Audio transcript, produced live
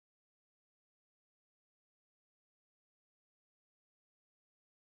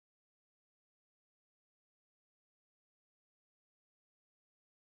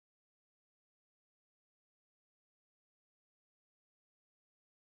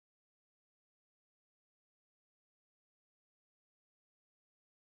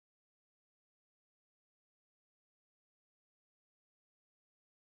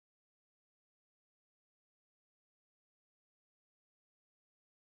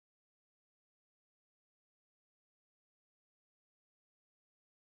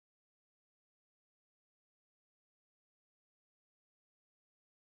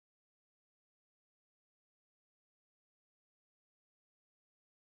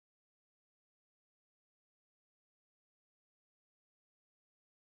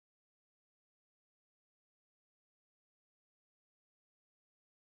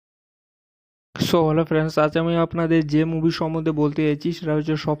So hello friends, আজ আমি আপনাদের যে মুভি সম্বন্ধে বলতে চাইছি সেটা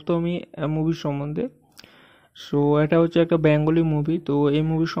হচ্ছে সপ্তমী মুভি সম্বন্ধে। সো এটা হচ্ছে একটা বেঙ্গলি মুভি। তো এই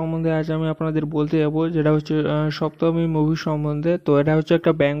মুভি সম্বন্ধে আজ আমি আপনাদের বলতে যাবো, যেটা হচ্ছে সপ্তমী মুভি সম্বন্ধে। তো এটা হচ্ছে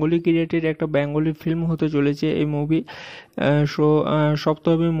একটা বেঙ্গলি ক্রিয়েটেড একটা বেঙ্গলি ফিল্ম হতে চলেছে এই movie. So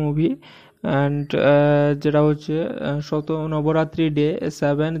Saptami movie and যেটা হচ্ছে Navratri day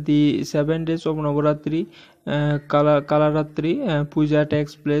 7 days of Navratri Kalaratri Puja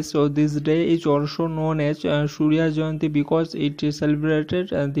takes place. So this day is also known as Surya Jayanti because it is celebrated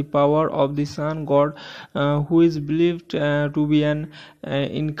the power of the sun god, who is believed to be an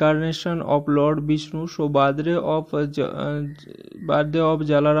incarnation of Lord Vishnu. So birthday of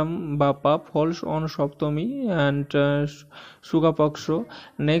Jalaram Bappa falls on Saptami and Shuka Paksho.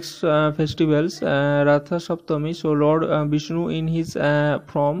 Next festivals Ratha Saptami. So Lord Vishnu in his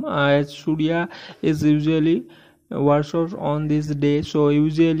form as Surya is usually worshipped on this day. So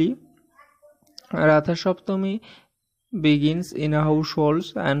usually Ratha Saptami begins in a household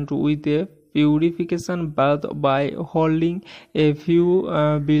and with a purification bath by holding a few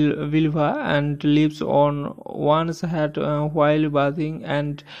vilva and leaves on one's head while bathing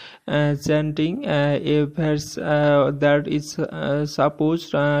and chanting a verse that is supposed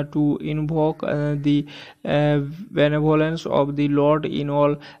to invoke the benevolence of the Lord in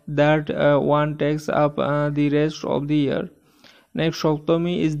all that one takes up the rest of the year. Next,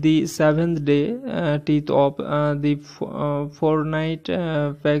 Saptami is the seventh day, teeth of the fortnight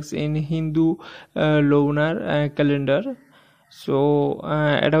facts in Hindu lunar calendar. So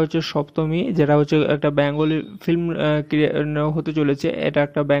এটা হচ্ছে সপ্তমী, যেটা হচ্ছে একটা Bengali film হতে চলেছে। এটা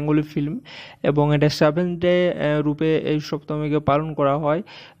একটা Bengali film এবং এটা 7th ডে রূপে এই সপ্তমীকে পালন করা হয়।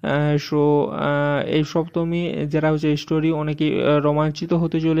 সো এই সপ্তমী যেটা হচ্ছে স্টোরি অনেকই রোমাঞ্চিত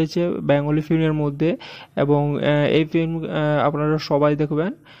হতে চলেছে বেঙ্গলি ফিল্মের মধ্যে এবং এই ফিল্ম আপনারা সবাই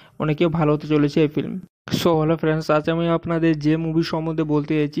দেখবেন, অনেকেই ভালো হতে চলেছে এই ফিল্ম। সো হ্যালো ফ্রেন্ডস, আজ আমি আপনাদের যে মুভি সম্বন্ধে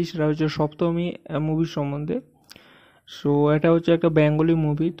বলতে চাইছি সেটা হচ্ছে সপ্তমী মুভি সম্বন্ধে। সো এটা হচ্ছে একটা বেঙ্গলি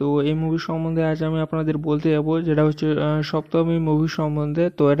মুভি। তো এই মুভি সম্বন্ধে আজ আমি আপনাদের বলতে যাবো, যেটা হচ্ছে সপ্তমী মুভি সম্বন্ধে।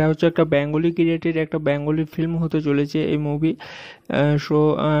 তো এটা হচ্ছে একটা বেঙ্গলি ক্রিয়েটেড একটা বেঙ্গলি ফিল্ম হতে চলেছে এই movie. So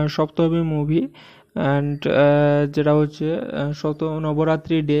Saptami movie and যেটা হচ্ছে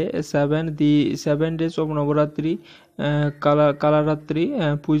Navratri day 7 days of Navratri Kalaratri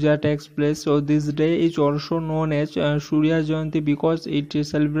Puja takes place. So this day is also known as Surya Jayanti because it is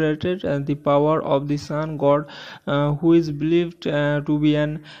celebrated the power of the sun god, who is believed to be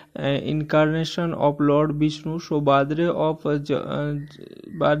an incarnation of Lord Vishnu. So birthday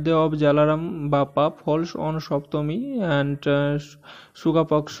of Jalaram Bappa falls on Saptami and Shuka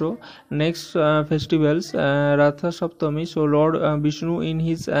Paksho. Next festivals Ratha Saptami. So Lord Vishnu in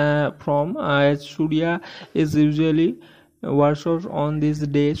his form as Surya is usually worshipped on this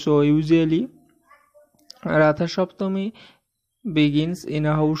day. So usually Ratha Saptami begins in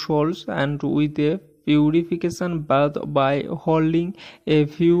a household and with a purification bath by holding a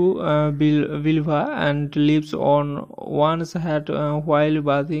few vilva and leaves on one's head while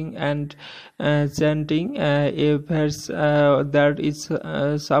bathing and chanting a verse that is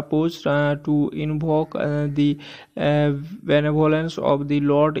supposed to invoke the benevolence of the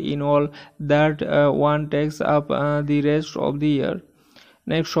Lord in all that one takes up the rest of the year.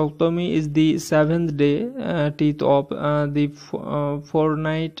 Next, Saptami is the 7th day, teeth of the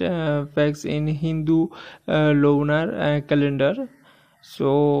fortnight facts in Hindu lunar calendar. So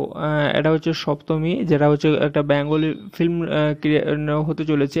এটা হচ্ছে সপ্তমী, যেটা হচ্ছে একটা Bengali film হতে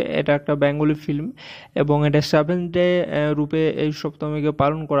চলেছে। এটা একটা Bengali film এবং এটা 7th ডে রূপে এই সপ্তমীকে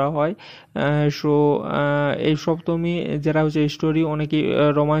পালন করা হয়। সো এই সপ্তমী যেটা হচ্ছে স্টোরি অনেকই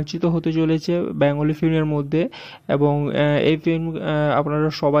রোমাঞ্চিত হতে চলেছে বেঙ্গলি ফিল্মের মধ্যে এবং এই ফিল্ম আপনারা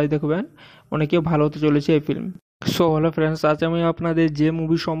সবাই দেখবেন, অনেকেই ভালো হতে চলেছে এই ফিল্ম। সো হ্যালো ফ্রেন্ডস, আজ আমি আপনাদের যে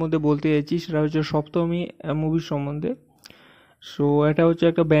মুভি সম্বন্ধে বলতে চাইছি সেটা হচ্ছে সপ্তমী মুভি সম্বন্ধে। সো এটা হচ্ছে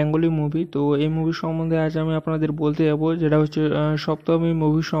একটা বেঙ্গলি মুভি। তো এই মুভি সম্বন্ধে আজ আমি আপনাদের বলতে যাবো, যেটা হচ্ছে সপ্তমী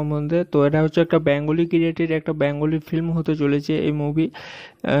মুভি সম্বন্ধে। তো এটা হচ্ছে একটা বেঙ্গলি ক্রিয়েটেড একটা বেঙ্গলি ফিল্ম হতে চলেছে এই movie.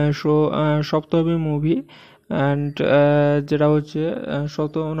 So Saptami movie and যেটা হচ্ছে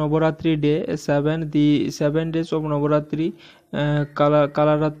Navratri day 7 days of Navratri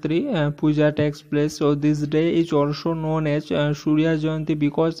Kalaratri Puja takes place. So this day is also known as Surya Jayanti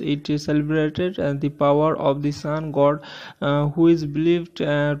because it is celebrated the power of the sun god, who is believed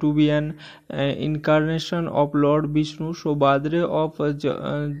to be an incarnation of Lord Vishnu. So birthday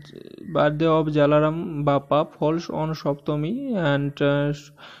of Jalaram Bappa falls on Saptami and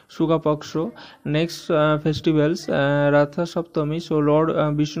Shuka Paksho. Next festivals Ratha Saptami. So Lord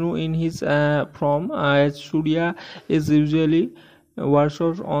Vishnu in his form as Surya is usually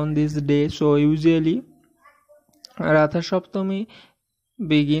worshipped on this day. So usually Ratha Saptami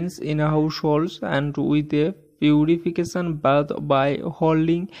begins in households and with a purification bath by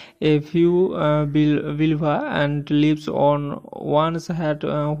holding a few vilva and leaves on one's head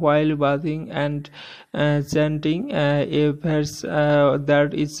while bathing and chanting a verse that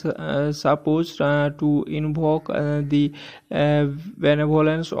is supposed to invoke the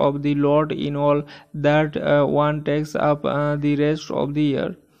benevolence of the Lord in all that one takes up the rest of the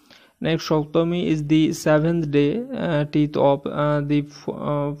year. Next, Saptami is the seventh day, teeth of the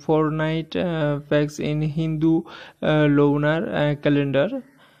fortnight falls in Hindu lunar calendar.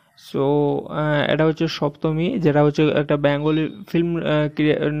 So এটা হচ্ছে সপ্তমী, যেটা হচ্ছে একটা Bengali film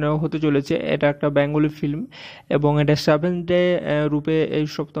হতে চলেছে। এটা একটা Bengali film এবং এটা 7th ডে রূপে এই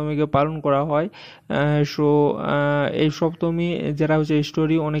সপ্তমীকে পালন করা হয়। সো এই সপ্তমী যেটা হচ্ছে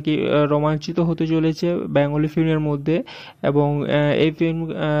স্টোরি অনেকেই রোমাঞ্চিত হতে চলেছে বেঙ্গলি ফিল্মের মধ্যে, এবং এই ফিল্ম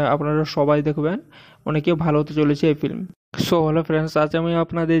আপনারা সবাই দেখবেন, অনেকেই ভালো হতে চলেছে এই ফিল্ম। সো হ্যালো ফ্রেন্ডস, আজ আমি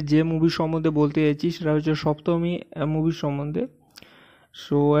আপনাদের যে মুভি সম্বন্ধে বলতে চাইছি সেটা হচ্ছে সপ্তমী মুভির সম্বন্ধে।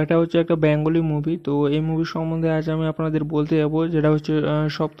 সো এটা হচ্ছে একটা বেঙ্গলি মুভি। তো এই মুভি সম্বন্ধে আজ আমি আপনাদের বলতে যাবো, যেটা হচ্ছে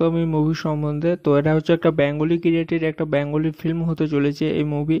সপ্তমী মুভি সম্বন্ধে। তো এটা হচ্ছে একটা বেঙ্গলি ক্রিয়েটেড একটা বেঙ্গলি ফিল্ম হতে চলেছে এই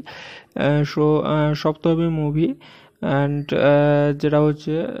movie. So Saptami movie and যেটা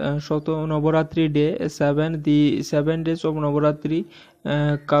হচ্ছে Navratri day 7 days of Navratri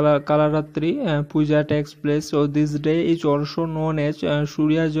Kalaratri Puja takes place. So this day is also known as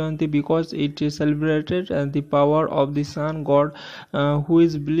Surya Jayanti because it is celebrated the power of the sun god, who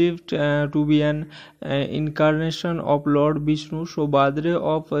is believed to be an incarnation of Lord Vishnu. So birthday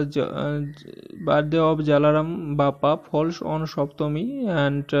of Jalaram Bappa falls on Saptami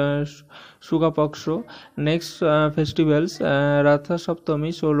and Shuga Paksho. Next festivals Ratha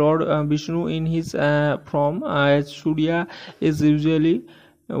Saptami. So Lord Vishnu in his form as Surya is usually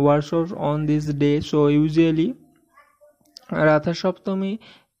worshipped on this day. So usually Ratha Saptami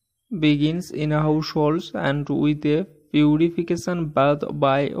begins in households and with a purification bath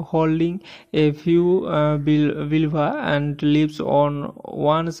by holding a few vilva and leaves on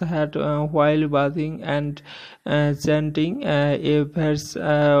one's head while bathing and chanting a verse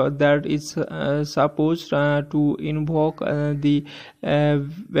that is supposed to invoke the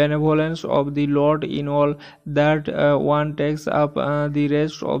benevolence of the Lord in all that one takes up the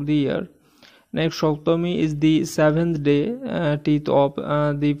rest of the year. Next, Saptami is the 7th day, teeth of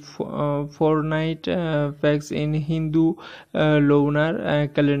the fortnight falls in Hindu lunar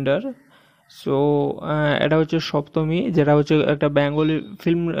calendar. So এটা হচ্ছে সপ্তমী, যেটা হচ্ছে একটা Bengali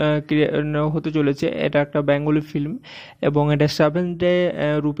film হতে চলেছে। এটা একটা Bengali film এবং এটা 7th ডে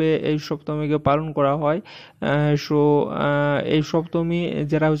রূপে এই সপ্তমীকে পালন করা হয়। সো এই সপ্তমী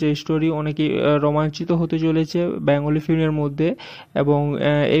যেটা হচ্ছে স্টোরি অনেকেই রোমাঞ্চিত হতে চলেছে বেঙ্গলি ফিল্মের মধ্যে, এবং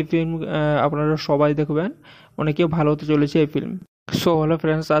এই ফিল্ম আপনারা সবাই দেখবেন, অনেকেই ভালো হতে চলেছে এই ফিল্ম। সো হ্যালো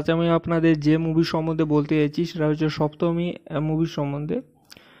ফ্রেন্ডস, আজ আমি আপনাদের যে মুভি সম্বন্ধে বলতে চাইছি সেটা হচ্ছে সপ্তমী মুভির সম্বন্ধে।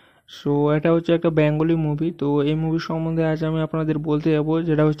 সো এটা হচ্ছে একটা বেঙ্গলি মুভি। তো এই মুভি সম্বন্ধে আজ আমি আপনাদের বলতে যাবো,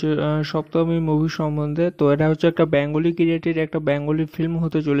 যেটা হচ্ছে সপ্তমী মুভি সম্বন্ধে। তো এটা হচ্ছে একটা বেঙ্গলি ক্রিয়েটেড একটা বেঙ্গলি ফিল্ম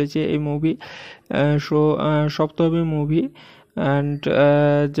হতে চলেছে এই movie. So Saptami movie and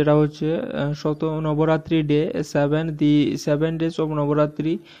যেটা হচ্ছে Navratri day 7 days of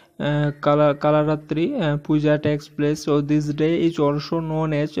Navratri Kalaratri Puja takes place. So this day is also known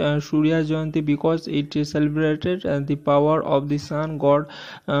as Surya Jayanti because it is celebrated the power of the sun god,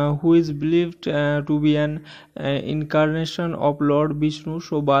 who is believed to be an incarnation of Lord Vishnu.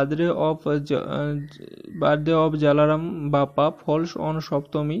 So birthday of Jalaram Bappa falls on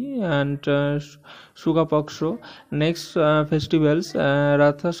Saptami and Shuga Paksho. Next festivals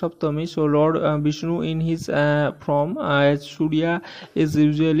Ratha Saptami. So Lord Vishnu in his form as Surya is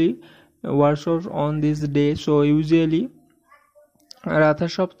usually worshipped on this day. So usually Ratha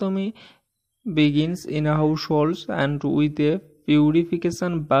Saptami begins in households and with a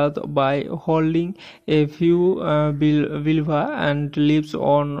purification bath by holding a few vilva and leaves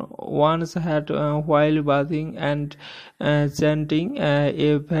on one's head while bathing and chanting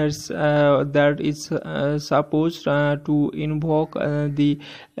a verse that is supposed to invoke the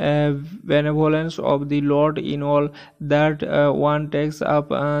benevolence of the Lord in all that one takes up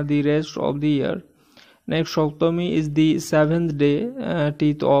the rest of the year. Next, Saptami is the 7th day,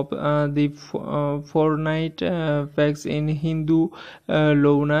 teeth of the fortnight falls in Hindu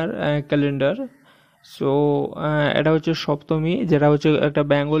lunar calendar. So এটা হচ্ছে সপ্তমী, যেটা হচ্ছে একটা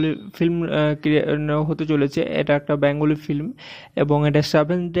Bengali film হতে চলেছে। এটা একটা Bengali film এবং এটা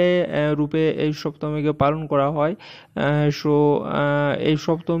 7th ডে রূপে এই সপ্তমীকে পালন করা হয়। সো এই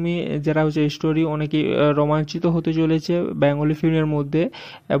সপ্তমী যেটা হচ্ছে স্টোরি অনেকই রোমাঞ্চিত হতে চলেছে বেঙ্গলি ফিল্মের মধ্যে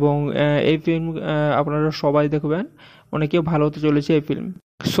এবং এই ফিল্ম আপনারা সবাই দেখবেন, অনেকেই ভালো হতে চলেছে এই ফিল্ম।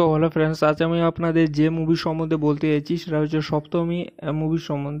 সো হ্যালো ফ্রেন্ডস, আজ আমি আপনাদের যে মুভি সম্বন্ধে বলতে চাইছি সেটা হচ্ছে সপ্তমী মুভির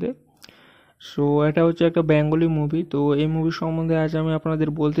সম্বন্ধে। সো এটা হচ্ছে একটা বেঙ্গলি মুভি। তো এই মুভি সম্বন্ধে আজ আমি আপনাদের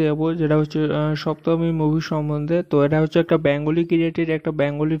বলতে যাবো, যেটা হচ্ছে সপ্তমী মুভি সম্বন্ধে। তো এটা হচ্ছে একটা বেঙ্গলি ক্রিয়েটেড একটা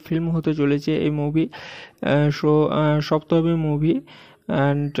বেঙ্গলি ফিল্ম হতে চলেছে এই movie. So Saptami movie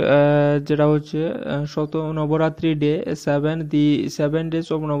and যেটা হচ্ছে Navratri day 7 days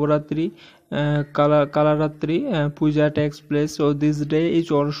of Navratri Kalaratri Puja takes place. So this day is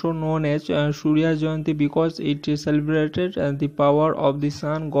also known as Surya Jayanti because it is celebrated the power of the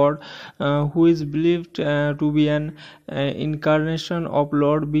sun god, who is believed to be an incarnation of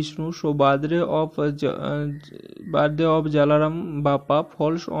Lord Vishnu. So birthday of Jalaram Bappa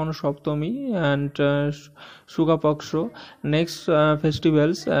falls on Saptami and Shuka Paksho. Next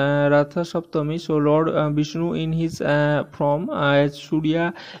festivals Ratha Saptami. So Lord Vishnu in his form as Surya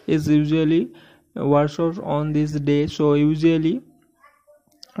is usually worshipped on this day. So usually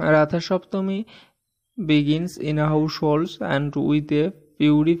Ratha Saptami begins in households and with a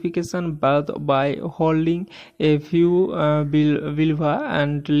purification bath by holding a few vilva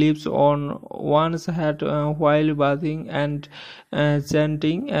and leaves on one's head while bathing and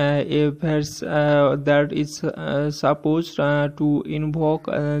chanting a verse that is supposed to invoke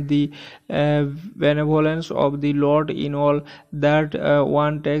the benevolence of the Lord in all that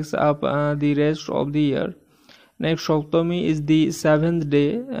one takes up the rest of the year. Next, Saptami is the 7th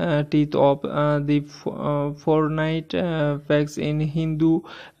day, teeth of the fortnight falls in Hindu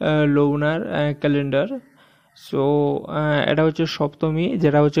lunar calendar. So এটা হচ্ছে সপ্তমী,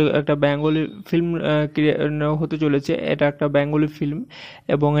 যেটা হচ্ছে একটা Bengali film হতে চলেছে। এটা একটা Bengali film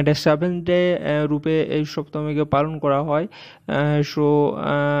এবং এটা 7th ডে রূপে এই সপ্তমীকে পালন করা হয়। সো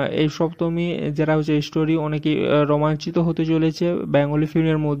এই সপ্তমী যেটা হচ্ছে স্টোরি অনেকই রোমাঞ্চিত হতে চলেছে বেঙ্গলি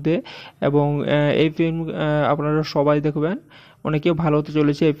ফিল্মের মধ্যে এবং এই ফিল্ম আপনারা সবাই দেখবেন, অনেকেই ভালো হতে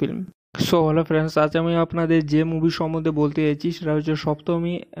চলেছে এই ফিল্ম। সো হ্যালো ফ্রেন্ডস, আজ আমি আপনাদের যে মুভি সম্বন্ধে বলতে চাইছি সেটা হচ্ছে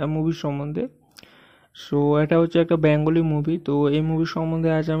সপ্তমী মুভির সম্বন্ধে। সো এটা হচ্ছে একটা বেঙ্গলি মুভি। তো এই মুভি সম্বন্ধে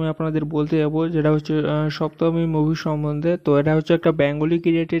আজ আমি আপনাদের বলতে যাবো, যেটা হচ্ছে সপ্তমী মুভি সম্বন্ধে। তো এটা হচ্ছে একটা বেঙ্গলি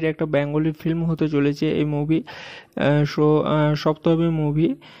ক্রিয়েটেড একটা বেঙ্গলি ফিল্ম হতে চলেছে এই movie. So Saptami movie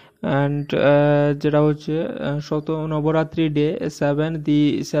and যেটা হচ্ছে Navratri day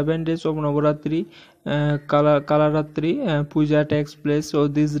 7 days of Navratri Kalaratri Puja takes place. So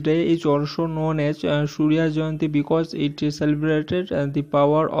this day is also known as Surya Jayanti because it is celebrated the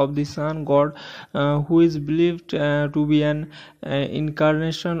power of the sun god, who is believed to be an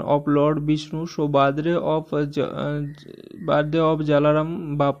incarnation of Lord Vishnu. So birthday of Jalaram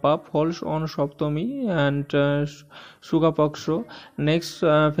Bappa falls on Saptami and Shuka Paksho. Next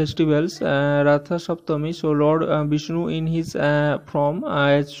festivals Ratha Saptami. So Lord Vishnu in his form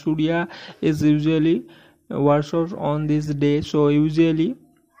as Surya is usually worshipped on this day. So usually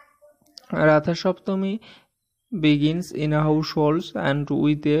Ratha Saptami begins in households and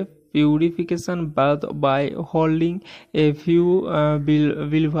with a purification bath by holding a few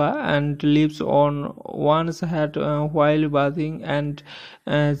vilva and leaves on one's head while bathing and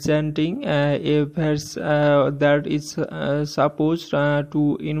chanting a verse that is supposed to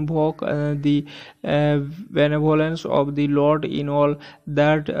invoke the benevolence of the Lord in all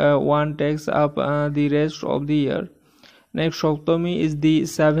that one takes up the rest of the year. Next, Saptami is the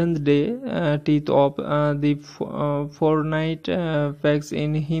 7th day, teeth of the fortnight falls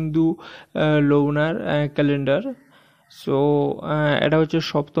in Hindu lunar calendar. So এটা হচ্ছে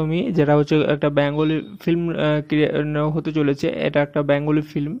সপ্তমী, যেটা হচ্ছে একটা Bengali film হতে চলেছে। এটা একটা Bengali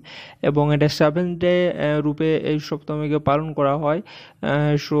film এবং এটা 7th ডে রূপে এই সপ্তমীকে পালন করা হয়।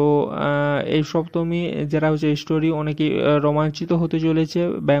 সো এই সপ্তমী যেটা হচ্ছে স্টোরি অনেকই রোমাঞ্চিত হতে চলেছে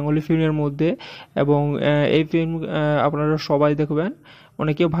বেঙ্গলি ফিল্মের মধ্যে এবং এই ফিল্ম আপনারা সবাই দেখবেন,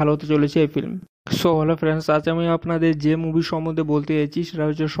 অনেকেই ভালো হতে চলেছে এই ফিল্ম। সো হ্যালো ফ্রেন্ডস, আজ আমি আপনাদের যে মুভি সম্বন্ধে বলতে চাইছি সেটা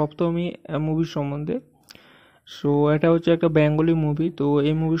হচ্ছে সপ্তমী মুভির সম্বন্ধে। সো এটা হচ্ছে একটা বেঙ্গলি মুভি। তো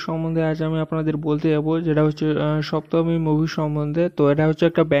এই মুভি সম্বন্ধে আজ আমি আপনাদের বলতে যাবো, যেটা হচ্ছে সপ্তমী মুভি সম্বন্ধে। তো এটা হচ্ছে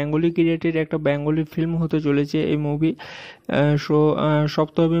একটা বেঙ্গলি ক্রিয়েটেড একটা বেঙ্গলি ফিল্ম হতে চলেছে এই movie. So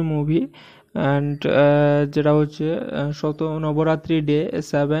Saptami movie and যেটা হচ্ছে Navratri day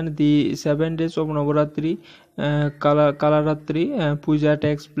 7 days of Navratri Kalaratri Puja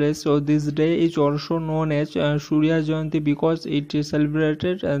takes place. So this day is also known as Surya Jayanti because it is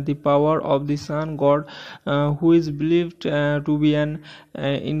celebrated the power of the sun god, who is believed to be an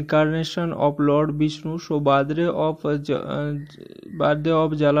incarnation of Lord Vishnu. So birthday of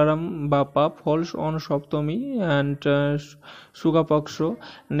Jalaram Bappa falls on Saptami and Shuga Paksho.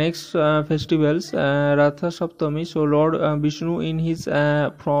 Next festivals Ratha Saptami. So Lord Vishnu in his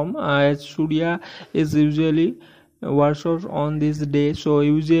form as Surya is usually worshipped on this day. So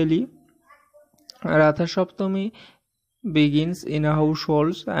usually Ratha Saptami begins in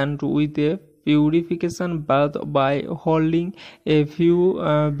households and with a purification bath by holding a few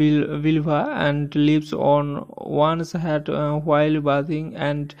vilva and leaves on one's head while bathing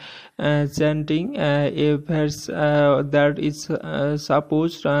and chanting a verse that is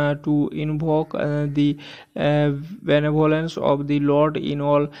supposed to invoke the benevolence of the Lord in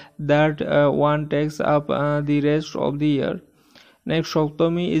all that one takes up the rest of the year. Next,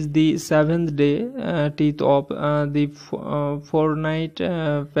 Saptami is the seventh day, teeth of the fortnight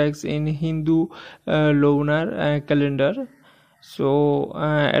facts in Hindu lunar calendar. So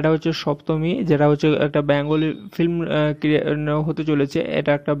এটা হচ্ছে সপ্তমী, যেটা হচ্ছে একটা Bengali film হতে চলেছে।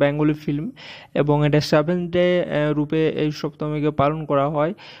 এটা একটা Bengali film এবং এটা 7th ডে রূপে এই সপ্তমীকে পালন করা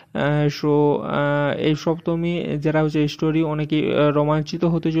হয়। সো এই সপ্তমী যেটা হচ্ছে স্টোরি অনেকই রোমাঞ্চিত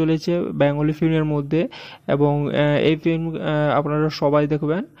হতে চলেছে বেঙ্গলি ফিল্মের মধ্যে এবং এই ফিল্ম আপনারা সবাই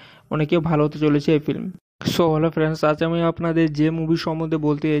দেখবেন, অনেকে ভালো হতে চলেছে এই ফিল্ম। সো হ্যালো ফ্রেন্ডস, আজ আমি আপনাদের যে মুভি সম্বন্ধে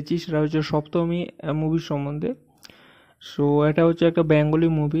বলতে চাইছি সেটা হচ্ছে সপ্তমী মুভির সম্বন্ধে। সো এটা হচ্ছে একটা বেঙ্গলি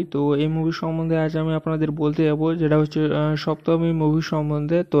মুভি। তো এই মুভি সম্বন্ধে আজ আমি আপনাদের বলতে যাবো, যেটা হচ্ছে সপ্তমী মুভি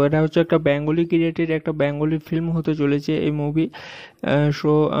সম্বন্ধে। তো এটা হচ্ছে একটা বেঙ্গলি ক্রিয়েটেড একটা বেঙ্গলি ফিল্ম হতে চলেছে এই movie.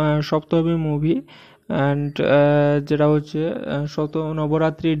 So Saptami movie and যেটা হচ্ছে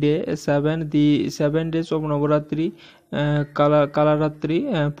Navratri day 7 days of Navratri Kalaratri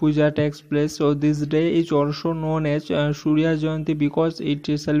Puja takes place. So this day is also known as Surya Jayanti because it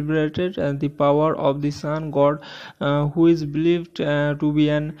is celebrated the power of the sun god, who is believed to be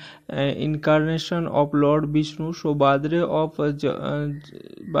an incarnation of Lord Vishnu. So birthday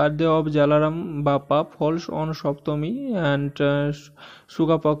of Jalaram Bappa falls on Saptami and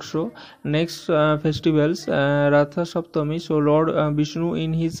Shuga Paksho. Next festivals Ratha Saptami. So Lord Vishnu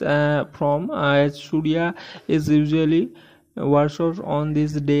in his form as Surya is usually worshipped on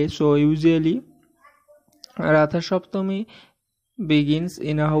this day. So usually Ratha Saptami begins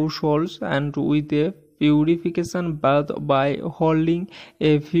in households and with a purification bath by holding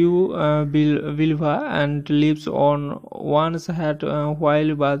a few vilva and leaves on one's head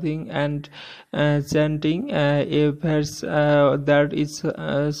while bathing and chanting a verse that is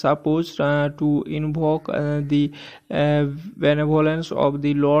supposed to invoke the benevolence of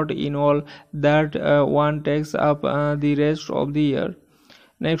the Lord in all that one takes up the rest of the year.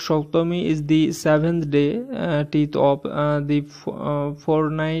 Next, Saptami is the 7th day, teeth of the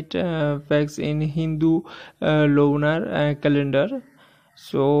fortnight facts in Hindu lunar calendar.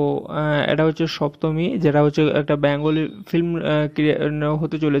 So এটা হচ্ছে সপ্তমী, যেটা হচ্ছে একটা Bengali film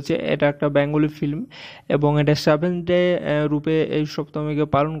হতে চলেছে। এটা একটা Bengali film এবং এটা 7th ডে রূপে এই সপ্তমীকে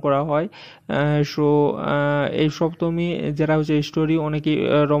পালন করা হয়। সো এই সপ্তমী যেটা হচ্ছে স্টোরি অনেকই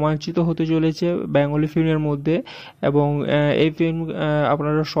রোমাঞ্চিত হতে চলেছে বেঙ্গলি ফিল্মের মধ্যে এবং এই ফিল্ম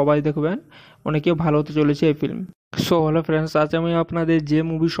আপনারা সবাই দেখবেন, অনেকে ভালো হতে চলেছে এই ফিল্ম। সো হ্যালো ফ্রেন্ডস, আজ আমি আপনাদের যে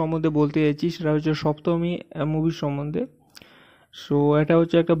মুভি সম্বন্ধে বলতে চাইছি সেটা হচ্ছে সপ্তমী মুভির সম্বন্ধে। সো এটা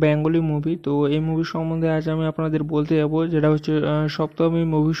হচ্ছে একটা বেঙ্গলি মুভি। তো এই মুভি সম্বন্ধে আজ আমি আপনাদের বলতে যাবো, যেটা হচ্ছে সপ্তমী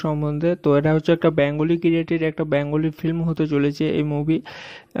মুভি সম্বন্ধে। তো এটা হচ্ছে একটা বেঙ্গলি ক্রিয়েটেড একটা বেঙ্গলি ফিল্ম হতে চলেছে এই movie.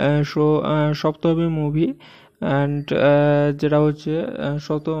 So Saptami movie and যেটা হচ্ছে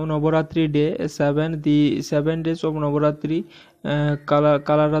Navratri day 7 days of Navratri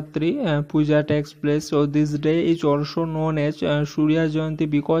Kalaratri Puja takes place. So this day is also known as Surya Jayanti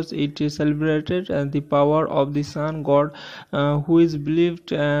because it is celebrated the power of the sun god, who is believed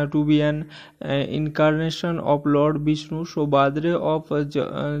to be an incarnation of Lord Vishnu. So birthday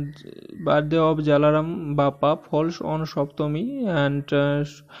of Jalaram Bappa falls on Saptami and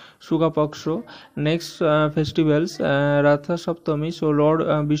Shuga Paksho. Next festivals Ratha Saptami. So Lord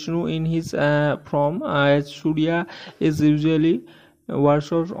Vishnu in his form as Surya is usually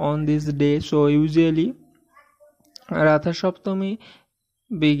worshipped on this day. So usually Ratha Saptami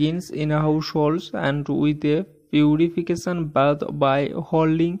begins in households and with a purification bath by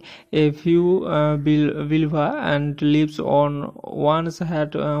holding a few vulva and lips on one's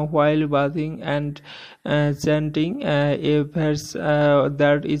head while bathing and chanting a verse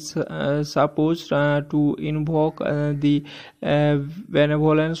that is supposed to invoke the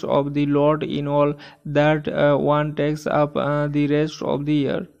benevolence of the Lord in all that one takes up the rest of the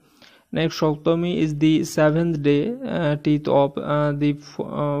year. Next, Saptami is the seventh day, teeth of the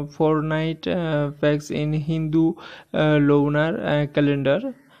fortnight falls in Hindu lunar calendar.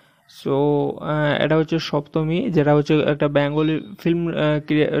 So এটা হচ্ছে সপ্তমী, যেটা হচ্ছে একটা Bengali film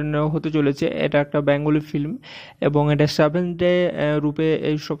হতে চলেছে। এটা একটা Bengali film এবং এটা 7th ডে রূপে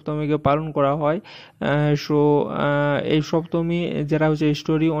এই সপ্তমীকে পালন করা হয়। সো এই সপ্তমী যেটা হচ্ছে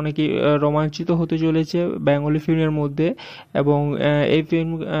স্টোরি অনেকই রোমাঞ্চিত হতে চলেছে বেঙ্গলি ফিল্মের মধ্যে এবং এই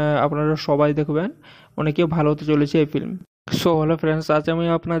ফিল্ম আপনারা সবাই দেখবেন, অনেকেই ভালো হতে চলেছে এই ফিল্ম। সো হ্যালো ফ্রেন্ডস, আজ আমি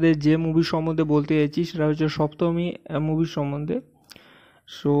আপনাদের যে মুভি সম্বন্ধে বলতে চাইছি সেটা হচ্ছে সপ্তমী মুভির সম্বন্ধে।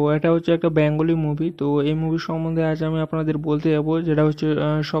 সো এটা হচ্ছে একটা বেঙ্গলি মুভি। তো এই মুভি সম্বন্ধে আজ আমি আপনাদের বলতে যাবো, যেটা হচ্ছে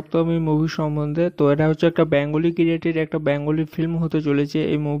সপ্তমী মুভি সম্বন্ধে। তো এটা হচ্ছে একটা বেঙ্গলি ক্রিয়েটেড একটা বেঙ্গলি ফিল্ম হতে চলেছে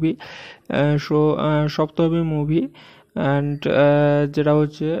এই movie. So Saptami movie and যেটা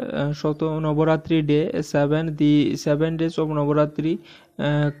হচ্ছে Navratri day 7 days of Navratri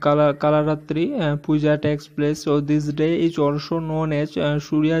Kalaratri Puja takes place. So this day is also known as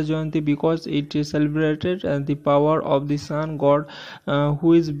Surya Jayanti because it celebrated the power of the sun god, who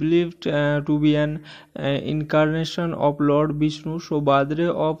is believed to be an incarnation of Lord Vishnu. So birthday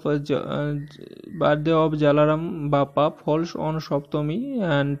of Jalaram Bappa falls on Saptami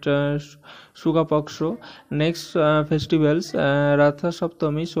and Shuga Paksho. Next festivals Ratha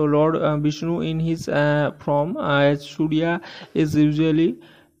Saptami. So Lord Vishnu in his form as Surya is usually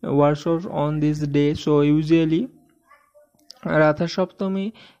worshipped on this day. So usually Ratha Saptami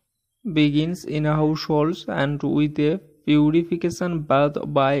begins in households and with a purification bath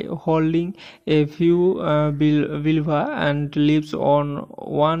by holding a few vulva and lips on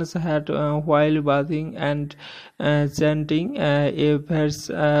one's head while bathing and chanting a verse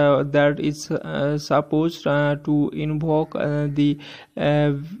that is supposed to invoke the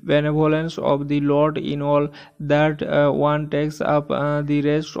benevolence of the Lord in all that one takes up the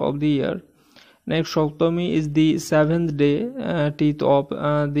rest of the year. Next, Saptami is the 7th day, teeth of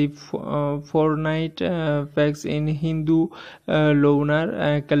the fortnight falls in Hindu lunar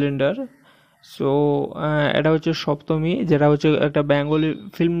calendar. So এটা হচ্ছে সপ্তমী, যেটা হচ্ছে একটা Bengali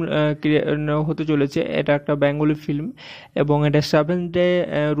film হতে চলেছে। এটা একটা Bengali film এবং এটা 7th ডে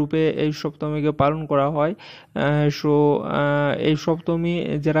রূপে এই সপ্তমীকে পালন করা হয়। সো এই সপ্তমী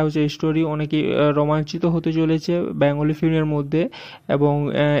যেটা হচ্ছে স্টোরি অনেকই রোমাঞ্চিত হতে চলেছে বেঙ্গলি ফিল্মের মধ্যে এবং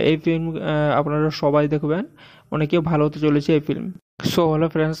এই ফিল্ম আপনারা সবাই দেখবেন, অনেকেই ভালো হতে চলেছে এই ফিল্ম। সো হ্যালো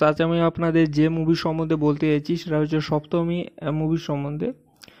ফ্রেন্ডস, আজ আমি আপনাদের যে মুভি সম্বন্ধে বলতে চাইছি সেটা হচ্ছে সপ্তমী মুভির সম্বন্ধে।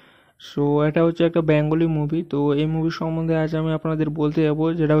 সো এটা হচ্ছে একটা বেঙ্গলি মুভি। তো এই মুভি সম্বন্ধে আজ আমি আপনাদের বলতে যাবো,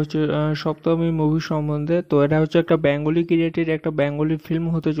 যেটা হচ্ছে সপ্তমী মুভি সম্বন্ধে। তো এটা হচ্ছে একটা বেঙ্গলি ক্রিয়েটেড একটা বেঙ্গলি ফিল্ম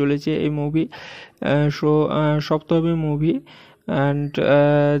হতে চলেছে এই movie. So Saptami movie and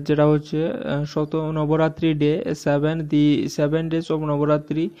যেটা হচ্ছে Navratri day 7 days of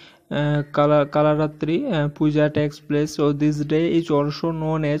Navratri Kalaratri Puja takes place. So this day is also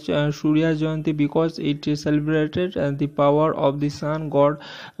known as Surya Jayanti because it celebrated the power of the sun god,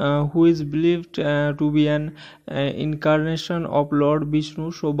 who is believed to be an incarnation of Lord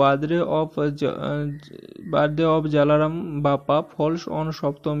Vishnu. So birthday of Jalaram Bappa falls on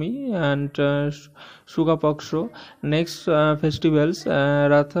Saptami and Shuga Paksho. Next festivals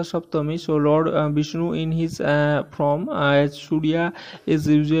Ratha Saptami. So Lord Vishnu in his form as Surya is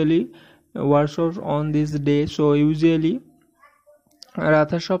usually worshipped on this day. So usually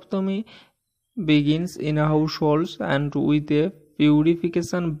Ratha Saptami begins in households and with a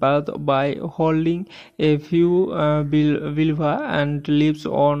purification bath by holding a few vulva and lips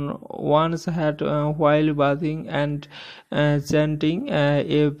on one's head while bathing and chanting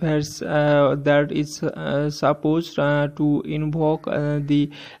a verse that is supposed to invoke the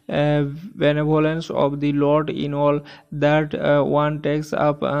benevolence of the Lord in all that one takes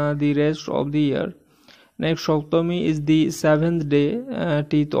up the rest of the year. Next, Saptami is the 7th day,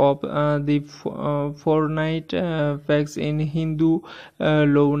 teeth of the fortnight falls in Hindu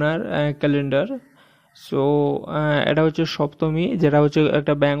lunar calendar. So এটা হচ্ছে সপ্তমী, যেটা হচ্ছে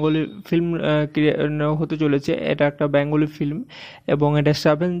একটা Bengali film হতে চলেছে। এটা একটা Bengali film এবং এটা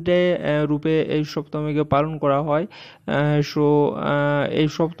 7th ডে রূপে এই সপ্তমীকে পালন করা হয়। সো এই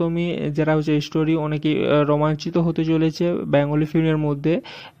সপ্তমী যেটা হচ্ছে স্টোরি অনেকই রোমাঞ্চিত হতে চলেছে বেঙ্গলি ফিল্মের মধ্যে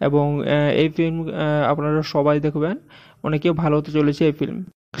এবং এই ফিল্ম আপনারা সবাই দেখবেন, অনেকেই ভালো হতে চলেছে এই ফিল্ম।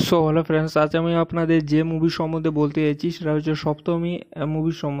 সো হ্যালো ফ্রেন্ডস, আজ আমি আপনাদের যে মুভি সম্বন্ধে বলতে চাইছি সেটা হচ্ছে সপ্তমী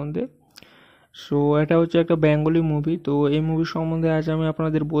মুভি সম্বন্ধে। সো এটা হচ্ছে একটা বেঙ্গলি মুভি। তো এই মুভি সম্বন্ধে আজ আমি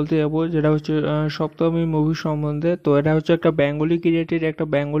আপনাদের বলতে যাবো, যেটা হচ্ছে সপ্তমী মুভি সম্বন্ধে। তো এটা হচ্ছে একটা বেঙ্গলি ক্রিয়েটেড একটা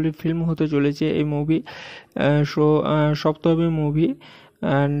বেঙ্গলি ফিল্ম হতে চলেছে এই movie. So Saptami movie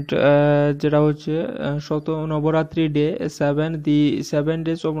and যেটা হচ্ছে Navratri day 7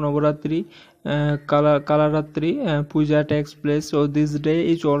 days of Navratri কালারাত্রি puja takes place. So this day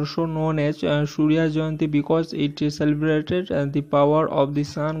is also known as Surya Jayanti because it is celebrated the power of the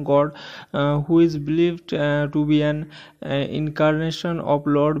sun god, who is believed to be an incarnation of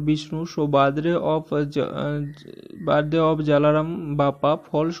Lord Vishnu. So birthday of Jalaram Bappa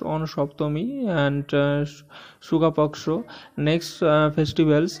falls on Saptami and Shuga Paksho. Next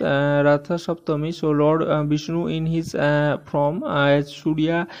festivals, Ratha Saptami. So Lord Vishnu in his form as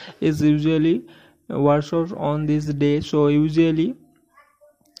Surya is usually worshipped on this day. So usually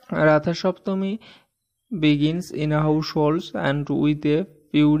Ratha Saptami begins in a household and with a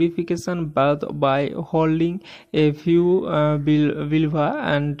purification bath by holding a few vilva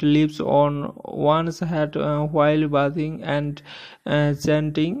and leaves on one's head while bathing and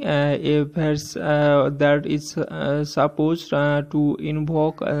chanting a verse that is supposed to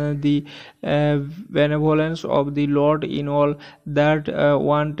invoke the benevolence of the Lord in all that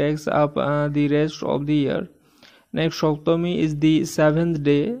one takes up the rest of the year. Next, Saptami is the seventh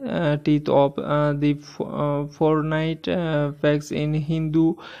day, teeth of the fortnight facts in Hindu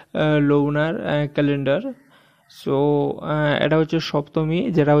lunar calendar. So এটা হচ্ছে সপ্তমী,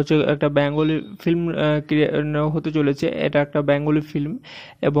 যেটা হচ্ছে একটা Bengali film হতে চলেছে। এটা একটা Bengali film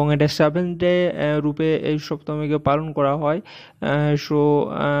এবং এটা 7 ডে রূপে এই সপ্তমীকে পালন করা হয়। সো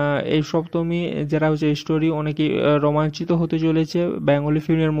এই সপ্তমী যেটা হচ্ছে স্টোরি অনেকই রোমাঞ্চিত হতে চলেছে বেঙ্গলি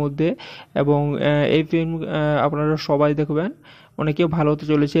ফিল্মের মধ্যে এবং এই ফিল্ম আপনারা সবাই দেখবেন, অনেকে ভালো হতে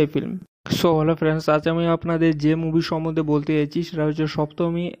চলেছে এই ফিল্ম। সো হ্যালো ফ্রেন্ডস, আজ আমি আপনাদের যে মুভি সম্বন্ধে বলতে চাইছি সেটা হচ্ছে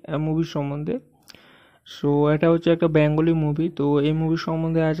সপ্তমী মুভি সম্বন্ধে। সো এটা হচ্ছে একটা বেঙ্গলি মুভি। তো এই মুভি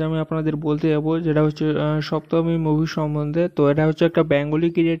সম্বন্ধে আজ আমি আপনাদের বলতে যাবো, যেটা হচ্ছে সপ্তমী মুভি সম্বন্ধে। তো এটা হচ্ছে একটা বেঙ্গলি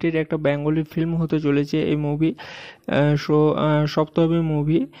ক্রিয়েটেড একটা বেঙ্গলি ফিল্ম হতে চলেছে এই movie. So Saptami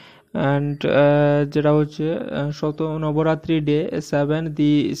movie and যেটা হচ্ছে Navratri day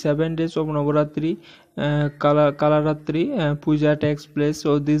 7 days of Navratri কালারাত্রি puja takes place.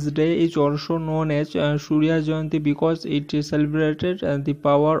 So this day is also known as Surya Jayanti because it is celebrated the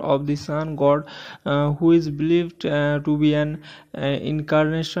power of the sun god, who is believed to be an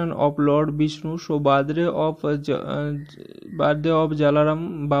incarnation of Lord Vishnu. So birthday of Jalaram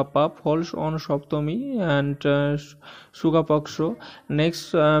Bappa falls on Saptami and Shuga Paksho. Next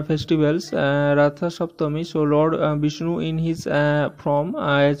festivals, Ratha Saptami. So Lord Vishnu in his form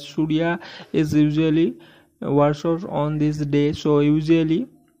as Surya is usually worshipped on this day. So usually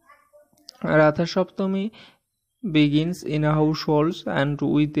Ratha Saptami begins in a household and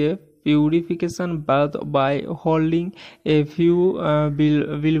with a purification bath by holding a few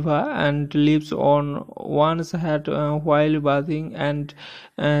vilva and leaves on one's head while bathing and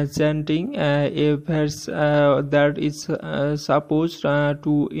chanting a verse that is supposed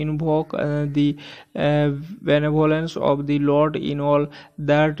to invoke the benevolence of the Lord in all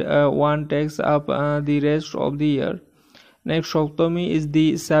that one takes up the rest of the year. Next, Saptami is the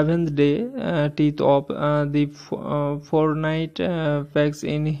seventh day, teeth of the fortnight facts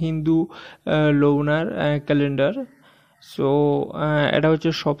in Hindu lunar calendar. So এটা হচ্ছে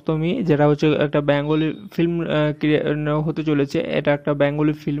সপ্তমী, যেটা হচ্ছে একটা Bengali film হতে চলেছে। এটা একটা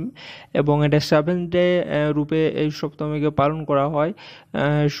Bengali film এবং এটা 7 ডে রূপে এই সপ্তমীকে পালন করা হয়।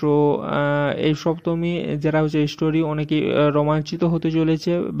 সো এই সপ্তমী যেটা হচ্ছে স্টোরি অনেকই রোমাঞ্চিত হতে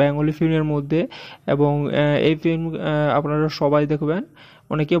চলেছে বেঙ্গলি ফিল্মের মধ্যে এবং এই ফিল্ম আপনারা সবাই দেখবেন,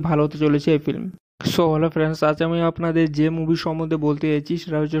 অনেকে ভালো হতে চলেছে এই ফিল্ম। সো হ্যালো ফ্রেন্ডস, আজ আমি আপনাদের যে মুভি সম্বন্ধে বলতে চাইছি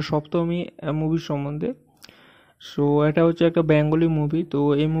সেটা হচ্ছে সপ্তমী মুভি সম্বন্ধে। সো এটা হচ্ছে একটা বেঙ্গলি মুভি। তো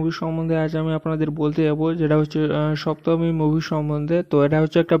এই মুভি সম্বন্ধে আজ আমি আপনাদের বলতে যাবো, যেটা হচ্ছে সপ্তমী মুভি সম্বন্ধে। তো এটা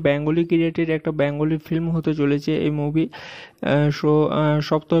হচ্ছে একটা বেঙ্গলি ক্রিয়েটেড একটা বেঙ্গলি ফিল্ম হতে চলেছে এই movie. So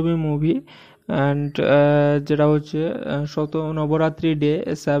Saptami movie and যেটা হচ্ছে Navratri day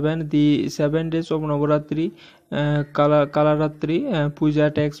 7 days of Navratri কালারাত্রি puja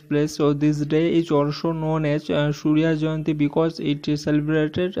takes place. So this day is also known as Surya Jayanti because it is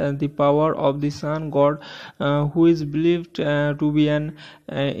celebrated the power of the sun god, who is believed to be an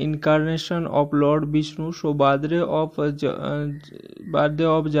incarnation of Lord Vishnu. So birthday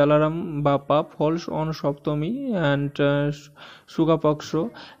of Jalaram Bappa falls on Saptami and Shuga Paksho.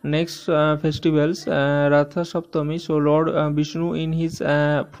 Next festivals, Ratha Saptami. So Lord Vishnu in his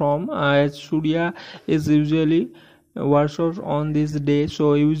form as Surya is usually worshipped on this day.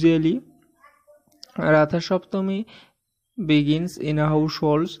 So usually Ratha Saptami begins in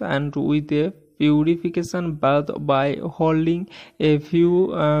households and with a purification bath by holding a few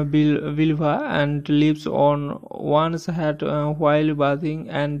vilva and leaves on one's head while bathing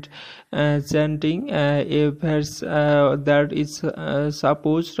and chanting a verse that is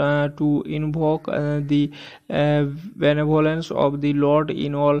supposed to invoke the benevolence of the Lord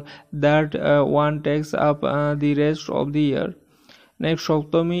in all that one takes up the rest of the year. Next,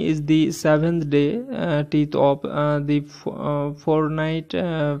 Saptami is the seventh day, teeth of the fortnight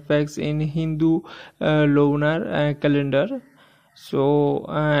falls in Hindu lunar calendar. So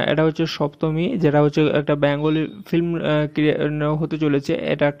এটা হচ্ছে সপ্তমী, যেটা হচ্ছে একটা Bengali film হতে চলেছে।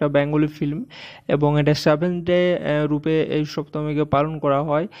 এটা একটা Bengali film এবং এটা 7th ডে রূপে এই সপ্তমীকে পালন করা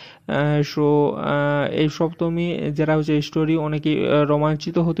হয়। সো এই সপ্তমী যেটা হচ্ছে স্টোরি অনেকেই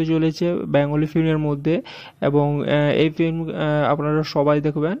রোমাঞ্চিত হতে চলেছে বেঙ্গলি ফিল্মের মধ্যে এবং এই ফিল্ম আপনারা সবাই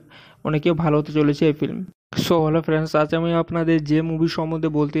দেখবেন, অনেকেই ভালো হতে চলেছে এই ফিল্ম। সো হ্যালো ফ্রেন্ডস, আজ আমি আপনাদের যে মুভি সম্বন্ধে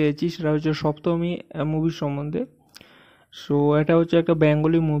বলতে চাইছি সেটা হচ্ছে সপ্তমী মুভির সম্বন্ধে। সো এটা হচ্ছে একটা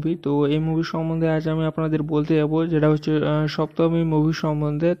বেঙ্গলি মুভি। তো এই মুভি সম্বন্ধে আজ আমি আপনাদের বলতে যাবো, যেটা হচ্ছে সপ্তমী মুভি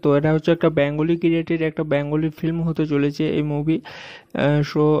সম্বন্ধে। তো এটা হচ্ছে একটা বেঙ্গলি ক্রিয়েটেড একটা বেঙ্গলি ফিল্ম হতে চলেছে এই movie.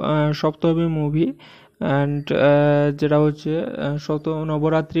 So Saptami movie and যেটা হচ্ছে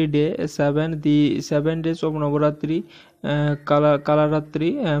Navratri day 7 days of Navratri Kalaratri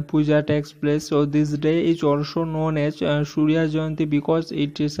Puja takes place. So this day is also known as Surya Jayanti because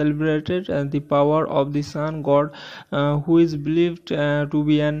it is celebrated the power of the sun god, who is believed to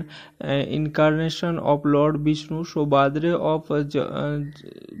be an incarnation of Lord Vishnu. So birthday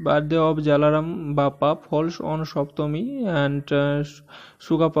of Jalaram Bappa falls on Saptami and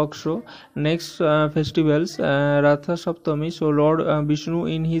Shuga Paksho. Next festivals Ratha Saptami. So Lord Vishnu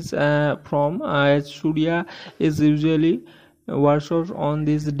in his form as Surya is usually worshipped on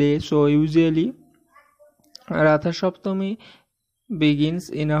this day. So usually Ratha Saptami begins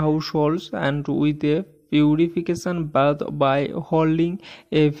in households and with a purification bath by holding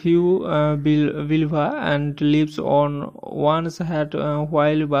a few vilva and leaves on one's head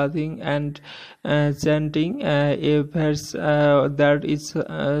while bathing and chanting a verse that is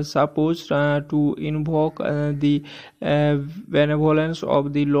supposed to invoke the benevolence of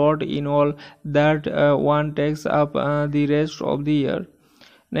the Lord in all that one takes up the rest of the year.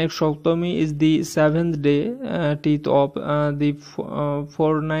 Next, Saptami is the 7th day, teeth of the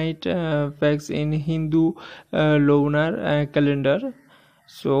fortnight falls in Hindu lunar calendar.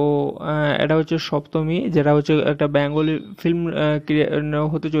 So এটা হচ্ছে সপ্তমী, যেটা হচ্ছে একটা Bengali film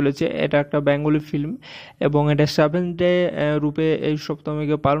হতে চলেছে। এটা একটা Bengali film এবং এটা 7th ডে রূপে এই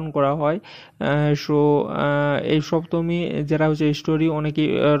সপ্তমীকে পালন করা হয়। সো এই সপ্তমী যেটা হচ্ছে স্টোরি অনেকেই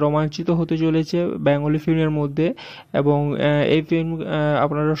রোমাঞ্চিত হতে চলেছে বেঙ্গলি ফিল্মের মধ্যে এবং এই ফিল্ম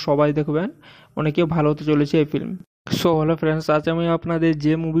আপনারা সবাই দেখবেন, অনেকেই ভালো হতে চলেছে এই ফিল্ম। সো হ্যালো ফ্রেন্ডস, আজ আমি আপনাদের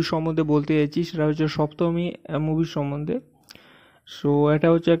যে মুভি সম্বন্ধে বলতে চাইছি সেটা হচ্ছে সপ্তমী মুভির সম্বন্ধে। সো এটা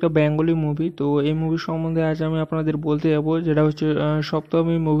হচ্ছে একটা বেঙ্গলি মুভি। তো এই মুভি সম্বন্ধে আজ আমি আপনাদের বলতে যাবো, যেটা হচ্ছে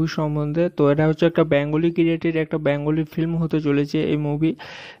সপ্তমী মুভি সম্বন্ধে। তো এটা হচ্ছে একটা বেঙ্গলি ক্রিয়েটেড একটা বেঙ্গলি ফিল্ম হতে চলেছে এই movie.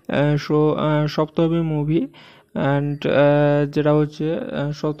 So Saptami movie and যেটা হচ্ছে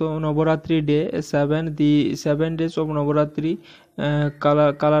Navratri day 7 days of Navratri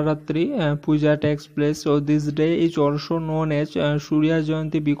Kalaratri Puja takes place. So this day is also known as Surya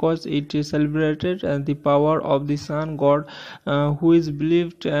Jayanti because it is celebrated the power of the sun god, who is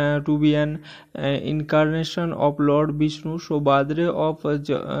believed to be an incarnation of Lord Vishnu. So birthday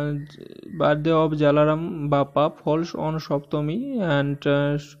of Jalaram Bappa falls on Saptami and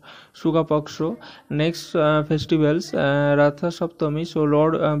Shuga Paksho. Next festivals Ratha Saptami. So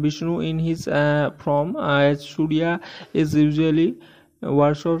Lord Vishnu in his form as Surya is usually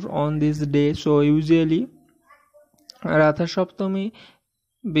worshipped on this day. So usually Ratha Saptami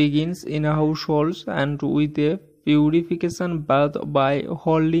begins in households and with a purification bath by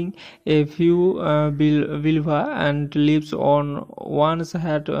holding a few vilva and leaves on one's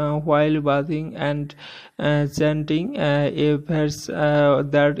head while bathing and chanting a verse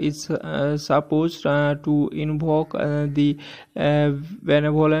that is supposed to invoke the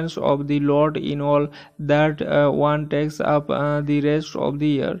benevolence of the Lord in all that one takes up the rest of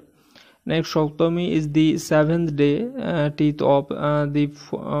the year. Next, Saptami is the 7th day, teeth of the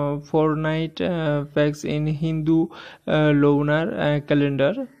fortnight falls in Hindu lunar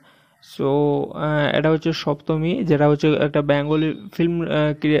calendar. So এটা হচ্ছে সপ্তমী, যেটা হচ্ছে একটা Bengali film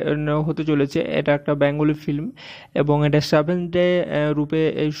হতে চলেছে। এটা একটা Bengali film এবং এটা 7th ডে রূপে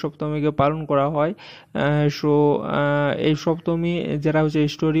এই সপ্তমীকে পালন করা হয়। সো এই সপ্তমী যেটা হচ্ছে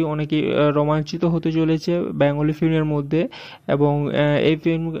স্টোরি অনেকই রোমাঞ্চিত হতে চলেছে বেঙ্গলি ফিল্মের মধ্যে এবং এই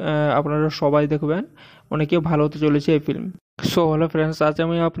ফিল্ম আপনারা সবাই দেখবেন, অনেকেই ভালো হতে চলেছে এই ফিল্ম। সো হ্যালো ফ্রেন্ডস, আজ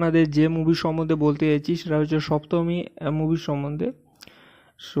আমি আপনাদের যে মুভি সম্বন্ধে বলতে চাইছি সেটা হচ্ছে সপ্তমী মুভির সম্বন্ধে।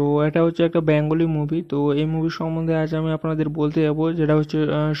 সো এটা হচ্ছে একটা বেঙ্গলি মুভি। তো এই মুভি সম্বন্ধে আজ আমি আপনাদের বলতে যাবো, যেটা হচ্ছে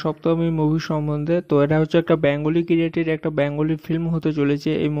সপ্তমী মুভি সম্বন্ধে। তো এটা হচ্ছে একটা বেঙ্গলি ক্রিয়েটেড একটা বেঙ্গলি ফিল্ম হতে চলেছে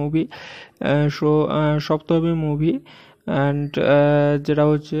এই movie. So Saptami movie and যেটা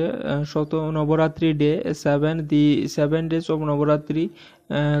হচ্ছে Navratri day 7 days of Navratri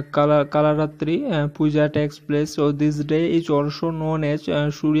Kalaratri Puja takes place. So this day is also known as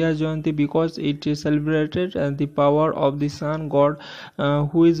Surya Jayanti because it is celebrated the power of the sun god,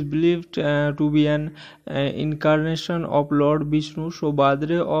 who is believed to be an incarnation of Lord Vishnu. So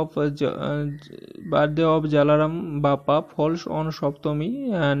birthday of Jalaram Bappa falls on Saptami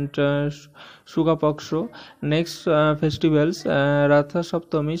and Shuga Paksho. Next festivals Ratha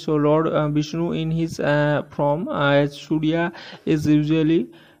Saptami. So Lord Vishnu in his form as Surya is usually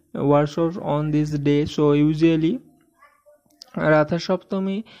worshipped on this day. So usually Ratha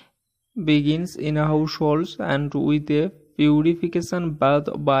Saptami begins in households and with a purification bath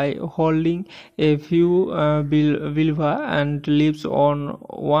by holding a few vilva and leaves on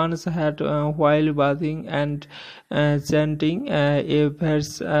one's head while bathing and chanting a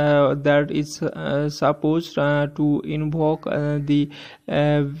verse that is supposed to invoke the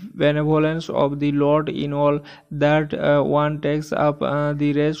benevolence of the Lord in all that one takes up the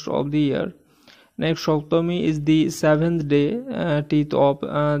rest of the year. Next, Saptami is the 7th day, teeth of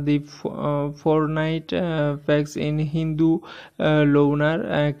the fortnight falls in Hindu lunar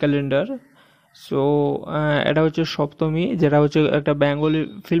calendar. So এটা হচ্ছে সপ্তমী, যেটা হচ্ছে একটা Bengali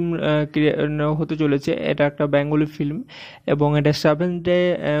film হতে চলেছে। এটা একটা Bengali film এবং এটা 7th ডে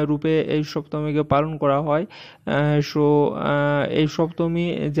রূপে এই সপ্তমীকে পালন করা হয়। সো এই সপ্তমী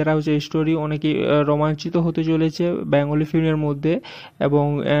যেটা হচ্ছে স্টোরি অনেকই রোমাঞ্চিত হতে চলেছে বেঙ্গলি ফিল্মের মধ্যে এবং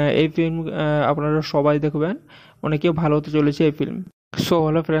এই ফিল্ম আপনারা সবাই দেখবেন, অনেকেই ভালো হতে চলেছে এই ফিল্ম। সো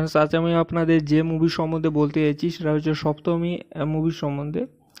হ্যালো ফ্রেন্ডস, আজ আমি আপনাদের যে মুভি সম্বন্ধে বলতে চাইছি সেটা হচ্ছে সপ্তমী মুভির সম্বন্ধে।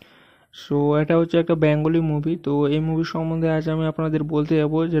 সো এটা হচ্ছে একটা বেঙ্গলি মুভি। তো এই মুভি সম্বন্ধে আজ আমি আপনাদের বলতে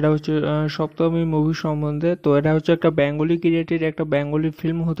যাবো, যেটা হচ্ছে সপ্তমী মুভি সম্বন্ধে। তো এটা হচ্ছে একটা বেঙ্গলি ক্রিয়েটেড একটা বেঙ্গলি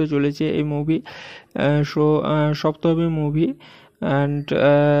ফিল্ম হতে চলেছে এই movie. So Saptami movie and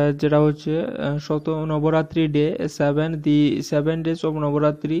যেটা হচ্ছে Navratri day 7 days of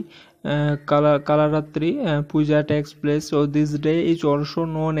Navratri Kalaratri Puja takes place. So this day is also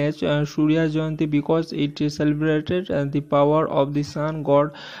known as Surya Jayanti because it is celebrated the power of the sun god,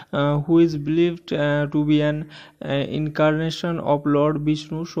 who is believed to be an incarnation of Lord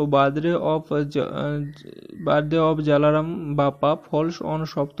Vishnu. So birthday of Jalaram Bappa falls on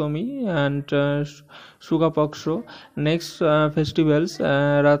Saptami and Shuga Paksho. Next festivals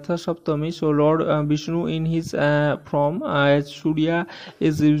Ratha Saptami. So Lord Vishnu in his form as Surya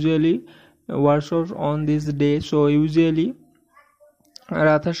is usually worshipped on this day. So usually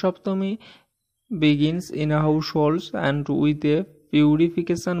Ratha Saptami begins in households and with a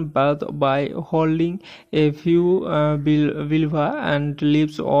purification bath by holding a few vilva and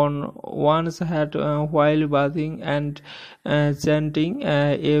leaves on one's head while bathing and chanting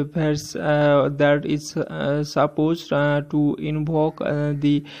a verse that is supposed to invoke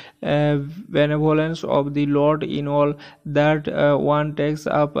the benevolence of the Lord in all that one takes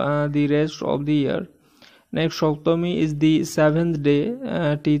up the rest of the year. Next, Saptami is the 7th day,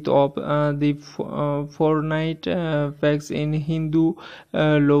 teeth of the fortnight falls in Hindu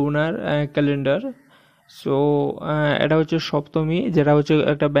lunar calendar. So এটা হচ্ছে সপ্তমী, যেটা হচ্ছে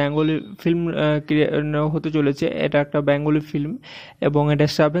একটা Bengali film হতে চলেছে। এটা একটা Bengali film এবং এটা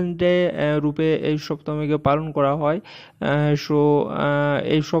 7th ডে রূপে এই সপ্তমীকে পালন করা হয়। সো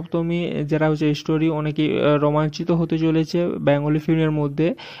এই সপ্তমী যেটা হচ্ছে স্টোরি অনেকই রোমাঞ্চিত হতে চলেছে বেঙ্গলি ফিল্মের মধ্যে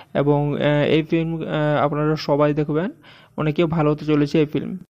এবং এই ফিল্ম আপনারা সবাই দেখবেন, অনেকেই ভালো হতে চলেছে এই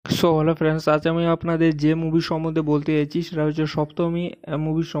ফিল্ম। সো হ্যালো ফ্রেন্ডস, আজ আমি আপনাদের যে মুভি সম্বন্ধে বলতে চাইছি সেটা হচ্ছে সপ্তমী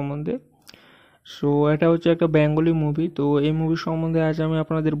মুভির সম্বন্ধে। সো এটা হচ্ছে একটা বেঙ্গলি মুভি। তো এই মুভি সম্বন্ধে আজ আমি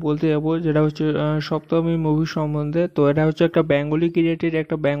আপনাদের বলতে যাবো, যেটা হচ্ছে সপ্তমী মুভি সম্বন্ধে। তো এটা হচ্ছে একটা বেঙ্গলি ক্রিয়েটেড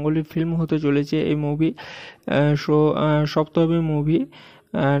একটা বেঙ্গলি ফিল্ম হতে চলেছে এই movie. So Saptami movie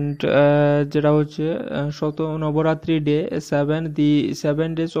and যেটা হচ্ছে Navratri day 7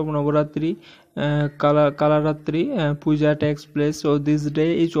 days of Navratri Kalaratri Puja takes place. So this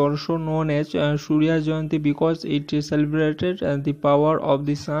day is also known as Surya Jayanti because it is celebrated the power of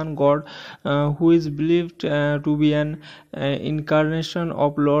the sun god, who is believed to be an incarnation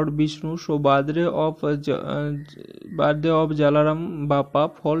of Lord Vishnu. So birthday of Jalaram Bappa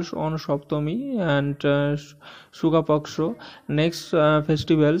falls on Saptami and Shuga Paksho. Next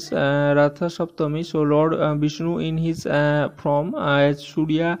festivals Ratha Saptami. So Lord Vishnu in his form as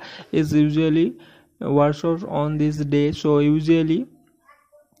Surya is usually worshipped on this day. So usually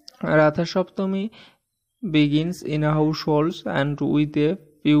Ratha Saptami begins in a household and with a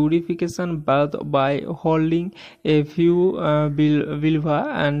purification bath by holding a few vilva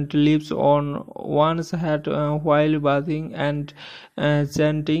and leaves on one's head while bathing and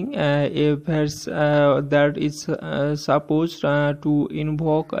chanting a verse that is supposed to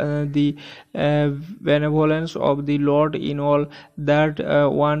invoke the benevolence of the Lord in all that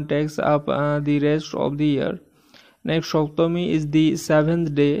one takes up the rest of the year. Next, Saptami is the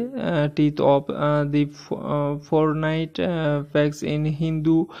seventh day, teeth of the fortnight facts in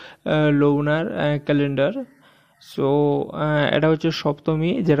Hindu lunar calendar. So এটা হচ্ছে সপ্তমী,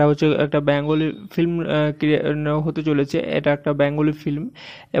 যেটা হচ্ছে একটা Bengali film হতে চলেছে। এটা একটা Bengali film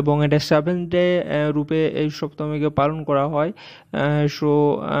এবং এটা 7th ডে রূপে এই সপ্তমীকে পালন করা হয়। সো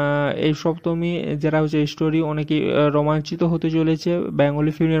এই সপ্তমী যেটা হচ্ছে স্টোরি অনেকেই রোমাঞ্চিত হতে চলেছে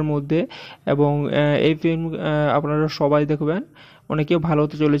বেঙ্গলি ফিল্মের মধ্যে এবং এই ফিল্ম আপনারা সবাই দেখবেন, অনেকেই ভালো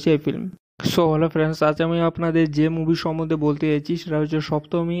হতে চলেছে এই ফিল্ম। সো হ্যালো ফ্রেন্ডস, আজ আমি আপনাদের যে মুভি সম্বন্ধে বলতে চাইছি সেটা হচ্ছে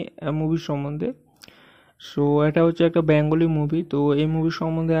সপ্তমী মুভির সম্বন্ধে। সো এটা হচ্ছে একটা বেঙ্গলি মুভি। তো এই মুভি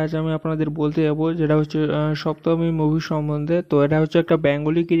সম্বন্ধে আজ আমি আপনাদের বলতে যাবো, যেটা হচ্ছে সপ্তমী মুভি সম্বন্ধে। তো এটা হচ্ছে একটা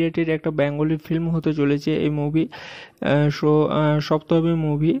বেঙ্গলি ক্রিয়েটেড একটা বেঙ্গলি ফিল্ম হতে চলেছে এই movie. So Saptami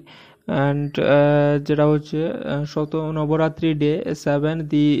movie and যেটা হচ্ছে Navratri day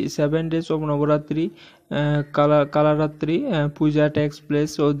 7 days of Navratri Kalaratri Puja takes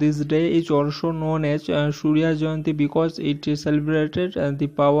place. So this day is also known as Surya Jayanti because it is celebrated the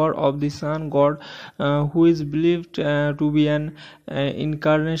power of the sun god, who is believed to be an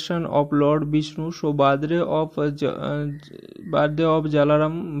incarnation of Lord Vishnu. So birthday of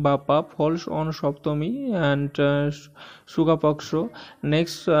Jalaram Bappa falls on Saptami and Shuga Paksho.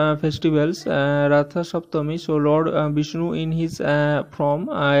 Next festivals Ratha Saptami. So Lord Vishnu in his form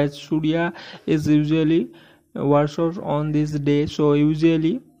as Surya is usually worshipped on this day. So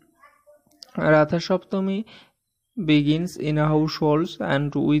usually Ratha Saptami begins in a household and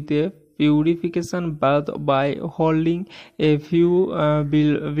with a purification bath by holding a few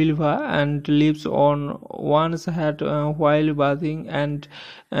vilva and leaves on one's head while bathing and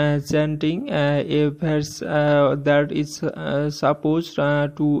chanting a verse that is supposed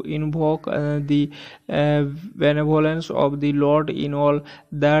to invoke the benevolence of the Lord in all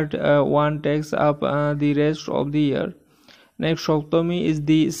that one takes up the rest of the year. Next, Saptami is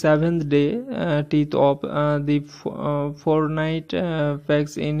the 7th day, teeth of the fortnight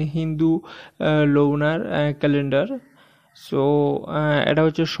facts in Hindu lunar calendar. So এটা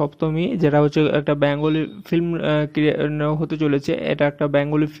হচ্ছে সপ্তমী, যেটা হচ্ছে একটা Bengali film হতে চলেছে। এটা একটা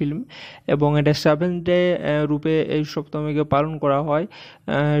Bengali film এবং এটা 7th ডে রূপে এই সপ্তমীকে পালন করা হয়।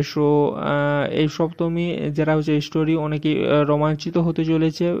 সো এই সপ্তমী যেটা হচ্ছে স্টোরি অনেকেই রোমাঞ্চিত হতে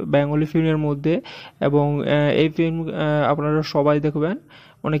চলেছে বেঙ্গলি ফিল্মের মধ্যে এবং এই ফিল্ম আপনারা সবাই দেখবেন,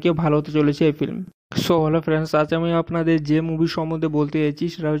 অনেকেই ভালো হতে চলেছে এই ফিল্ম। সো হ্যালো ফ্রেন্ডস, আজ আমি আপনাদের যে মুভি সম্বন্ধে বলতে চাইছি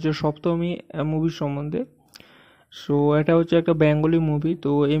সেটা হচ্ছে সপ্তমী মুভির সম্বন্ধে। সো এটা হচ্ছে একটা বেঙ্গলি মুভি।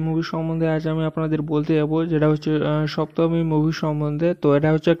 তো এই মুভি সম্বন্ধে আজ আমি আপনাদের বলতে যাবো, যেটা হচ্ছে সপ্তমী মুভি সম্বন্ধে। তো এটা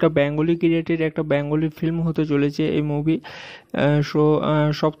হচ্ছে একটা বেঙ্গলি ক্রিয়েটেড একটা বেঙ্গলি ফিল্ম হতে চলেছে এই movie. So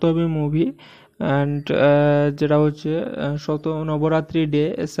Saptami movie and যেটা হচ্ছে Navratri day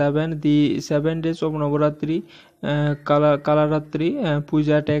 7 days of Navratri Kalaratri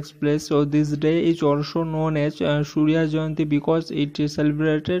Puja takes place. So this day is also known as Surya Jayanti because it is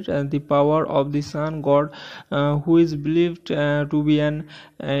celebrated the power of the sun god, who is believed to be an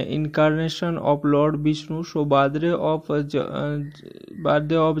incarnation of Lord Vishnu. So birthday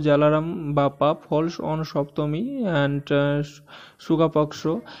of Jalaram Bappa falls on Saptami and Shuga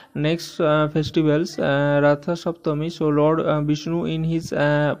Paksho. Next festivals Ratha Saptami. So Lord Vishnu in his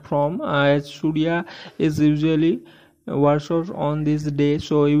form as Surya is usually worshipped on this day.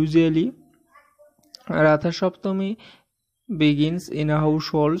 So usually Ratha Saptami begins in a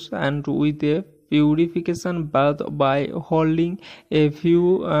household and with a purification bath by holding a few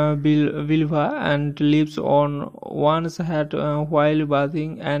vulva and lips on one's head while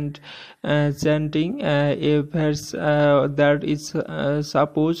bathing and chanting a verse that is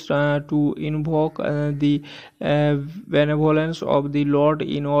supposed to invoke the benevolence of the Lord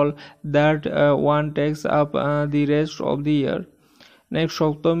in all that one takes up the rest of the year. Next,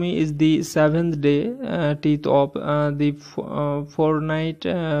 Saptami is the seventh day, teeth of the fortnight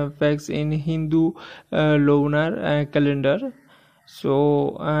falls in Hindu lunar calendar. So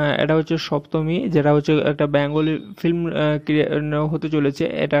এটা হচ্ছে সপ্তমী, যেটা হচ্ছে একটা Bengali film হতে চলেছে।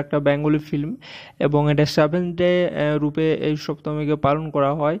 এটা একটা Bengali film এবং এটা 7th ডে রূপে এই সপ্তমীকে পালন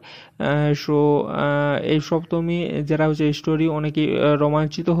করা হয়। সো এই সপ্তমী যেটা হচ্ছে স্টোরি অনেকই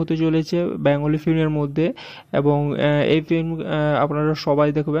রোমাঞ্চিত হতে চলেছে বেঙ্গলি ফিল্মের মধ্যে এবং এই ফিল্ম আপনারা সবাই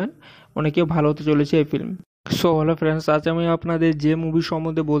দেখবেন, অনেকেই ভালো হতে চলেছে এই ফিল্ম। সো হ্যালো ফ্রেন্ডস, আজ আমি আপনাদের যে মুভি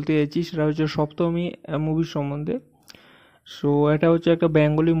সম্বন্ধে বলতে চাইছি সেটা হচ্ছে সপ্তমী মুভির সম্বন্ধে। সো এটা হচ্ছে একটা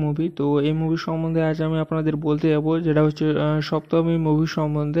বেঙ্গলি মুভি। তো এই মুভি সম্বন্ধে আজ আমি আপনাদের বলতে যাবো, যেটা হচ্ছে সপ্তমী মুভি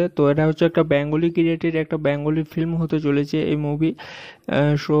সম্বন্ধে। তো এটা হচ্ছে একটা বেঙ্গলি ক্রিয়েটেড একটা বেঙ্গলি ফিল্ম হতে চলেছে এই movie.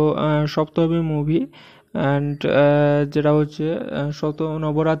 So Saptami movie and যেটা হচ্ছে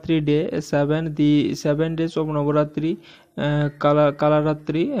Navratri day 7 days of Navratri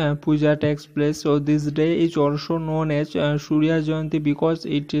Kalaratri Puja takes place. So this day is also known as Surya Jayanti because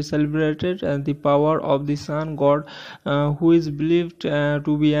it celebrated the power of the sun god, who is believed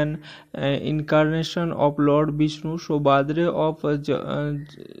to be an incarnation of Lord Vishnu. So birthday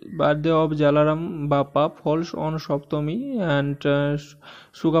of Jalaram Bappa falls on Saptami and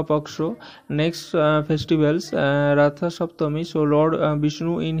Shuga Paksho. Next festivals Ratha Saptami. So Lord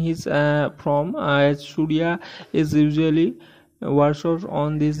Vishnu in his form as Surya is usually worshipped on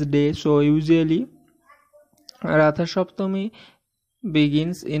this day. So usually Ratha Saptami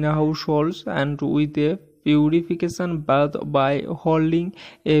begins in a household and with a purification bath by holding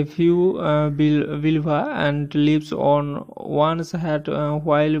a few vulva and lips on one's head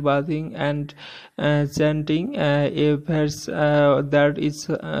while bathing and chanting a verse that is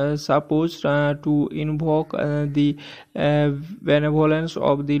supposed to invoke the benevolence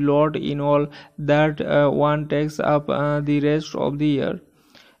of the Lord in all that one takes up the rest of the year.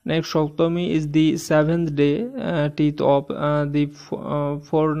 Next, Saptami is the 7th day, teeth of the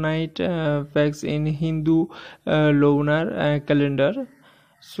fortnight falls in Hindu lunar calendar.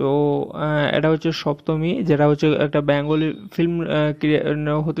 So এটা হচ্ছে সপ্তমী, যেটা হচ্ছে একটা Bengali film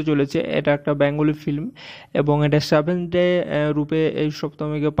হতে চলেছে। এটা একটা Bengali film এবং এটা 7th ডে রূপে এই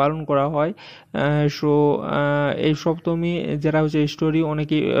সপ্তমীকে পালন করা হয়। সো এই সপ্তমী যেটা হচ্ছে স্টোরি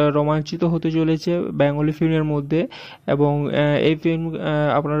অনেকই রোমাঞ্চিত হতে চলেছে বেঙ্গলি ফিল্মের মধ্যে এবং এই ফিল্ম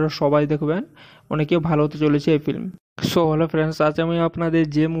আপনারা সবাই দেখবেন, অনেকেই ভালো হতে চলেছে এই ফিল্ম। সো হ্যালো ফ্রেন্ডস, আজ আমি আপনাদের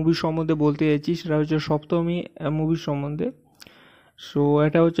যে মুভি সম্বন্ধে বলতে চাইছি সেটা হচ্ছে সপ্তমী মুভির সম্বন্ধে। সো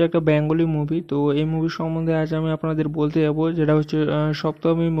এটা হচ্ছে একটা বেঙ্গলি মুভি। তো এই মুভি সম্বন্ধে আজ আমি আপনাদের বলতে যাবো, যেটা হচ্ছে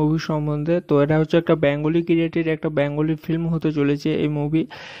সপ্তমী মুভি সম্বন্ধে। তো এটা হচ্ছে একটা বেঙ্গলি ক্রিয়েটেড একটা বেঙ্গলি ফিল্ম হতে চলেছে এই movie.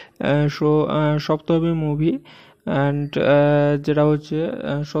 So Saptami movie and যেটা হচ্ছে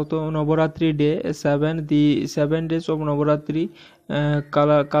Navratri day 7 days of Navratri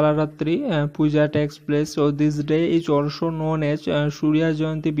Kalaratri Puja takes place. So this day is also known as Surya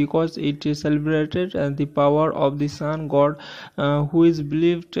Jayanti because it celebrated the power of the sun god, who is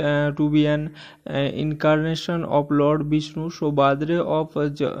believed to be an incarnation of Lord Vishnu. So birthday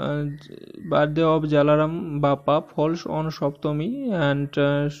of Jalaram Bappa falls on Saptami and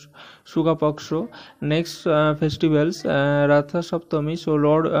Shuga Paksho. Next festivals Ratha Saptami. So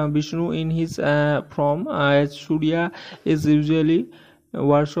Lord Vishnu in his form as Surya is usually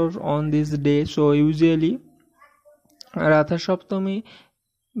worshipped on this day. So usually Ratha Saptami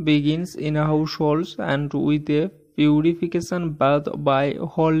begins in a household and with a purification bath by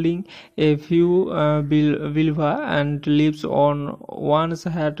holding a few vulva and lips on one's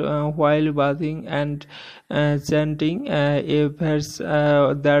head while bathing and chanting a verse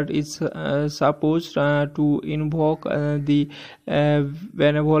that is supposed to invoke the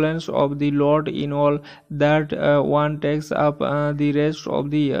benevolence of the Lord in all that one takes up the rest of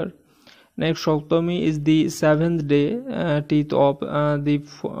the year. Next, Saptami is the 7th day, teeth of the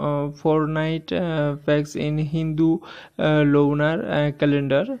fortnight falls in Hindu lunar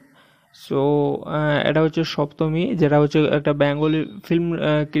calendar. So এটা হচ্ছে সপ্তমী, যেটা হচ্ছে একটা Bengali film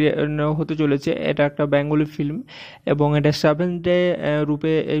হতে চলেছে। এটা একটা Bengali film এবং এটা 7th ডে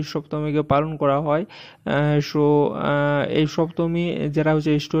রূপে এই সপ্তমীকে পালন করা হয়। সো এই সপ্তমী যেটা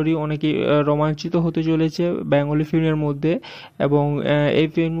হচ্ছে স্টোরি অনেকই রোমাঞ্চিত হতে চলেছে বেঙ্গলি ফিল্মের মধ্যে এবং এই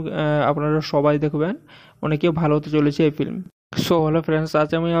ফিল্ম আপনারা সবাই দেখবেন, অনেকেই ভালো হতে চলেছে এই ফিল্ম। সো হ্যালো ফ্রেন্ডস, আজ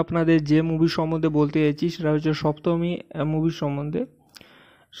আমি আপনাদের যে মুভি সম্বন্ধে বলতে চাইছি সেটা হচ্ছে সপ্তমী মুভি সম্বন্ধে।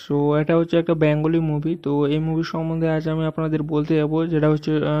 সো এটা হচ্ছে একটা বেঙ্গলি মুভি। তো এই মুভি সম্বন্ধে আজ আমি আপনাদের বলতে যাবো, যেটা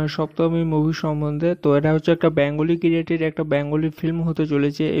হচ্ছে সপ্তমী মুভি সম্বন্ধে। তো এটা হচ্ছে একটা বেঙ্গলি ক্রিয়েটেড একটা বেঙ্গলি ফিল্ম হতে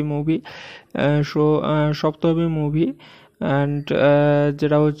চলেছে এই movie. So Saptami movie and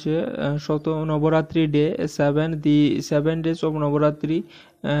যেটা হচ্ছে Navratri day 7 days of Navratri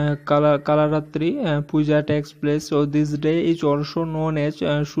কালারাত্রি puja takes place. So this day is also known as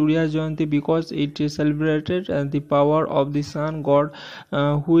Surya Jayanti because it is celebrated the power of the sun god,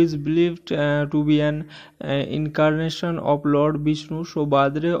 who is believed to be an incarnation of Lord Vishnu. So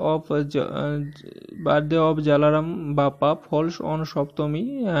birthday of Jalaram Bappa falls on Saptami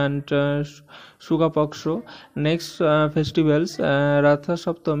and Shuga Paksho. Next festivals, Ratha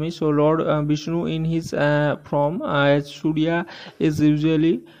Saptami. So Lord Vishnu in his form as Surya is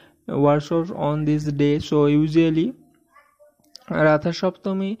usually worshipped on this day. So usually Ratha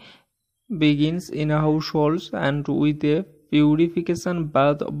Saptami begins in a household and with a purification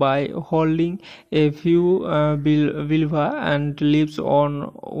bath by holding a few vilva and leaves on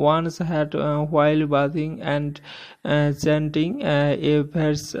one's head while bathing and chanting a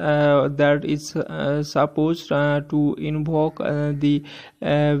verse that is supposed to invoke the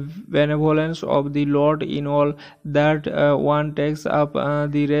benevolence of the Lord in all that one takes up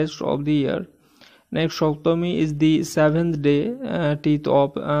the rest of the year. Next, Saptami is the seventh day, teeth of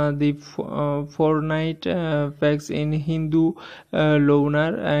the fortnight falls in Hindu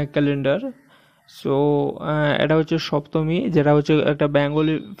lunar calendar. So এটা হচ্ছে সপ্তমী, যেটা হচ্ছে একটা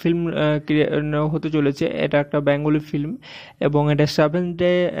Bengali film হতে চলেছে। এটা একটা Bengali film এবং এটা 7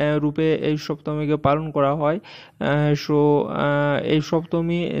 ডে রূপে এই সপ্তমীকে পালন করা হয়। সো এই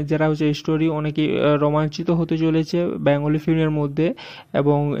সপ্তমী যেটা হচ্ছে স্টোরি অনেকই রোমাঞ্চিত হতে চলেছে বেঙ্গলি ফিল্মের মধ্যে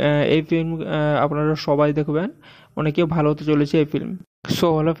এবং এই ফিল্ম আপনারা সবাই দেখবেন, অনেকেই ভালো হতে চলেছে এই ফিল্ম। সো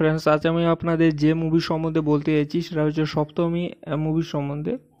হ্যালো ফ্রেন্ডস, আজ আমি আপনাদের যে মুভি সম্বন্ধে বলতে চাইছি সেটা হচ্ছে সপ্তমী মুভি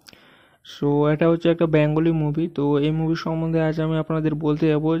সম্বন্ধে। সো এটা হচ্ছে একটা বেঙ্গলি মুভি। তো এই মুভি সম্বন্ধে আজ আমি আপনাদের বলতে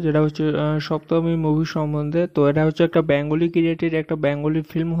যাবো, যেটা হচ্ছে সপ্তমী মুভি সম্বন্ধে। তো এটা হচ্ছে একটা বেঙ্গলি ক্রিয়েটেড একটা বেঙ্গলি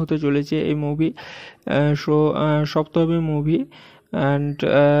ফিল্ম হতে চলেছে এই movie. So Saptami movie and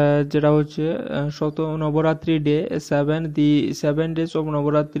যেটা হচ্ছে Navratri day 7 days of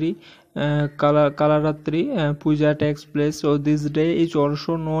Navratri কালারাত্রি puja takes place. So this day is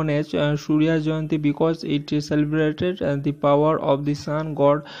also known as Surya Jayanti because it is celebrated the power of the sun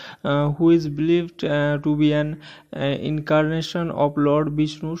god, who is believed to be an incarnation of Lord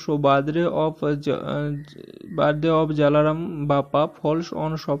Vishnu. So birthday of Jalaram Bappa falls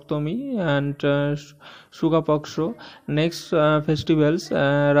on Saptami and Shuga Paksho. Next festivals,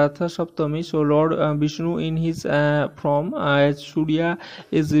 Ratha Saptami. So Lord Vishnu in his form as Surya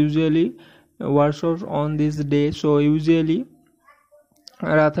is usually worshipped on this day. So usually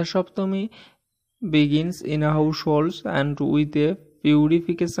Ratha Saptami begins in a household and with a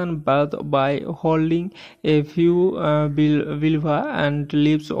purification bath by holding a few vilva and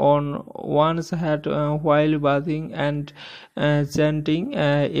leaves on one's head while bathing and chanting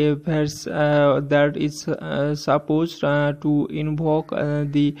a verse that is supposed to invoke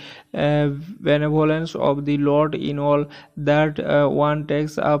the benevolence of the Lord in all that one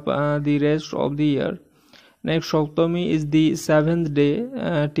takes up the rest of the year. Next, Saptami is the seventh day,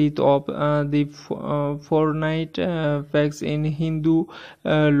 teeth of the fortnight falls in Hindu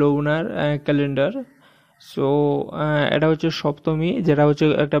lunar calendar. So এটা হচ্ছে সপ্তমী, যেটা হচ্ছে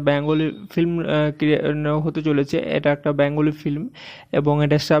একটা Bengali film হতে চলেছে। এটা একটা Bengali film এবং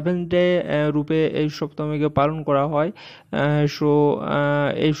এটা 7 ডে রূপে এই সপ্তমীকে পালন করা হয়। সো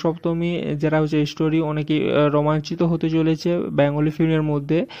এই সপ্তমী যেটা হচ্ছে স্টোরি অনেকই রোমাঞ্চিত হতে চলেছে বেঙ্গলি ফিল্মের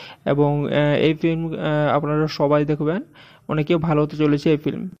মধ্যে এবং এই ফিল্ম আপনারা সবাই দেখবেন, অনেকেই ভালো হতে চলেছে এই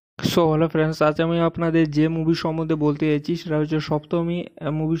ফিল্ম। সো হ্যালো ফ্রেন্ডস, আজ আমি আপনাদের যে মুভি সম্বন্ধে বলতে চাইছি সেটা হচ্ছে সপ্তমী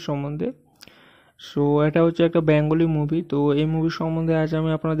মুভি সম্বন্ধে। সো এটা হচ্ছে একটা বেঙ্গলি মুভি। তো এই মুভি সম্বন্ধে আজ আমি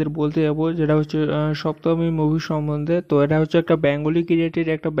আপনাদের বলতে যাবো, যেটা হচ্ছে সপ্তমী মুভি সম্বন্ধে। তো এটা হচ্ছে একটা বেঙ্গলি ক্রিয়েটেড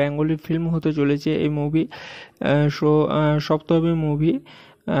একটা বেঙ্গলি ফিল্ম হতে চলেছে এই movie. So Saptami movie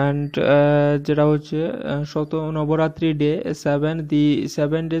and যেটা হচ্ছে Navratri day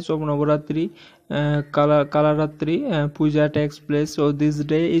 7 days of Navratri কালারাত্রি puja takes place. So this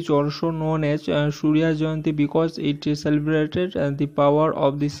day is also known as Surya Jayanti because it is celebrated the power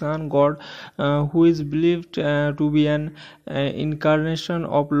of the sun god, who is believed to be an incarnation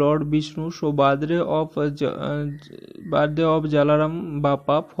of Lord Vishnu. So birthday of Jalaram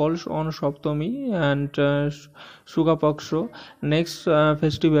Bappa falls on Saptami and Shuga Paksho. Next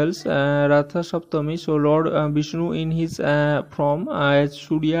festivals, Ratha Saptami. So Lord Vishnu in his form as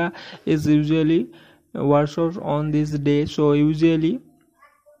Surya is usually worshipped on this day. So usually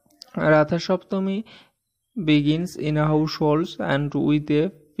Ratha Saptami begins in households and with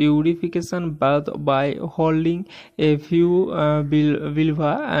a purification bath by holding a few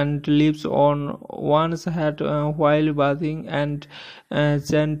vilva and leaves on one's head while bathing and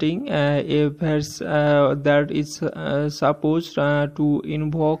chanting a verse that is supposed to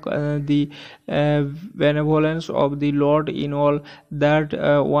invoke the benevolence of the Lord in all that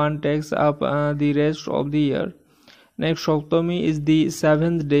one takes up the rest of the year. Next, Saptami is the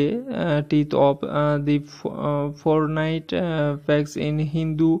seventh day, teeth of the fortnight falls in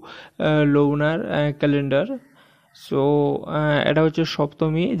Hindu lunar calendar. So এটা হচ্ছে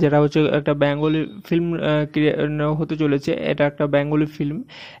সপ্তমী, যেটা হচ্ছে একটা Bengali film হতে চলেছে। এটা একটা Bengali film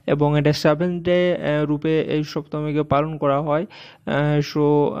এবং এটা 7th ডে রূপে এই সপ্তমীকে পালন করা হয়। সো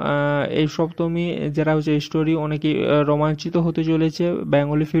এই সপ্তমী যেটা হচ্ছে স্টোরি অনেকেই রোমাঞ্চিত হতে চলেছে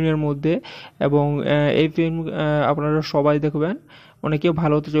বেঙ্গলি ফিল্মের মধ্যে, এবং এই ফিল্ম আপনারা সবাই দেখবেন, অনেকেই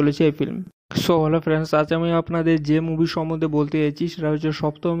ভালো হতে চলেছে এই ফিল্ম। সো হ্যালো ফ্রেন্ডস, আজ আমি আপনাদের যে মুভি সম্বন্ধে বলতে চাইছি সেটা হচ্ছে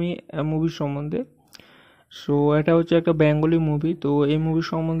সপ্তমী মুভির সম্বন্ধে। সো এটা হচ্ছে একটা বেঙ্গলি মুভি। তো এই মুভি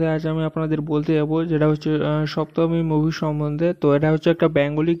সম্বন্ধে আজ আমি আপনাদের বলতে যাবো, যেটা হচ্ছে সপ্তমী মুভি সম্বন্ধে। তো এটা হচ্ছে একটা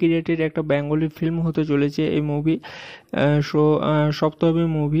বেঙ্গলি ক্রিয়েটেড একটা বেঙ্গলি ফিল্ম হতে চলেছে এই movie. So Saptami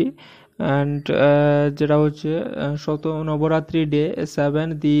movie and যেটা হচ্ছে Navratri day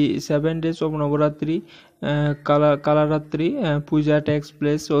 7 days of Navratri Kalaratri Puja takes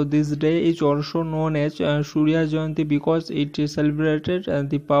place. So this day is also known as Surya Jayanti because it is celebrated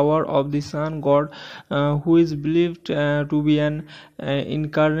the power of the sun god, who is believed to be an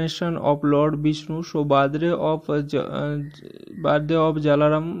incarnation of Lord Vishnu. So birthday of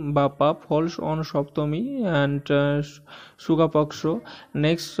Jalaram Bappa falls on Saptami and Shuga Paksho.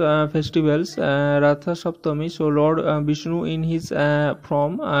 Next festivals Ratha Saptami. So Lord Vishnu in his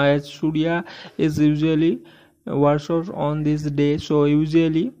form as Surya is usually worshipped on this day. So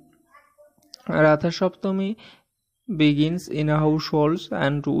usually Ratha Saptami begins in households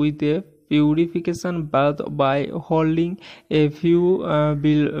and with a purification bath by holding a few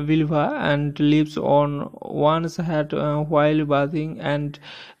vilva and leaves on one's head while bathing and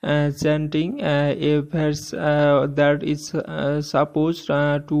chanting a verse that is supposed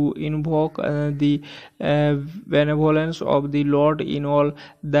to invoke the benevolence of the Lord in all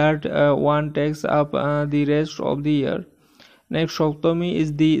that one takes up the rest of the year. Next, Saptami is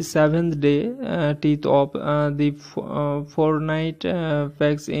the 7th day, teeth of the fortnight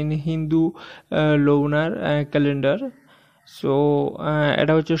falls in Hindu lunar calendar. So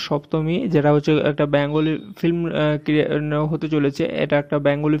এটা হচ্ছে সপ্তমী, যেটা হচ্ছে একটা Bengali film হতে চলেছে। এটা একটা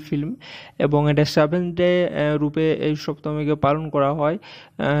Bengali film এবং এটা 7th ডে রূপে এই সপ্তমীকে পালন করা হয়।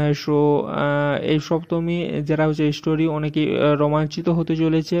 সো এই সপ্তমী যেটা হচ্ছে স্টোরি অনেকেই রোমাঞ্চিত হতে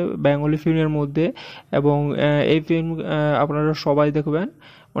চলেছে বেঙ্গলি ফিল্মের মধ্যে, এবং এই ফিল্ম আপনারা সবাই দেখবেন,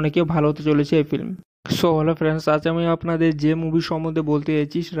 অনেকেই ভালো হতে চলেছে এই ফিল্ম। সো হ্যালো ফ্রেন্ডস, আজ আমি আপনাদের যে মুভি সম্বন্ধে বলতে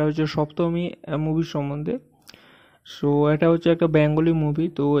চাইছি সেটা হচ্ছে সপ্তমী মুভির সম্বন্ধে। সো এটা হচ্ছে একটা বেঙ্গলি মুভি।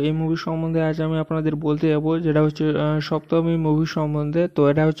 তো এই মুভি সম্বন্ধে আজ আমি আপনাদের বলতে যাবো, যেটা হচ্ছে সপ্তমী মুভি সম্বন্ধে। তো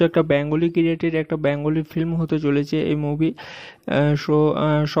এটা হচ্ছে একটা বেঙ্গলি ক্রিয়েটেড একটা বেঙ্গলি ফিল্ম হতে চলেছে এই movie. So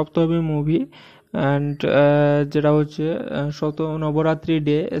Saptami movie and যেটা হচ্ছে Navratri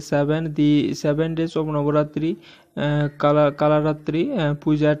day 7 days of Navratri Kalaratri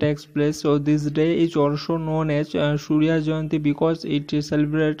Puja takes place. So this day is also known as Surya Jayanti because it is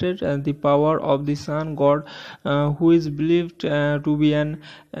celebrated the power of the sun god, who is believed to be an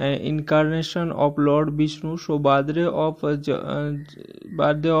incarnation of Lord Vishnu. So birthday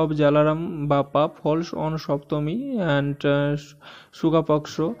of Jalaram Bappa falls on Saptami and Shuga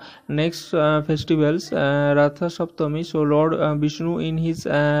Paksho. Next festivals Ratha Saptami. So Lord Vishnu in his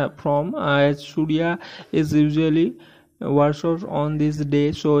form as Surya is usually worshipped on this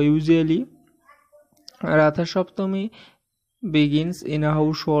day. So usually Ratha Saptami begins in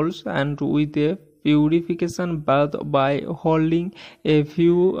households and with a purification bath by holding a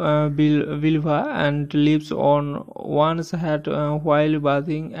few vilva and leaves on one's head while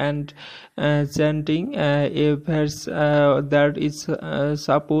bathing and chanting a verse that is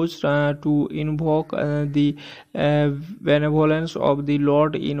supposed to invoke the benevolence of the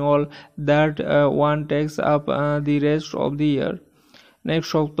Lord in all that one takes up the rest of the year. Next,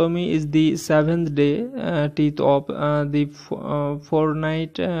 Saptami is the 7th day, teeth of the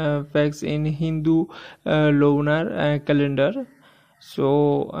fortnight falls in Hindu lunar calendar. So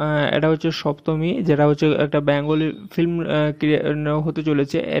এটা হচ্ছে সপ্তমী, যেটা হচ্ছে একটা Bengali film হতে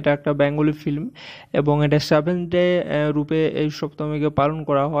চলেছে। এটা একটা Bengali film এবং এটা 7th ডে রূপে এই সপ্তমীকে পালন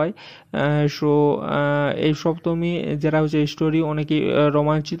করা হয়। সো এই সপ্তমী যেটা হচ্ছে স্টোরি অনেকই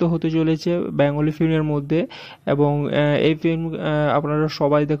রোমাঞ্চিত হতে চলেছে বেঙ্গলি ফিল্মের মধ্যে এবং এই ফিল্ম আপনারা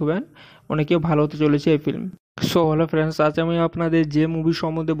সবাই দেখবেন, অনেকেই ভালো হতে চলেছে এই ফিল্ম। সো হ্যালো ফ্রেন্ডস, আজ আমি আপনাদের যে মুভি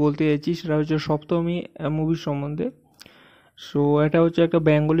সম্বন্ধে বলতে চাইছি সেটা হচ্ছে সপ্তমী মুভির সম্বন্ধে। সো এটা হচ্ছে একটা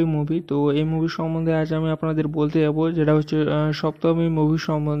বেঙ্গলি মুভি। তো এই মুভি সম্বন্ধে আজ আমি আপনাদের বলতে যাবো, যেটা হচ্ছে সপ্তমী মুভি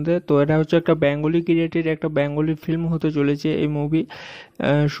সম্বন্ধে। তো এটা হচ্ছে একটা বেঙ্গলি ক্রিয়েটেড একটা বেঙ্গলি ফিল্ম হতে চলেছে এই movie.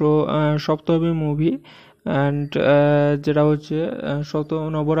 So Saptami movie and যেটা হচ্ছে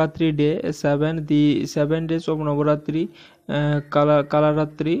Navratri day 7 days of Navratri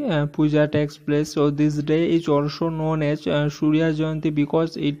Kalaratri Puja takes place. So this day is also known as Surya Jayanti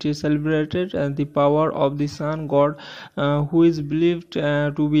because it is celebrated the power of the sun god, who is believed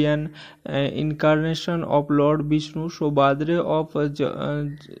to be an incarnation of Lord Vishnu. So birthday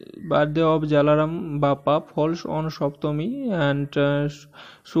of Jalaram Bappa falls on Saptami and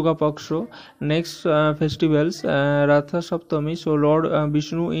Shuga Paksho. Next festivals Ratha Saptami. So Lord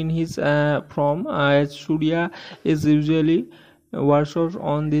Vishnu in his form as Surya is usually worshipped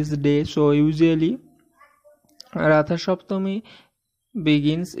on this day. So usually Ratha Saptami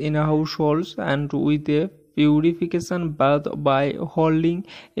begins in households and with a purification bath by holding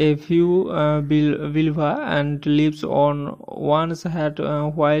a few vilva and leaves on one's head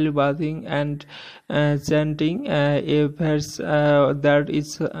while bathing and chanting a verse that is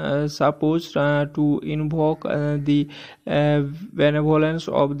supposed to invoke the benevolence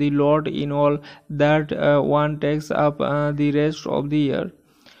of the Lord in all that one takes up the rest of the year.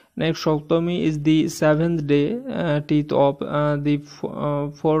 Next, Saptami is the 7th day, teeth of the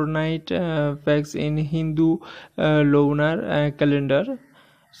fortnight falls in Hindu lunar calendar.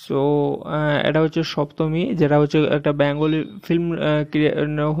 So এটা হচ্ছে সপ্তমী, যেটা হচ্ছে একটা Bengali film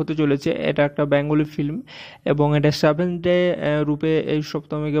হতে চলেছে। এটা একটা Bengali film এবং এটা 7th ডে রূপে এই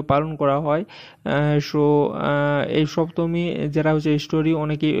সপ্তমীকে পালন করা হয়। সো এই সপ্তমী যেটা হচ্ছে স্টোরি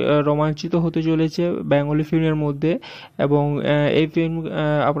অনেকই রোমাঞ্চিত হতে চলেছে বেঙ্গলি ফিল্মের মধ্যে এবং এই ফিল্ম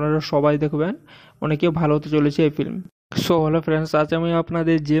আপনারা সবাই দেখবেন, অনেকেই ভালো হতে চলেছে এই ফিল্ম। সো হ্যালো ফ্রেন্ডস, আজ আমি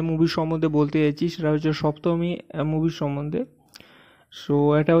আপনাদের যে মুভি সম্বন্ধে বলতে চাইছি সেটা হচ্ছে সপ্তমী মুভির সম্বন্ধে। সো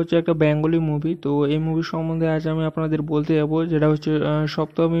এটা হচ্ছে একটা বেঙ্গলি মুভি। তো এই মুভি সম্বন্ধে আজ আমি আপনাদের বলতে যাবো, যেটা হচ্ছে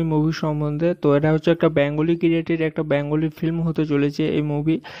সপ্তমী মুভি সম্বন্ধে। তো এটা হচ্ছে একটা বেঙ্গলি ক্রিয়েটেড একটা বেঙ্গলি ফিল্ম হতে চলেছে এই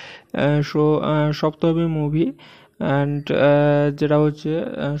movie. So Saptami movie and যেটা হচ্ছে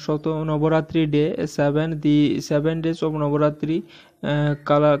Navratri day 7 days of Navratri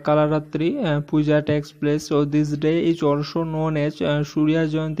Kalaratri Puja takes place. So this day is also known as Surya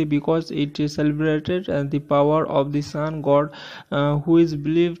Jayanti because it is celebrated the power of the sun god, who is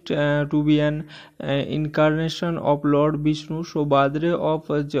believed to be an incarnation of Lord Vishnu. So birthday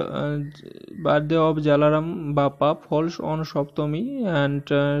of Jalaram Bappa falls on Saptami and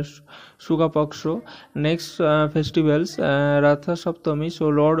Shuga Paksho. Next festivals Ratha Saptami. So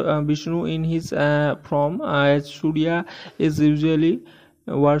Lord Vishnu in his form as Surya is usually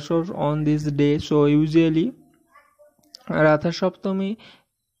worshipped on this day. So usually Ratha Saptami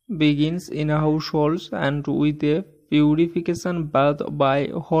begins in households and with a purification bath by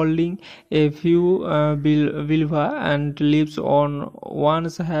holding a few vilva and leaves on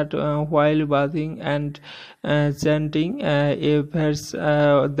one's head while bathing and chanting a verse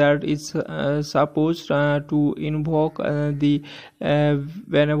that is supposed to invoke the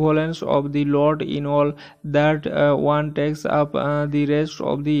benevolence of the Lord in all that one takes up the rest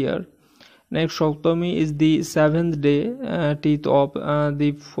of the year. Next, Saptami is the 7th day, teeth of the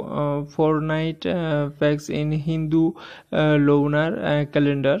fortnight falls in Hindu lunar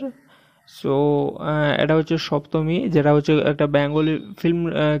calendar. So এটা হচ্ছে সপ্তমী, যেটা হচ্ছে একটা Bengali film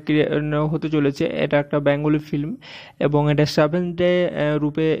হতে চলেছে। এটা একটা Bengali film এবং এটা 7th ডে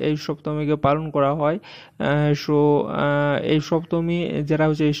রূপে এই সপ্তমীকে পালন করা হয়। সো এই সপ্তমী যেটা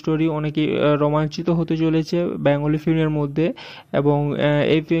হচ্ছে স্টোরি অনেকই রোমাঞ্চিত হতে চলেছে বেঙ্গলি ফিল্মের মধ্যে এবং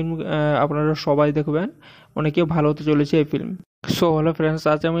এই ফিল্ম আপনারা সবাই দেখবেন, অনেকেই ভালো হতে চলেছে এই ফিল্ম। সো হ্যালো ফ্রেন্ডস,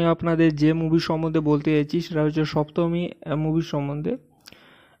 আজ আমি আপনাদের যে মুভি সম্বন্ধে বলতে চাইছি সেটা হচ্ছে সপ্তমী মুভির সম্বন্ধে।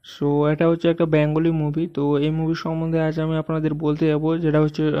 সো এটা হচ্ছে একটা বেঙ্গলি মুভি। তো এই মুভি সম্বন্ধে আজ আমি আপনাদের বলতে যাবো, যেটা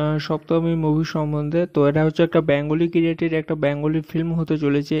হচ্ছে সপ্তমী মুভি সম্বন্ধে। তো এটা হচ্ছে একটা বেঙ্গলি ক্রিয়েটেড একটা বেঙ্গলি ফিল্ম হতে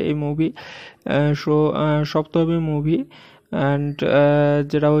চলেছে এই movie. So Saptami movie and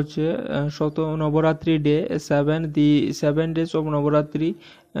যেটা হচ্ছে Navratri day 7 days of Navratri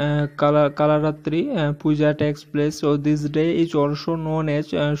Kalaratri Puja takes place. So this day is also known as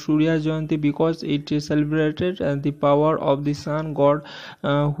Surya Jayanti because it is celebrated the power of the sun god,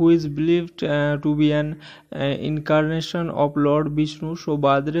 who is believed to be an incarnation of Lord Vishnu. So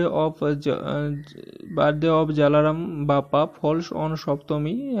birthday of Jalaram Bappa falls on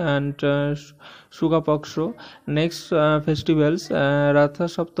Saptami and Shuga Paksho. Next festivals Ratha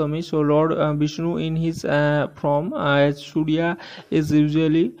Saptami. So Lord Vishnu in his form as Surya is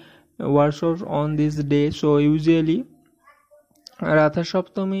usually worshipped on this day. So usually Ratha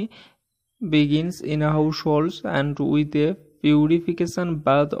Saptami begins in a household and with a purification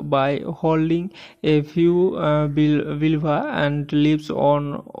bath by holding a few vilva and leaves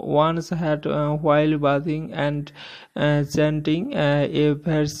on one's head while bathing and chanting a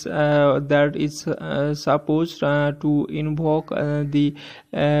verse that is supposed to invoke the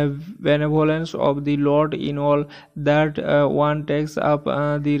benevolence of the Lord in all that one takes up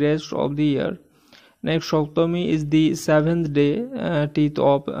the rest of the year. Next, Saptami is the seventh day, teeth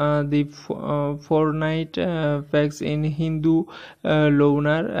of the fortnight facts in Hindu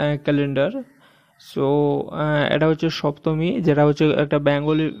lunar calendar. So এটা হচ্ছে সপ্তমী, যেটা হচ্ছে একটা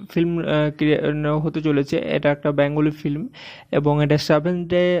Bengali film হতে চলেছে। এটা একটা Bengali film এবং এটা 7th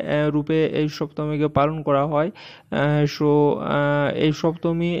ডে রূপে এই সপ্তমীকে পালন করা হয়। সো এই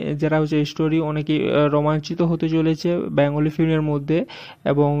সপ্তমী যেটা হচ্ছে স্টোরি অনেকই রোমাঞ্চিত হতে চলেছে বেঙ্গলি ফিল্মের মধ্যে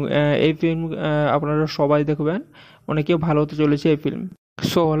এবং এই ফিল্ম আপনারা সবাই দেখবেন, অনেকে ভালো হতে চলেছে এই ফিল্ম।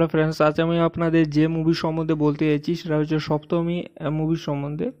 সো হ্যালো ফ্রেন্ডস, আজ আমি আপনাদের যে মুভি সম্বন্ধে বলতে চাইছি সেটা হচ্ছে সপ্তমী মুভির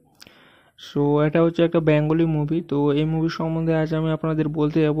সম্বন্ধে। সো এটা হচ্ছে একটা বেঙ্গলি মুভি। তো এই মুভি সম্বন্ধে আজ আমি আপনাদের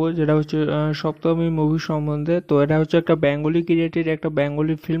বলতে যাবো, যেটা হচ্ছে সপ্তমী মুভি সম্বন্ধে। তো এটা হচ্ছে একটা বেঙ্গলি ক্রিয়েটেড একটা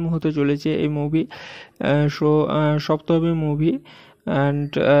বেঙ্গলি ফিল্ম হতে চলেছে এই movie. So Saptami movie and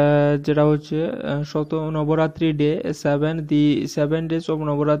যেটা হচ্ছে Navratri day 7 days of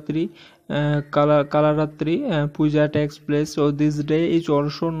Navratri Kalaratri Puja takes place. So this day is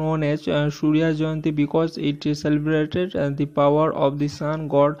also known as Surya Jayanti because it is celebrated the power of the sun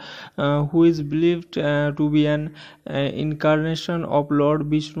god, who is believed to be an incarnation of Lord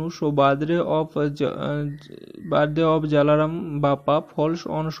Vishnu. So birthday of Jalaram Bappa falls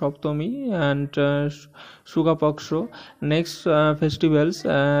on Saptami and Shuga Paksho. Next festivals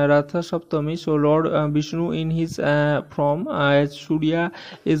Ratha Saptami. So Lord Vishnu in his form as Surya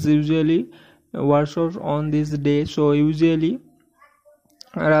is usually worshipped on this day. So usually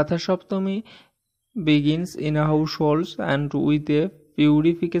Ratha Saptami begins in a household and with a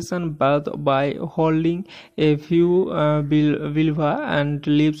purification bath by holding a few vilva and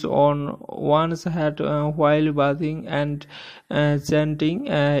leaves on one's head while bathing and chanting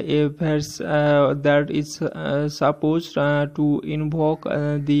a verse that is supposed to invoke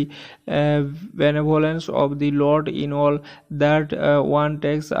the benevolence of the Lord in all that one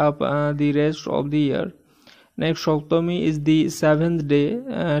takes up the rest of the year. Next, Saptami is the 7th day,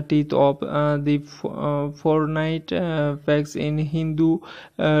 teeth of the fortnight facts in Hindu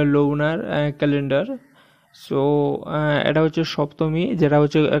lunar calendar. So এটা হচ্ছে সপ্তমী, যেটা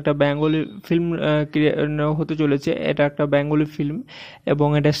হচ্ছে একটা Bengali film হতে চলেছে। এটা একটা Bengali film এবং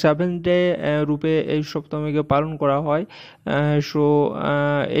এটা 7th ডে রূপে এই সপ্তমীকে পালন করা হয়। সো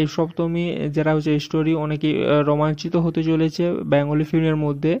এই সপ্তমী যেটা হচ্ছে স্টোরি অনেকই রোমাঞ্চিত হতে চলেছে বেঙ্গলি ফিল্মের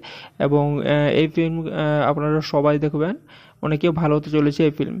মধ্যে এবং এই ফিল্ম আপনারা সবাই দেখবেন, অনেকে ভালো হতে চলেছে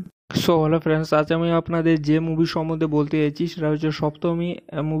এই ফিল্ম। সো হ্যালো ফ্রেন্ডস, আজ আমি আপনাদের যে মুভি সম্বন্ধে বলতে চাইছি সেটা হচ্ছে সপ্তমী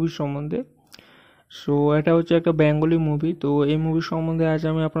মুভির সম্বন্ধে। সো এটা হচ্ছে একটা বেঙ্গলি মুভি। তো এই মুভি সম্বন্ধে আজ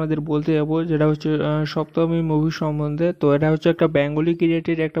আমি আপনাদের বলতে যাবো, যেটা হচ্ছে সপ্তমী মুভি সম্বন্ধে। তো এটা হচ্ছে একটা বেঙ্গলি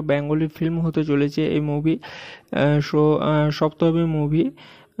ক্রিয়েটেড একটা বেঙ্গলি ফিল্ম হতে চলেছে এই movie. So Saptami movie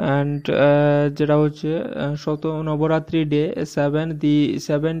and যেটা হচ্ছে Navratri day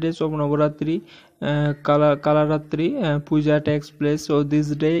 7 days of Navratri Kalaratri Puja takes place. So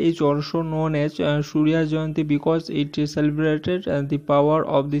this day is also known as Surya Jayanti because it is celebrated the power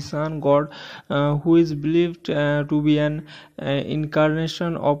of the sun god, who is believed to be an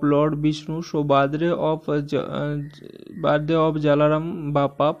incarnation of Lord Vishnu. So birthday of Jalaram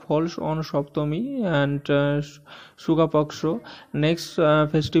Bappa falls on Saptami and Shuga Paksho. Next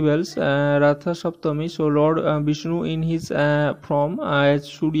festivals Ratha Saptami. So Lord Vishnu in his form as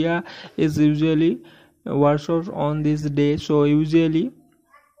Surya is usually worshipped on this day. So usually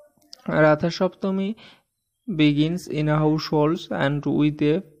Ratha Saptami begins in a household and with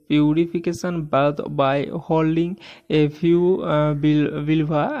a purification bath by holding a few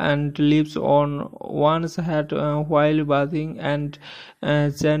vulva and lips on one's head while bathing and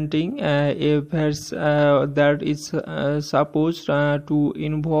chanting a verse that is supposed to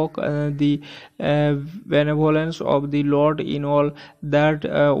invoke the benevolence of the Lord in all that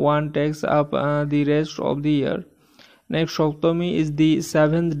one takes up the rest of the year. Next, Saptami is the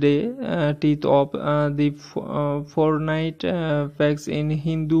seventh day, teeth of the fortnight falls in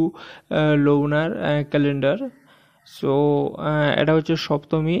Hindu lunar calendar. So এটা হচ্ছে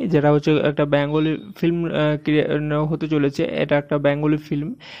সপ্তমী, যেটা হচ্ছে একটা Bengali film হতে চলেছে। এটা একটা Bengali film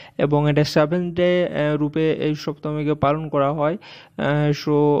এবং এটা 7th ডে রূপে এই সপ্তমীকে পালন করা হয়।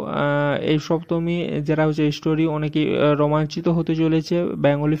 সো এই সপ্তমী যেটা হচ্ছে স্টোরি অনেকেই রোমাঞ্চিত হতে চলেছে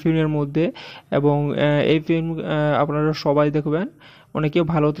বেঙ্গলি ফিল্মের মধ্যে এবং এই ফিল্ম আপনারা সবাই দেখবেন, অনেকেই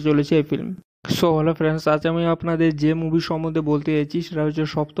ভালো হতে চলেছে এই ফিল্ম। সো হ্যালো ফ্রেন্ডস, আজ আমি আপনাদের যে মুভি সম্বন্ধে বলতে চাইছি সেটা হচ্ছে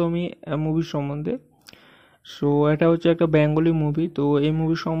সপ্তমী মুভির সম্বন্ধে। সো এটা হচ্ছে একটা বেঙ্গলি মুভি। তো এই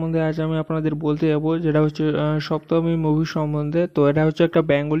মুভি সম্বন্ধে আজ আমি আপনাদের বলতে যাবো, যেটা হচ্ছে সপ্তমী মুভি সম্বন্ধে। তো এটা হচ্ছে একটা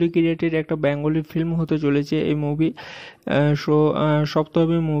বেঙ্গলি ক্রিয়েটেড একটা বেঙ্গলি ফিল্ম হতে চলেছে এই movie. So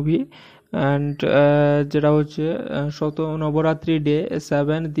Saptami movie and যেটা হচ্ছে Navratri day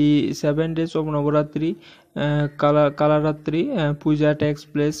 7 days of Navratri Kalaratri Puja takes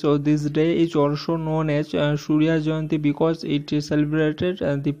place. So this day is also known as Surya Jayanti because it is celebrated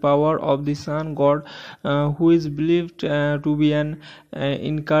the power of the sun god, who is believed to be an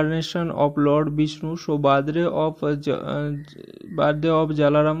incarnation of Lord Vishnu. So birthday of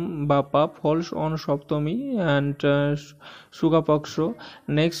Jalaram Bappa falls on Saptami and Shuga Paksho.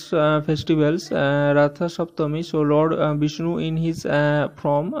 Next festivals Ratha Saptami. So Lord Vishnu in his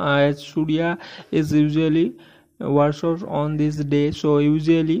form as Surya is usually worshipped on this day. So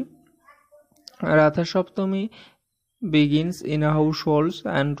usually Ratha Saptami begins in a household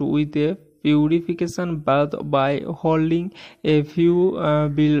and with a purification bath by holding a few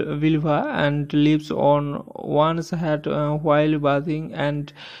vulva and lips on one's head while bathing and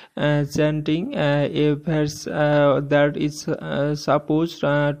chanting a verse that is supposed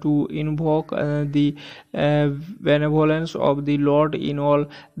to invoke the benevolence of the Lord in all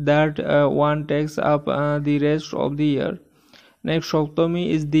that one takes up the rest of the year. Next, Saptami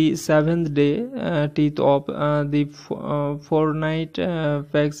is the 7th day, teeth of the fortnight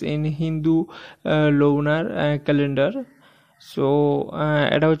falls in Hindu lunar calendar. So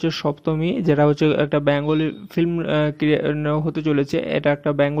এটা হচ্ছে সপ্তমী, যেটা হচ্ছে একটা Bengali film হতে চলেছে। এটা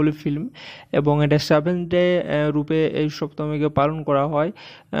একটা Bengali film এবং এটা 7th ডে রূপে এই সপ্তমীকে পালন করা হয়।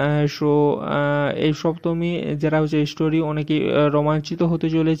 সো এই সপ্তমী যেটা হচ্ছে স্টোরি অনেকেই রোমাঞ্চিত হতে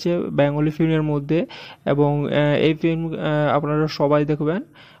চলেছে বেঙ্গলি ফিল্মের মধ্যে এবং এই ফিল্ম আপনারা সবাই দেখবেন,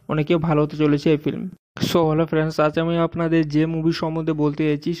 অনেকেই ভালো হতে চলেছে এই ফিল্ম। সো হ্যালো ফ্রেন্ডস, আজ আমি আপনাদের যে মুভি সম্বন্ধে বলতে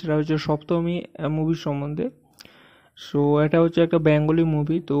চাইছি সেটা হচ্ছে সপ্তমী মুভির সম্বন্ধে। সো এটা হচ্ছে একটা বেঙ্গলি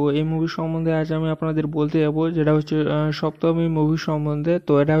মুভি। তো এই মুভি সম্বন্ধে আজ আমি আপনাদের বলতে যাবো, যেটা হচ্ছে সপ্তমী মুভি সম্বন্ধে।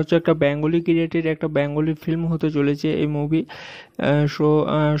 তো এটা হচ্ছে একটা বেঙ্গলি ক্রিয়েটেড একটা বেঙ্গলি ফিল্ম হতে চলেছে এই movie. So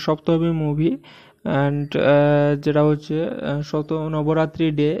Saptami movie and যেটা হচ্ছে Navratri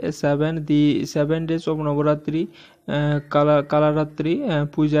day 7 days of Navratri Kalaratri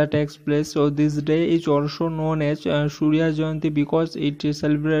Puja takes place. So this day is also known as Surya Jayanti because it is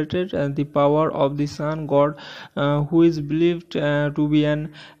celebrated the power of the sun god, who is believed to be an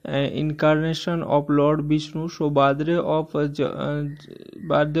incarnation of Lord Vishnu. So birthday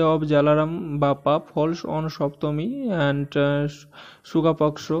of Jalaram Bappa falls on Saptami and Shuga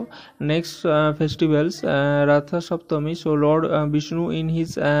Paksho. Next festivals Ratha Saptami. So Lord Vishnu in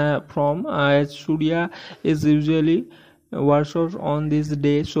his form as Surya is usually worshipped on this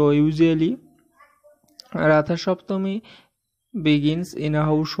day. So usually Ratha Saptami begins in a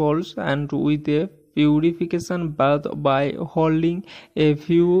household and with a purification bath by holding a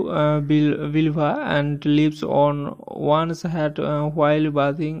few vulva and lips on one's head while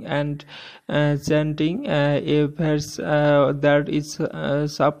bathing and chanting a verse that is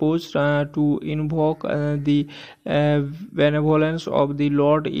supposed to invoke the benevolence of the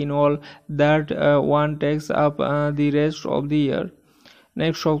Lord in all that one takes up the rest of the year.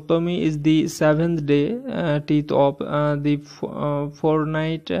 Next, Saptami is the 7th day, teeth of the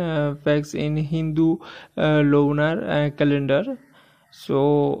fortnight falls in Hindu lunar calendar. So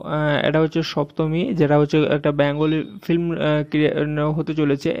এটা হচ্ছে সপ্তমী, যেটা হচ্ছে একটা Bengali film হতে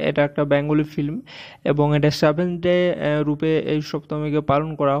চলেছে। এটা একটা Bengali film এবং এটা 7th ডে রূপে এই সপ্তমীকে পালন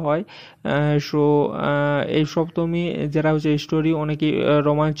করা হয়। সো এই সপ্তমী যেটা হচ্ছে স্টোরি অনেকেই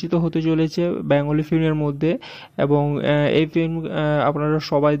রোমাঞ্চিত হতে চলেছে বেঙ্গলি ফিল্মের মধ্যে এবং এই ফিল্ম আপনারা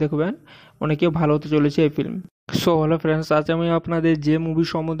সবাই দেখবেন, অনেকেই ভালো হতে চলেছে এই ফিল্ম। সো হ্যালো ফ্রেন্ডস, আজ আমি আপনাদের যে মুভি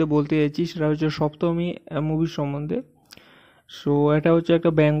সম্বন্ধে বলতে চাইছি সেটা হচ্ছে সপ্তমী মুভি সম্বন্ধে। সো এটা হচ্ছে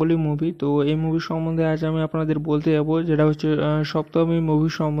একটা বেঙ্গলি মুভি। তো এই মুভি সম্বন্ধে আজ আমি আপনাদের বলতে যাবো, যেটা হচ্ছে সপ্তমী মুভি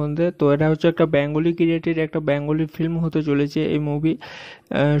সম্বন্ধে। তো এটা হচ্ছে একটা বেঙ্গলি ক্রিয়েটেড একটা বেঙ্গলি ফিল্ম হতে চলেছে এই movie.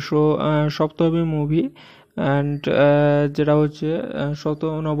 So Saptami movie and যেটা হচ্ছে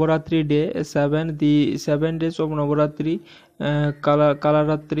Navratri day 7 days of Navratri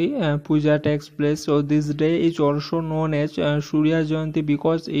কালারাত্রি puja takes place. So this day is also known as Surya Jayanti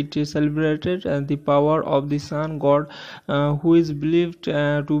because it is celebrated the power of the sun god, who is believed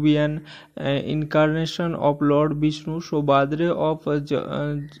to be an incarnation of Lord Vishnu. So birthday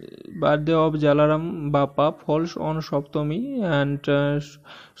of Jalaram Bappa falls on Saptami and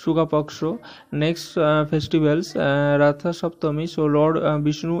Shuga Paksho. Next festivals, Ratha Saptami. So Lord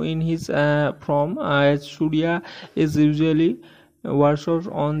Vishnu in his form as Surya is usually worshipped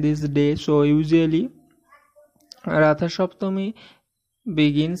on this day. So usually Ratha Saptami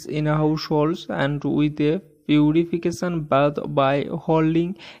begins in households and with a purification bath by holding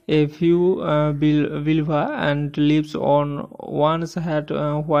a few vilva and leaves on one's head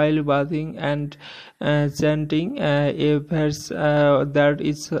while bathing and chanting a verse that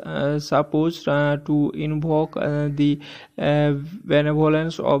is supposed to invoke the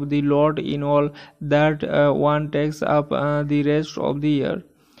benevolence of the Lord in all that one takes up the rest of the year.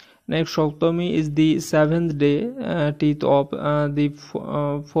 Next, Saptami is the seventh day, teeth of the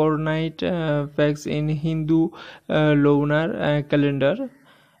fortnight falls in Hindu lunar calendar.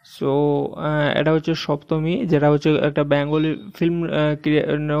 So এটা হচ্ছে সপ্তমী, যেটা হচ্ছে একটা Bengali film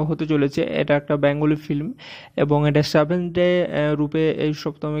হতে চলেছে। এটা একটা Bengali film এবং এটা 7th ডে রূপে এই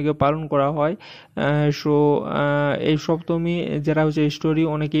সপ্তমীকে পালন করা হয়। সো এই সপ্তমী যেটা হচ্ছে স্টোরি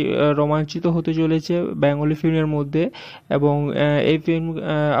অনেকই রোমাঞ্চিত হতে চলেছে বেঙ্গলি ফিল্মের মধ্যে এবং এই ফিল্ম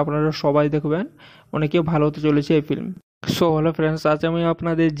আপনারা সবাই দেখবেন, অনেকেই ভালো হতে চলেছে এই ফিল্ম। সো হ্যালো ফ্রেন্ডস, আজ আমি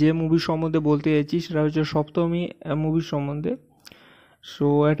আপনাদের যে মুভি সম্বন্ধে বলতে চাইছি সেটা হচ্ছে সপ্তমী মুভি সম্বন্ধে। সো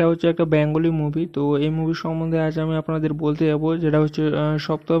এটা হচ্ছে একটা বেঙ্গলি মুভি। তো এই মুভি সম্বন্ধে আজ আমি আপনাদের বলতে যাবো, যেটা হচ্ছে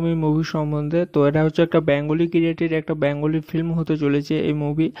সপ্তমী মুভি সম্বন্ধে। তো এটা হচ্ছে একটা বেঙ্গলি ক্রিয়েটেড একটা বেঙ্গলি ফিল্ম হতে চলেছে এই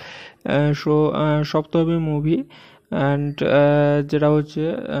movie. So Saptami movie and যেটা হচ্ছে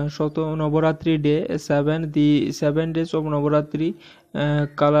Navratri day 7 days of Navratri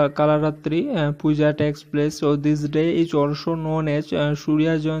কালারাত্রি puja takes place. So this day is also known as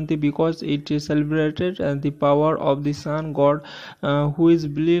Surya Jayanti because it is celebrated the power of the sun god, who is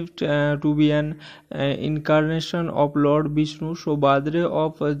believed to be an incarnation of Lord Vishnu. So birthday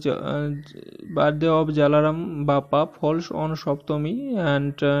of Jalaram Bappa falls on Saptami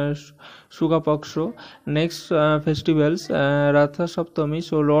and Shuga Paksho. Next festivals, Ratha Saptami.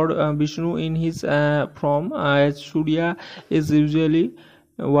 So Lord Vishnu in his form as Surya is usually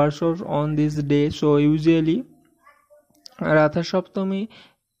worshipped on this day. So usually Ratha Saptami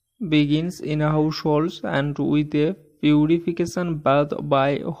begins in households and with a purification bath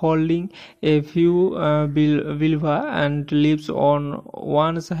by holding a few vilva and leaves on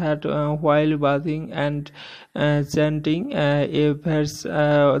one's head while bathing and chanting a verse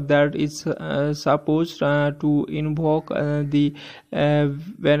that is supposed to invoke the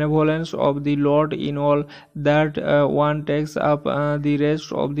benevolence of the Lord in all that one takes up the rest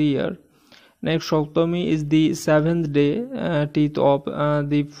of the year. Next, Saptami is the seventh day, teeth of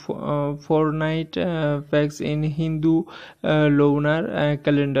the fortnight falls in Hindu lunar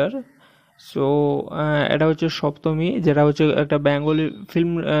calendar. So এটা হচ্ছে সপ্তমী, যেটা হচ্ছে একটা Bengali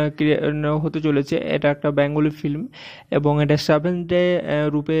film হতে চলেছে। এটা একটা Bengali film এবং এটা 7th ডে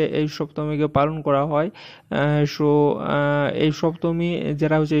রূপে এই সপ্তমীকে পালন করা হয়। সো এই সপ্তমী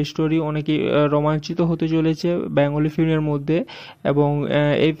যেটা হচ্ছে স্টোরি অনেকই রোমাঞ্চিত হতে চলেছে বেঙ্গলি ফিল্মের মধ্যে এবং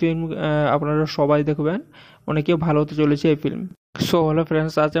এই ফিল্ম আপনারা সবাই দেখবেন, অনেকেই ভালো হতে চলেছে এই ফিল্ম। সো হ্যালো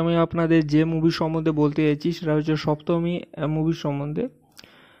ফ্রেন্ডস, আজ আমি আপনাদের যে মুভি সম্বন্ধে বলতে চাইছি সেটা হচ্ছে সপ্তমী মুভি সম্বন্ধে।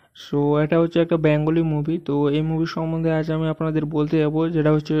 সো এটা হচ্ছে একটা বেঙ্গলি মুভি। তো এই মুভি সম্বন্ধে আজ আমি আপনাদের বলতে যাবো,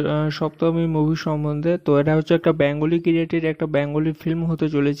 যেটা হচ্ছে সপ্তমী মুভি সম্বন্ধে। তো এটা হচ্ছে একটা বেঙ্গলি ক্রিয়েটেড একটা বেঙ্গলি ফিল্ম হতে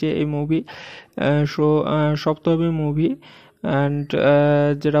চলেছে এই movie. So Saptami movie and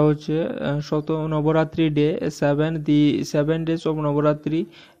যেটা হচ্ছে Navratri day 7 days of Navratri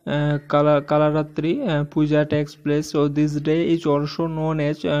কালারাত্রি puja takes place. So this day is also known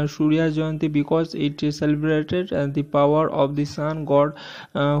as Surya Jayanti because it is celebrated the power of the sun god,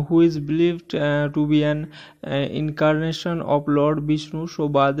 who is believed to be an incarnation of Lord Vishnu. So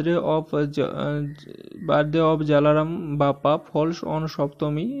birthday of Jalaram Bappa falls on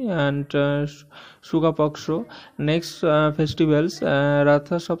Saptami and Shuga Paksho. Next festivals,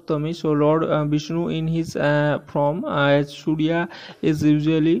 Ratha Saptami. So Lord Vishnu in his form as Surya is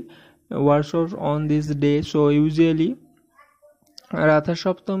usually worshipped on this day. So usually Ratha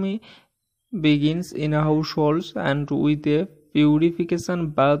Saptami begins in households and with a purification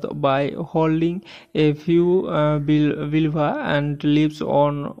bath by holding a few vilva and leaves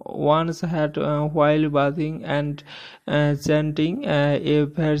on one's head while bathing and chanting a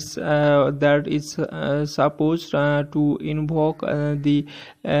verse that is supposed to invoke the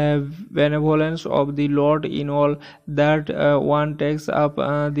benevolence of the Lord in all that one takes up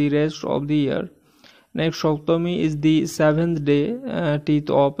the rest of the year. Next, Saptami is the seventh day, teeth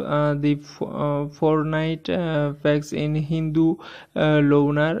of the fortnight facts in Hindu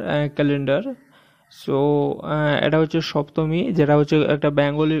lunar calendar. So এটা হচ্ছে সপ্তমী, যেটা হচ্ছে একটা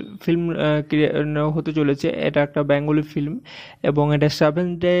Bengali film হতে চলেছে। এটা একটা Bengali film এবং এটা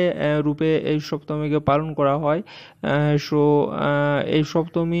 7th ডে রূপে এই সপ্তমীকে পালন করা হয়। সো এই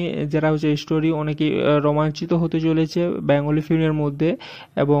সপ্তমী যেটা হচ্ছে স্টোরি অনেকেই রোমাঞ্চিত হতে চলেছে বেঙ্গলি ফিল্মের মধ্যে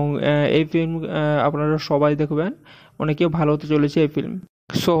এবং এই ফিল্ম আপনারা সবাই দেখবেন, অনেকেই ভালো হতে চলেছে এই ফিল্ম।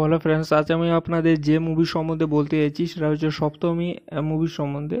 সো হ্যালো ফ্রেন্ডস, আজ আমি আপনাদের যে মুভি সম্বন্ধে বলতে চাইছি সেটা হচ্ছে সপ্তমী মুভির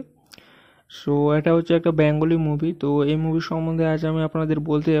সম্বন্ধে। সো এটা হচ্ছে একটা বেঙ্গলি মুভি। তো এই মুভি সম্বন্ধে আজ আমি আপনাদের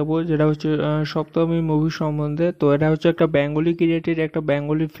বলতে যাবো, যেটা হচ্ছে সপ্তমী মুভি সম্বন্ধে। তো এটা হচ্ছে একটা বেঙ্গলি ক্রিয়েটেড একটা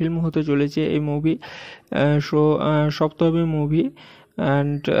বেঙ্গলি ফিল্ম হতে চলেছে এই movie. So Saptami movie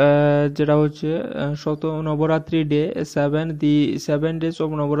and যেটা হচ্ছে Navratri day 7 days of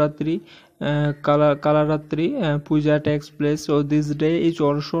Navratri Kalaratri Puja takes place. So this day is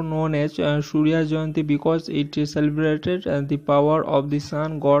also known as Surya Jayanti because it is celebrated the power of the sun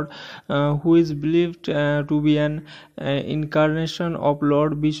god, who is believed to be an incarnation of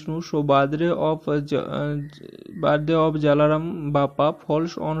Lord Vishnu. So birthday of Jalaram Bappa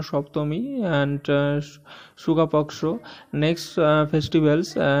falls on Saptami and Shuka Paksho. Next festivals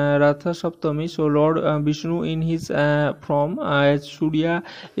Ratha Saptami. So Lord Vishnu in his form as Surya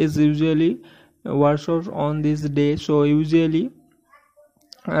is usually worshipped on this day. So usually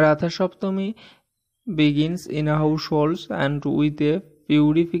Ratha Saptami begins in households and with a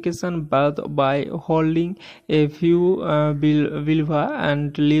purification bath by holding a few vilva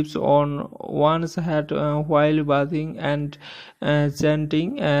and leaves on one's head while bathing and chanting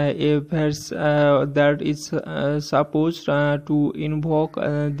a verse that is supposed to invoke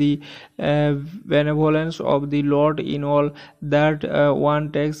the benevolence of the Lord in all that one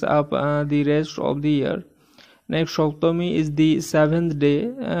takes up the rest of the year. Next, Saptami is the seventh day,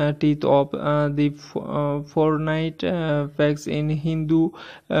 teeth of the fortnight facts in Hindu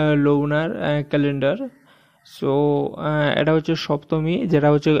lunar calendar. So এটা হচ্ছে সপ্তমী, যেটা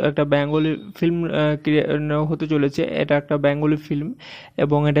হচ্ছে একটা Bengali film হতে চলেছে। এটা একটা Bengali film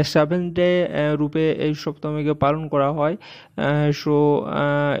এবং এটা 7th ডে রূপে এই সপ্তমীকে পালন করা হয়। সো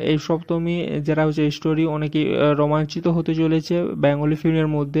এই সপ্তমী যেটা হচ্ছে স্টোরি অনেকেই রোমাঞ্চিত হতে চলেছে বেঙ্গলি ফিল্মের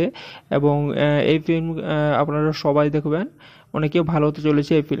মধ্যে এবং এই ফিল্ম আপনারা সবাই দেখবেন, অনেকেই ভালো হতে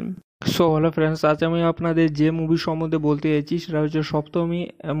চলেছে এই ফিল্ম। সো হ্যালো ফ্রেন্ডস, আজ আমি আপনাদের যে মুভি সম্বন্ধে বলতে চাইছি সেটা হচ্ছে সপ্তমী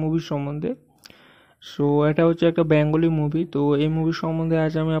মুভির সম্বন্ধে। সো এটা হচ্ছে একটা বেঙ্গলি মুভি। তো এই মুভি সম্বন্ধে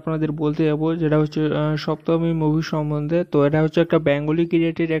আজ আমি আপনাদের বলতে যাবো, যেটা হচ্ছে সপ্তমী মুভি সম্বন্ধে। তো এটা হচ্ছে একটা বেঙ্গলি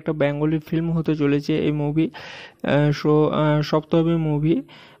ক্রিয়েটেড একটা বেঙ্গলি ফিল্ম হতে চলেছে এই movie. So Saptami movie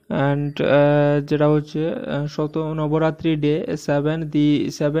and যেটা হচ্ছে Navratri day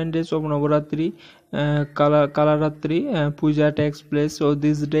 7 days of Navratri Kalaratri Puja takes place. So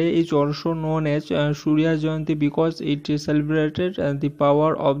this day is also known as Surya Jayanti because it is celebrated the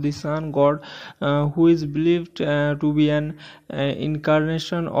power of the sun god, who is believed to be an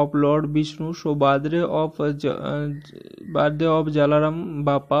incarnation of Lord Vishnu. So birthday of Jalaram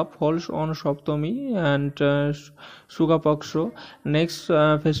Bappa falls on Saptami and Shuka Paksho. Next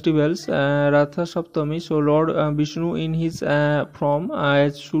festivals Ratha Saptami. So Lord Vishnu in his form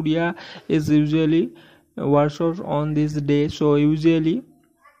as Surya is usually worshipped on this day. So usually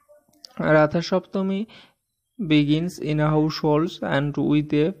Ratha Saptami begins in households and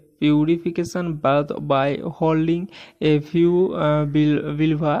with a purification bath by holding a few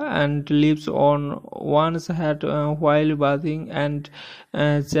vilva and leaves on one's head while bathing and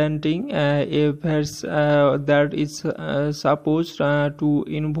chanting a verse that is supposed to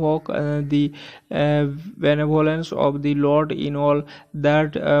invoke the benevolence of the Lord in all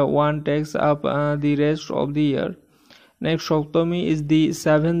that one takes up the rest of the year. Next, Saptami is the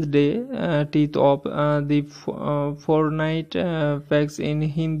 7th day, teeth of the fortnight facts in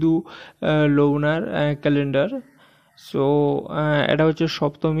Hindu lunar calendar. So এটা হচ্ছে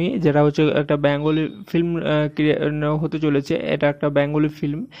সপ্তমী, যেটা হচ্ছে একটা Bengali film হতে চলেছে। এটা একটা Bengali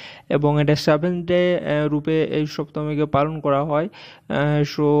film এবং এটা 7th ডে রূপে এই সপ্তমীকে পালন করা হয়।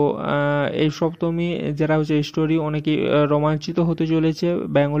 সো এই সপ্তমী যেটা হচ্ছে স্টোরি অনেকই রোমাঞ্চিত হতে চলেছে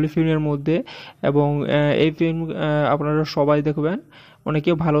বেঙ্গলি ফিল্মের মধ্যে এবং এই ফিল্ম আপনারা সবাই দেখবেন,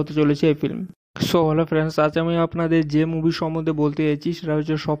 অনেকেই ভালো হতে চলেছে এই ফিল্ম। সো হ্যালো ফ্রেন্ডস, আজ আমি আপনাদের যে মুভি সম্বন্ধে বলতে চাইছি সেটা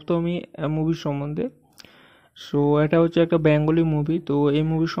হচ্ছে সপ্তমী মুভির সম্বন্ধে। সো এটা হচ্ছে একটা বেঙ্গলি মুভি। তো এই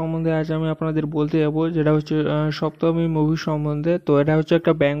মুভি সম্বন্ধে আজ আমি আপনাদের বলতে যাবো, যেটা হচ্ছে সপ্তমী মুভি সম্বন্ধে। তো এটা হচ্ছে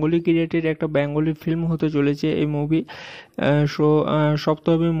একটা বেঙ্গলি ক্রিয়েটেড একটা বেঙ্গলি ফিল্ম হতে চলেছে এই movie. So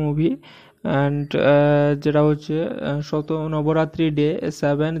Saptami movie and যেটা হচ্ছে Navratri day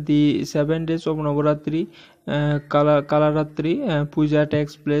 7 days of Navratri কালারাত্রি puja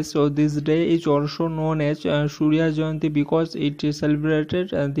takes place. So this day is also known as Surya Jayanti because it celebrated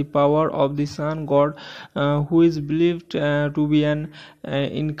the power of the sun god, who is believed to be an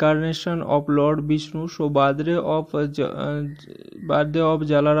incarnation of Lord Vishnu. So birthday of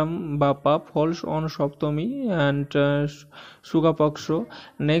Jalaram Bappa falls on Saptami and Shuga Paksho.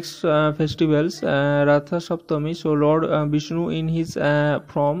 Next festivals, Ratha Saptami. So Lord Vishnu in his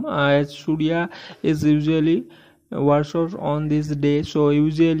form as Surya is usually worshipped on this day. So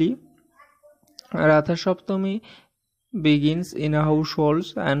usually Ratha Saptami begins in a household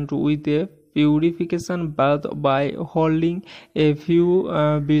and with a purification bath by holding a few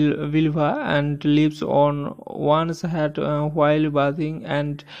vilva and leaves on one's head while bathing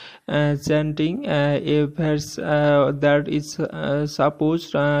and chanting a verse that is supposed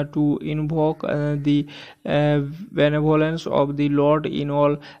to invoke the benevolence of the Lord in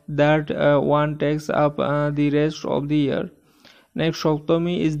all that one takes up the rest of the year. Next,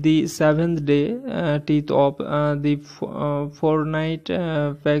 Saptami is the 7th day, teeth of the fortnight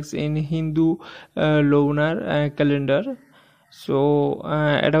facts in Hindu lunar calendar. So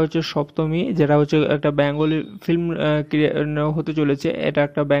এটা হচ্ছে সপ্তমী, যেটা হচ্ছে একটা Bengali film হতে চলেছে। এটা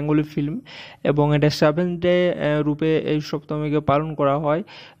একটা Bengali film এবং এটা 7th ডে রূপে এই সপ্তমীকে পালন করা হয়।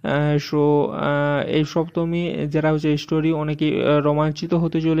 সো এই সপ্তমী যেটা হচ্ছে স্টোরি অনেকই রোমাঞ্চিত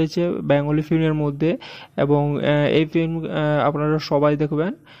হতে চলেছে বেঙ্গলি ফিল্মের মধ্যে এবং এই ফিল্ম আপনারা সবাই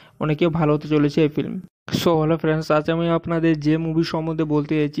দেখবেন, অনেকেই ভালো হতে চলেছে এই ফিল্ম। সো হ্যালো ফ্রেন্ডস, আজ আমি আপনাদের যে মুভি সম্বন্ধে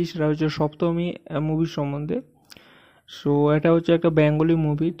বলতে চাইছি সেটা হচ্ছে সপ্তমী মুভির সম্বন্ধে। সো এটা হচ্ছে একটা বেঙ্গলি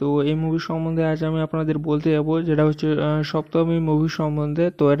মুভি। তো এই মুভি সম্বন্ধে আজ আমি আপনাদের বলতে যাবো, যেটা হচ্ছে সপ্তমী মুভি সম্বন্ধে।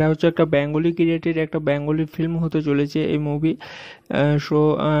 তো এটা হচ্ছে একটা বেঙ্গলি ক্রিয়েটেড একটা বেঙ্গলি ফিল্ম হতে চলেছে এই movie. So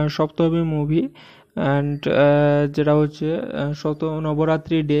Saptami movie and যেটা হচ্ছে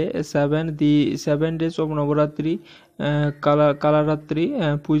Navratri day 7 days of Navratri কালারাত্রি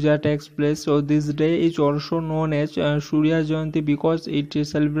puja takes place. So this day is also known as Surya Jayanti because it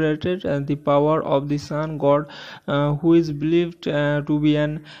celebrated the power of the sun god, who is believed to be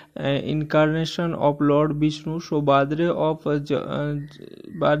an incarnation of Lord Vishnu. So birthday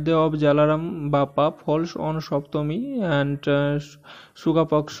of Jalaram Bappa falls on Saptami and Shuga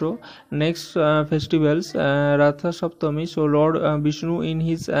Paksho. Next festivals, Ratha Saptami. So Lord Vishnu in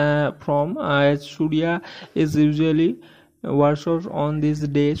his form as Surya is usually worshipped on this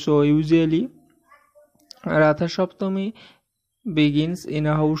day. So usually Ratha Saptami begins in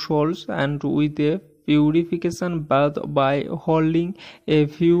a household and with a purification bath by holding a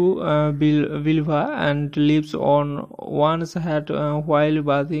few vilva and leaves on one's head while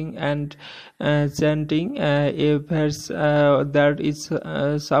bathing and chanting a verse that is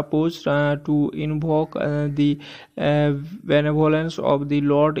supposed to invoke the benevolence of the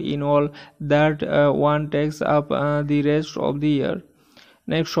Lord in all that one takes up the rest of the year.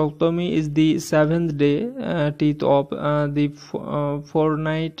 Next, Saptami is the 7th day, teeth of the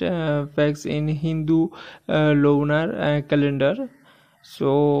fortnight facts in Hindu lunar calendar.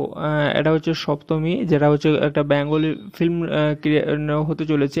 So এটা হচ্ছে সপ্তমী, যেটা হচ্ছে একটা Bengali film হতে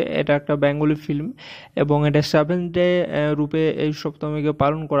চলেছে। এটা একটা Bengali film এবং এটা 7th ডে রূপে এই সপ্তমীকে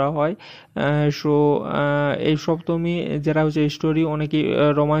পালন করা হয়। সো এই সপ্তমী যেটা হচ্ছে স্টোরি অনেকই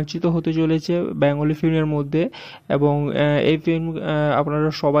রোমাঞ্চিত হতে চলেছে বেঙ্গলি ফিল্মের মধ্যে এবং এই ফিল্ম আপনারা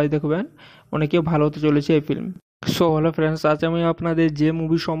সবাই দেখবেন, অনেকেই ভালো হতে চলেছে এই ফিল্ম। সো হ্যালো ফ্রেন্ডস, আজ আমি আপনাদের যে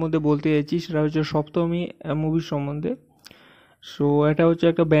মুভি সম্বন্ধে বলতে চাইছি সেটা হচ্ছে সপ্তমী মুভির সম্বন্ধে। সো এটা হচ্ছে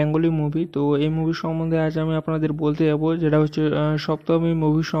একটা বেঙ্গলি মুভি। তো এই মুভি সম্বন্ধে আজ আমি আপনাদের বলতে যাবো, যেটা হচ্ছে সপ্তমী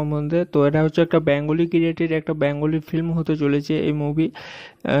মুভি সম্বন্ধে। তো এটা হচ্ছে একটা বেঙ্গলি ক্রিয়েটেড একটা বেঙ্গলি ফিল্ম হতে চলেছে এই movie.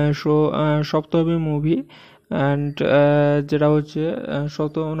 So Saptami movie and যেটা হচ্ছে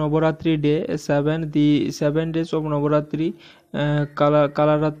Navratri day 7 days of Navratri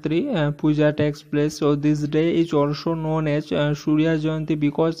Kalaratri Puja takes place. So this day is also known as Surya Jayanti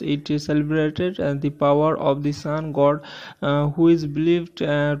because it is celebrated the power of the sun god, who is believed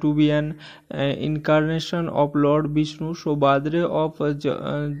to be an incarnation of Lord Vishnu. So birthday of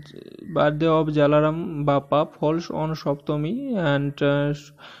Jalaram Bappa falls on Saptami and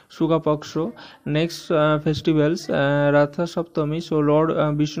Shuga Paksho. Next festivals Ratha Saptami. So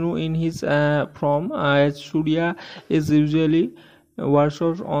Lord Vishnu in his form as Surya is usually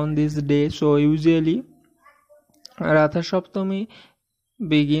worshipped on this day. So usually Ratha Saptami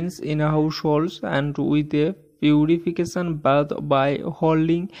begins in a household and with a purification bath by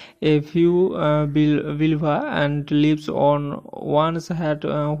holding a few vilva and leaves on one's head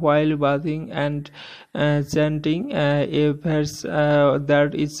while bathing and chanting a verse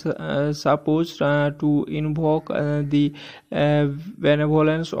that is supposed to invoke the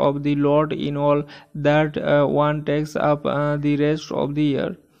benevolence of the Lord in all that one takes up the rest of the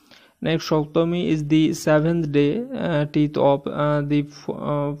year. Next, Saptami is the seventh day, teeth of the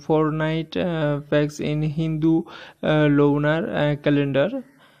fortnight falls in Hindu lunar calendar.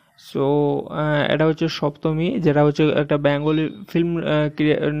 So এটা হচ্ছে সপ্তমী, যেটা হচ্ছে একটা Bengali film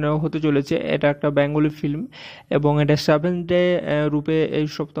হতে চলেছে। এটা একটা Bengali film এবং এটা 7th ডে রূপে এই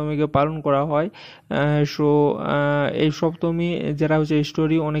সপ্তমীকে পালন করা হয়। সো এই সপ্তমী যেটা হচ্ছে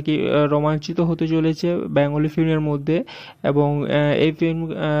স্টোরি অনেকেই রোমাঞ্চিত হতে চলেছে বেঙ্গলি ফিল্মের মধ্যে এবং এই ফিল্ম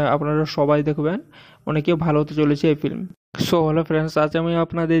আপনারা সবাই দেখবেন, অনেকেই ভালো হতে চলেছে এই ফিল্ম। সো হ্যালো ফ্রেন্ডস, আজ আমি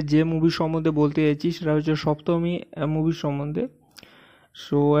আপনাদের যে মুভি সম্বন্ধে বলতে চাইছি সেটা হচ্ছে সপ্তমী মুভির সম্বন্ধে।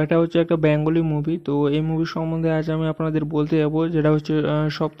 সো এটা হচ্ছে একটা বেঙ্গলি মুভি। তো এই মুভি সম্বন্ধে আজ আমি আপনাদের বলতে যাবো, যেটা হচ্ছে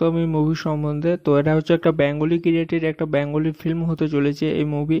সপ্তমী মুভি সম্বন্ধে। তো এটা হচ্ছে একটা বেঙ্গলি ক্রিয়েটেড একটা বেঙ্গলি ফিল্ম হতে চলেছে এই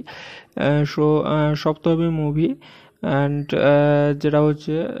movie. So Saptami movie and যেটা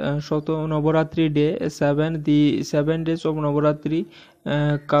হচ্ছে Navratri day 7 days of Navratri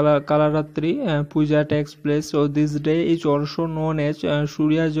Kalaratri Puja takes place. So this day is also known as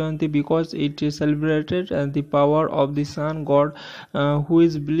Surya Jayanti because it is celebrated the power of the sun god, who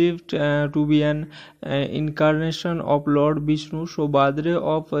is believed to be an incarnation of Lord Vishnu. So birthday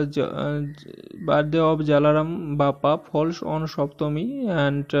of Jalaram Bappa falls on Saptami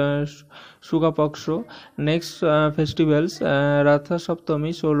and Shuga Paksho. Next festivals Ratha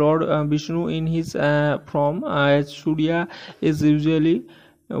Saptami. So Lord Vishnu in his form as Surya is usually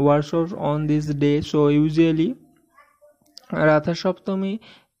worshipped on this day. So usually Ratha Saptami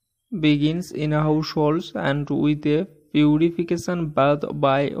begins in a household and with a purification bath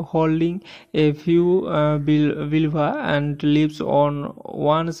by holding a few vilva and leaves on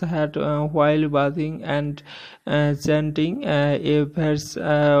one's head while bathing and chanting a verse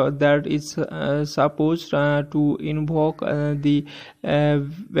that is supposed to invoke the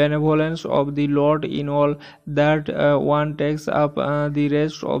benevolence of the Lord in all that one takes up the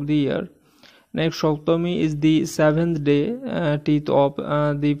rest of the year. Next, Saptami is the 7th day, teeth of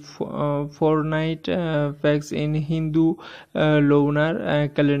the fortnight falls in Hindu lunar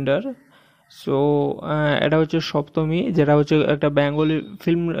calendar. So এটা হচ্ছে সপ্তমী, যেটা হচ্ছে একটা Bengali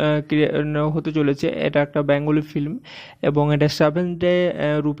film হতে চলেছে। এটা একটা Bengali film এবং এটা 7th ডে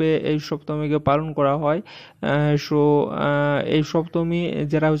রূপে এই সপ্তমীকে পালন করা হয়। সো এই সপ্তমী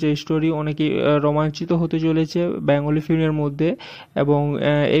যেটা হচ্ছে স্টোরি অনেকেই রোমাঞ্চিত হতে চলেছে বেঙ্গলি ফিল্মের মধ্যে এবং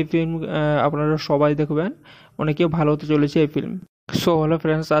এই ফিল্ম আপনারা সবাই দেখবেন, অনেকেই ভালো হতে চলেছে এই ফিল্ম। সো হ্যালো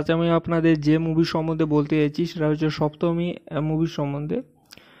ফ্রেন্ডস, আজ আমি আপনাদের যে মুভি সম্বন্ধে বলতে চাইছি সেটা হচ্ছে সপ্তমী মুভির সম্বন্ধে।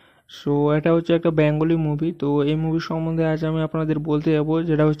 সো এটা হচ্ছে একটা বেঙ্গলি মুভি। তো এই মুভি সম্বন্ধে আজ আমি আপনাদের বলতে যাবো,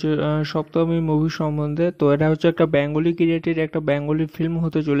 যেটা হচ্ছে সপ্তমী মুভি সম্বন্ধে। তো এটা হচ্ছে একটা বেঙ্গলি ক্রিয়েটেড একটা বেঙ্গলি ফিল্ম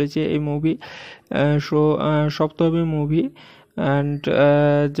হতে চলেছে এই movie. So Saptami movie and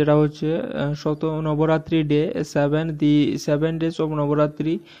যেটা হচ্ছে Navratri day 7 days of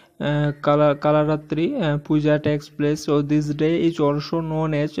Navratri Kalaratri Puja takes place. So this day is also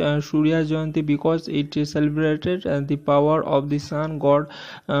known as Surya Jayanti because it is celebrated the power of the sun god,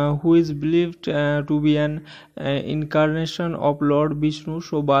 who is believed to be an incarnation of Lord Vishnu.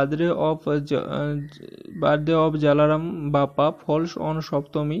 So birthday of Jalaram Bappa falls on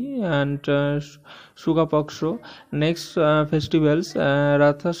Saptami and Shuga Paksho. Next festivals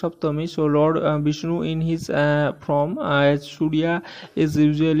Ratha Saptami. So Lord Vishnu in his form as Surya is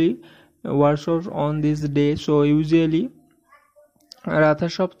usually worshipped on this day. So usually Ratha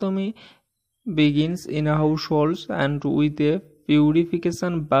Saptami begins in a household and with a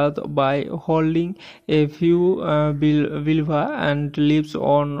purification bath by holding a few vilva and leaves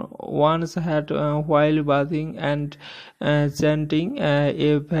on one's head while bathing and chanting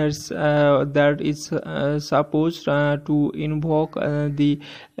a verse that is supposed to invoke the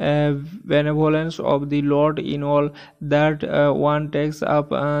benevolence of the Lord in all that one takes up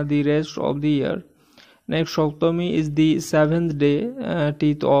the rest of the year. Next, Saptami is the seventh day,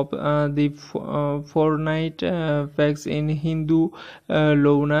 teeth of the fortnight facts in Hindu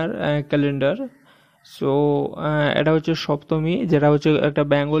lunar calendar. So এটা হচ্ছে সপ্তমী, যেটা হচ্ছে একটা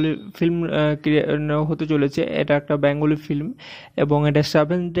Bengali film হতে চলেছে। এটা একটা Bengali film এবং এটা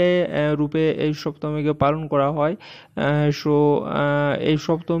 7th ডে রূপে এই সপ্তমীকে পালন করা হয়। সো এই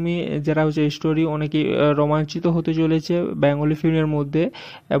সপ্তমী যেটা হচ্ছে স্টোরি অনেকই রোমাঞ্চিত হতে চলেছে বেঙ্গলি ফিল্মের মধ্যে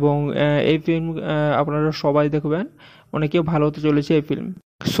এবং এই ফিল্ম আপনারা সবাই দেখবেন, অনেকেই ভালো হতে চলেছে এই ফিল্ম।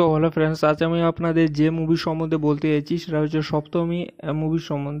 সো হ্যালো ফ্রেন্ডস, আজ আমি আপনাদের যে মুভি সম্বন্ধে বলতে চাইছি সেটা হচ্ছে সপ্তমী মুভির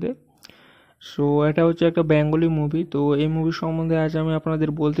সম্বন্ধে। সো এটা হচ্ছে একটা বেঙ্গলি মুভি। তো এই মুভি সম্বন্ধে আজ আমি আপনাদের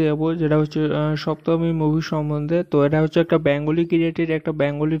বলতে যাবো, যেটা হচ্ছে সপ্তমী মুভি সম্বন্ধে। তো এটা হচ্ছে একটা বেঙ্গলি ক্রিয়েটেড একটা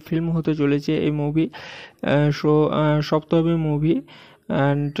বেঙ্গলি ফিল্ম হতে চলেছে এই movie. So Saptami movie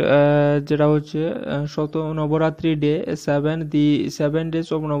and যেটা হচ্ছে Navratri day 7 days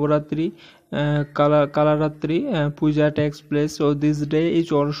of Navratri Kalaratri Puja takes place. So this day is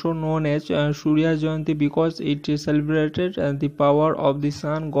also known as Surya Jayanti because it is celebrated the power of the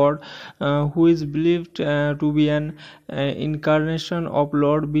sun god, who is believed to be an incarnation of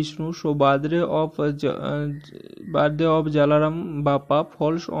Lord Vishnu. So birthday of Jalaram Bappa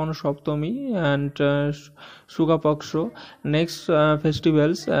falls on Saptami and Shuga Paksho. Next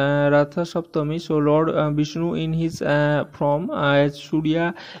festivals Ratha Saptami. So Lord Vishnu in his form as Surya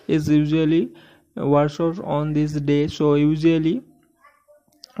is usually worshipped on this day. So usually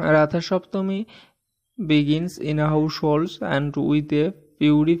Ratha Saptami begins in households and with a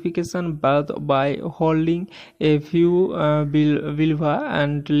purification bath by holding a few vilva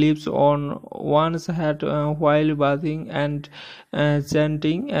and leaves on one's head while bathing and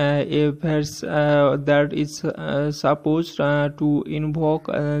chanting a verse that is supposed to invoke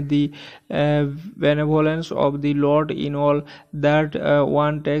the benevolence of the Lord in all that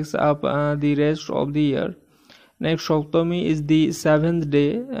one takes up the rest of the year. Next, Saptami is the 7th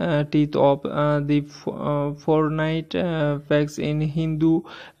day, teeth of the fortnight facts in Hindu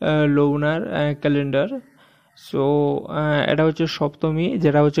lunar calendar. So এটা হচ্ছে সপ্তমী,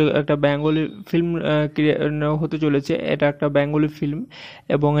 যেটা হচ্ছে একটা Bengali film হতে চলেছে। এটা একটা Bengali film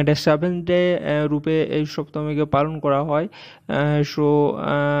এবং এটা 7th ডে রূপে এই সপ্তমীকে পালন করা হয়। সো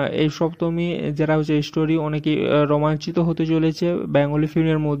এই সপ্তমী যেটা হচ্ছে স্টোরি অনেকই রোমাঞ্চিত হতে চলেছে বেঙ্গলি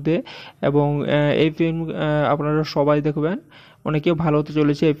ফিল্মের মধ্যে এবং এই ফিল্ম আপনারা সবাই দেখবেন, অনেকেই ভালো হতে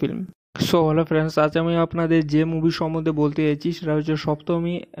চলেছে এই ফিল্ম। সো হ্যালো ফ্রেন্ডস, আজ আমি আপনাদের যে মুভি সম্বন্ধে বলতে চাইছি সেটা হচ্ছে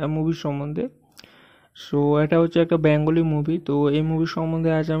সপ্তমী মুভির সম্বন্ধে। সো এটা হচ্ছে একটা বেঙ্গলি মুভি। তো এই মুভি সম্বন্ধে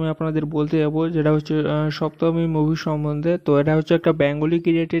আজ আমি আপনাদের বলতে যাবো, যেটা হচ্ছে সপ্তমী মুভি সম্বন্ধে। তো এটা হচ্ছে একটা বেঙ্গলি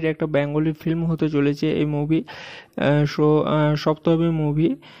ক্রিয়েটেড একটা বেঙ্গলি ফিল্ম হতে চলেছে এই movie. So Saptami movie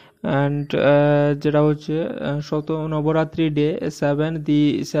and যেটা হচ্ছে Navratri day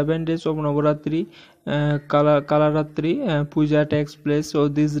 7 days of Navratri Kalaratri Puja takes place. So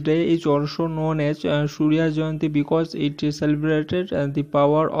this day is also known as Surya Jayanti because it is celebrated the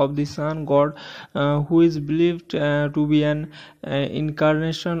power of the sun god, who is believed to be an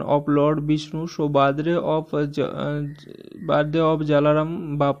incarnation of Lord Vishnu. So birthday of Jalaram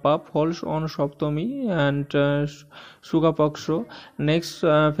Bappa falls on Saptami and Shuga Paksho. Next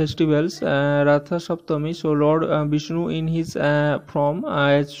festivals Ratha Saptami. So Lord Vishnu in his form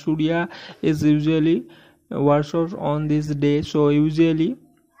as Surya is usually worshipped on this day. So usually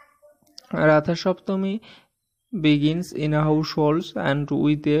Ratha Saptami begins in households and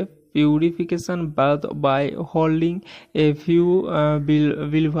with a purification bath by holding a few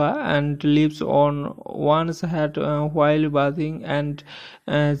vilva and leaves on one's head while bathing and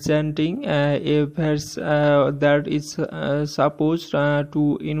chanting a verse that is supposed to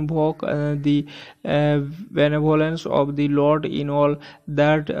invoke the benevolence of the Lord in all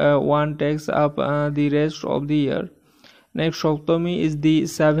that one takes up the rest of the year. Next, Saptami is the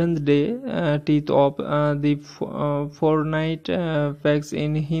 7th day, teeth of the fortnight facts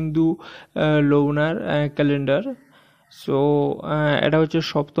in Hindu lunar calendar. So এটা হচ্ছে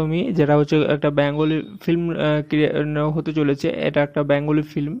সপ্তমী, যেটা হচ্ছে একটা Bengali film হতে চলেছে। এটা একটা Bengali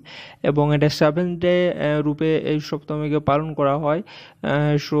film এবং এটা 7th ডে রূপে এই সপ্তমীকে পালন করা হয়।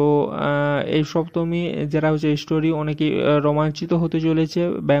 সো এই সপ্তমী যেটা হচ্ছে স্টোরি অনেকই রোমাঞ্চিত হতে চলেছে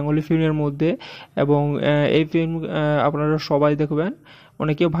বেঙ্গলি ফিল্মের মধ্যে এবং এই ফিল্ম আপনারা সবাই দেখবেন,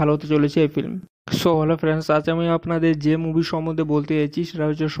 অনেকেই ভালো হতে চলেছে এই ফিল্ম। সো হ্যালো ফ্রেন্ডস, আজ আমি আপনাদের যে মুভি সম্বন্ধে বলতে চাইছি সেটা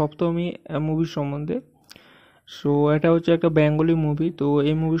হচ্ছে সপ্তমী মুভির সম্বন্ধে। সো এটা হচ্ছে একটা বেঙ্গলি মুভি। তো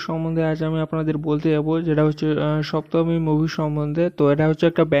এই মুভি সম্বন্ধে আজ আমি আপনাদের বলতে যাবো, যেটা হচ্ছে সপ্তমী মুভি সম্বন্ধে। তো এটা হচ্ছে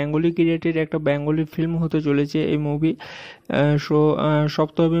একটা বেঙ্গলি ক্রিয়েটেড একটা বেঙ্গলি ফিল্ম হতে চলেছে এই movie. So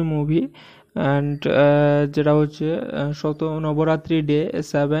Saptami movie and যেটা হচ্ছে Navratri day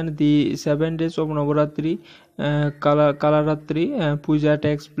 7 days of Navratri Kalaratri Puja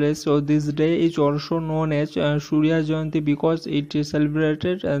takes place. So this day is also known as Surya Jayanti because it is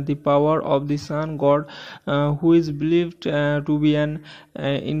celebrated the power of the sun god, who is believed to be an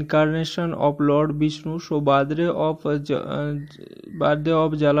incarnation of Lord Vishnu. So birthday of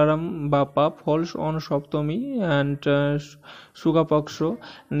Jalaram Bappa falls on Saptami and Shuga Paksho.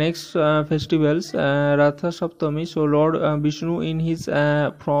 Next festivals Ratha Saptami. So Lord Vishnu in his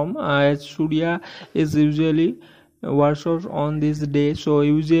form as Surya is usually worshipped on this day. So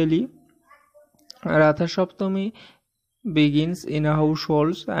usually Ratha Saptami begins in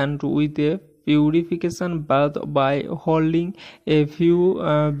households and with a purification bath by holding a few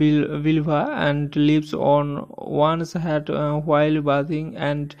vilva and leaves on one's head while bathing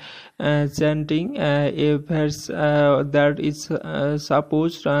and chanting a verse that is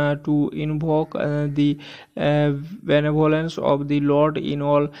supposed to invoke the benevolence of the Lord in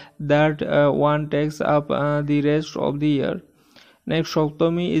all that one takes up the rest of the year. Next,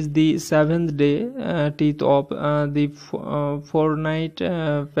 Saptami is the seventh day, teeth of the fortnight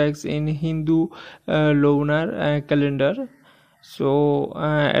falls in Hindu lunar calendar. So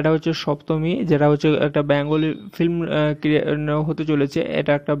এটা হচ্ছে সপ্তমী, যেটা হচ্ছে একটা Bengali film হতে চলেছে।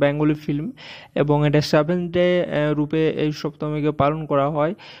 এটা একটা Bengali film এবং এটা 7th ডে রূপে এই সপ্তমীকে পালন করা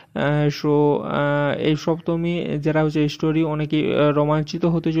হয়। সো এই সপ্তমী যেটা হচ্ছে স্টোরি অনেকই রোমাঞ্চিত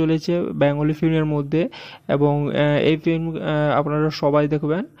হতে চলেছে বেঙ্গলি ফিল্মের মধ্যে এবং এই ফিল্ম আপনারা সবাই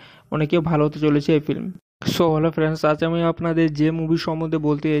দেখবেন, অনেকেই ভালো হতে চলেছে এই ফিল্ম। সো হ্যালো ফ্রেন্ডস, আজ আমি আপনাদের যে মুভি সম্বন্ধে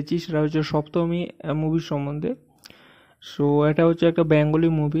বলতে চাইছি সেটা হচ্ছে সপ্তমী মুভির সম্বন্ধে। সো এটা হচ্ছে একটা বেঙ্গলি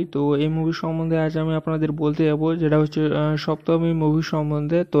মুভি। তো এই মুভি সম্বন্ধে আজ আমি আপনাদের বলতে যাবো, যেটা হচ্ছে সপ্তমী মুভি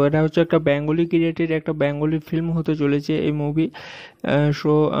সম্বন্ধে। তো এটা হচ্ছে একটা বেঙ্গলি ক্রিয়েটেড একটা বেঙ্গলি ফিল্ম হতে চলেছে এই movie.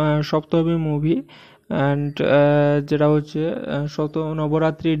 So Saptami movie and যেটা হচ্ছে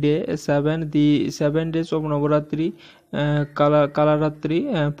Navratri day 7 days of Navratri Kalaratri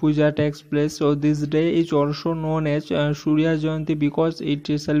Puja takes place. So this day is also known as Surya Jayanti because it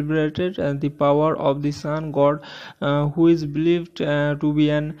is celebrated the power of the sun god, who is believed to be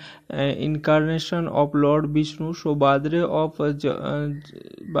an incarnation of Lord Vishnu. So birthday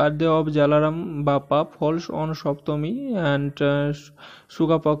of Jalaram Bappa falls on Saptami and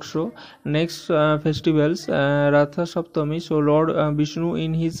Shuga Paksho. Next festivals Ratha Saptami. So Lord Vishnu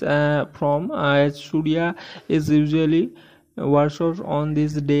in his form as Surya is usually worshipped on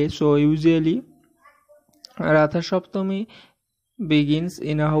this day. So usually Ratha Saptami begins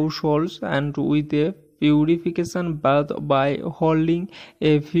in households and with a purification bath by holding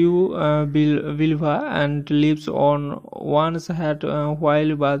a few vilva and leaves on one's head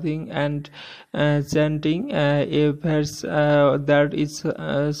while bathing and chanting a verse that is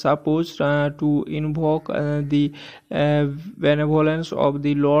supposed to invoke the benevolence of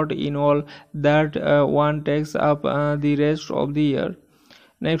the Lord in all that one takes up the rest of the year.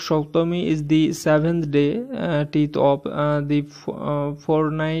 Next, Saptami is the 7th day, teeth of the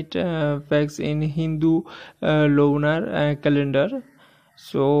fortnight falls in Hindu lunar calendar.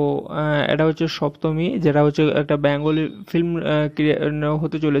 So এটা হচ্ছে সপ্তমী, যেটা হচ্ছে একটা Bengali film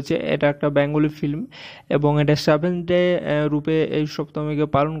হতে চলেছে। এটা একটা Bengali film এবং এটা 7th ডে রূপে এই সপ্তমীকে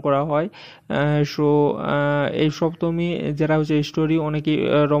পালন করা হয়। সো এই সপ্তমী যেটা হচ্ছে স্টোরি অনেকই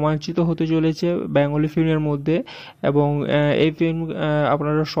রোমাঞ্চিত হতে চলেছে বেঙ্গলি ফিল্মের মধ্যে এবং এই ফিল্ম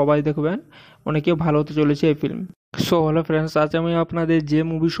আপনারা সবাই দেখবেন, অনেকেই ভালো হতে চলেছে এই ফিল্ম। সো হ্যালো ফ্রেন্ডস, আজ আমি আপনাদের যে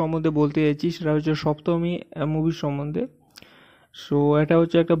মুভি সম্বন্ধে বলতে চাইছি সেটা হচ্ছে সপ্তমী মুভির সম্বন্ধে। সো এটা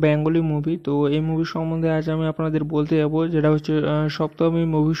হচ্ছে একটা বেঙ্গলি মুভি। তো এই মুভি সম্বন্ধে আজ আমি আপনাদের বলতে যাবো, যেটা হচ্ছে সপ্তমী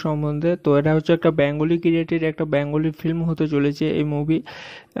মুভি সম্বন্ধে। তো এটা হচ্ছে একটা বেঙ্গলি ক্রিয়েটেড একটা বেঙ্গলি ফিল্ম হতে চলেছে এই movie.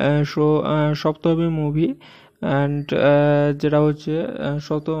 So Saptami movie and যেটা হচ্ছে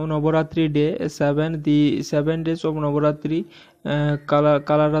Navratri day 7 days of Navratri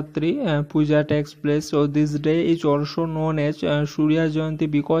Kalaratri Puja takes place. So this day is also known as Surya Jayanti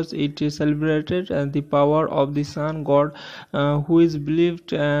because it is celebrated the power of the sun god, who is believed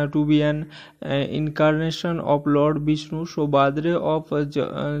to be an incarnation of Lord Vishnu. So birthday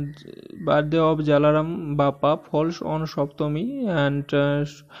of Jalaram Bappa falls on Saptami and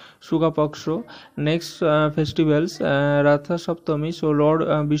Shuga Paksho. Next festivals Ratha Saptami. So Lord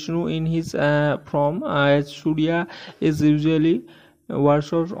Vishnu in his form as Surya is usually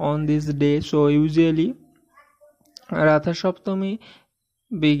worshipped on this day. So usually Ratha Saptami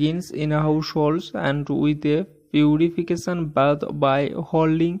begins in households and with a purification bath by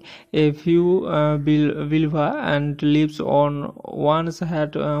holding a few vilva and leaves on one's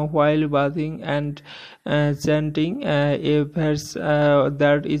head while bathing and chanting a verse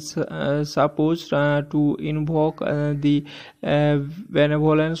that is supposed to invoke the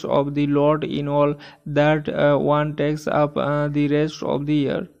benevolence of the Lord in all that one takes up the rest of the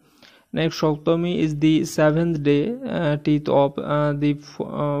year. Next, Saptami is the seventh day, teeth of the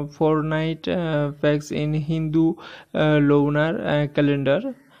fortnight facts in Hindu lunar calendar.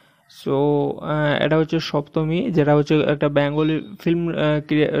 So এটা হচ্ছে সপ্তমী, যেটা হচ্ছে একটা Bengali film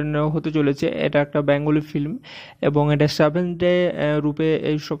হতে চলেছে। এটা একটা Bengali film এবং এটা 7th ডে রূপে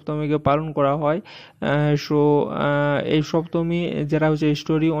এই সপ্তমীকে পালন করা হয়। সো এই সপ্তমী যেটা হচ্ছে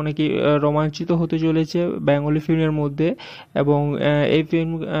স্টোরি অনেকই রোমাঞ্চিত হতে চলেছে বেঙ্গলি ফিল্মের মধ্যে এবং এই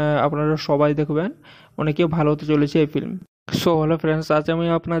ফিল্ম আপনারা সবাই দেখবেন, অনেকে ভালো হতে চলেছে এই ফিল্ম। সো হ্যালো ফ্রেন্ডস, আজ আমি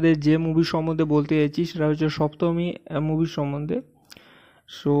আপনাদের যে মুভি সম্বন্ধে বলতে চাইছি সেটা হচ্ছে সপ্তমী মুভির সম্বন্ধে।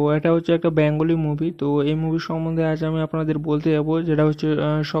 সো এটা হচ্ছে একটা বেঙ্গলি মুভি। তো এই মুভি সম্বন্ধে আজ আমি আপনাদের বলতে যাবো, যেটা হচ্ছে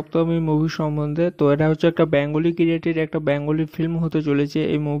সপ্তমী মুভি সম্বন্ধে। তো এটা হচ্ছে একটা বেঙ্গলি ক্রিয়েটেড একটা বেঙ্গলি ফিল্ম হতে চলেছে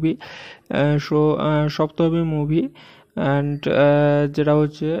এই movie. So Saptami movie and যেটা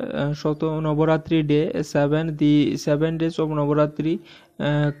হচ্ছে Navratri day 7 days of Navratri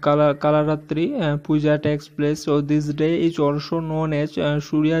Kalaratri Puja takes place. So this day is also known as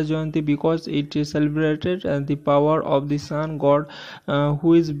Surya Jayanti because it celebrated the power of the sun god, who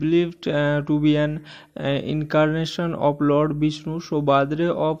is believed to be an incarnation of Lord Vishnu. So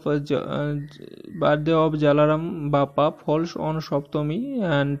birthday of Jalaram Bappa falls on Saptami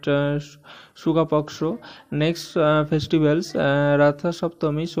and Shuka Paksho. Next festivals Ratha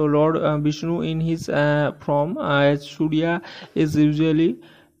Saptami. So Lord Vishnu in his form as Surya is usually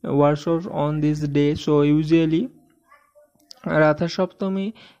worshipped on this day. So usually Ratha Saptami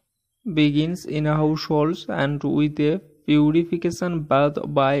begins in households and with a purification bath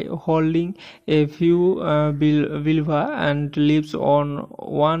by holding a few vilva and leaves on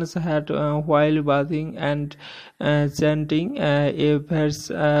one's head while bathing and chanting a verse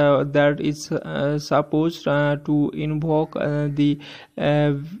that is supposed to invoke the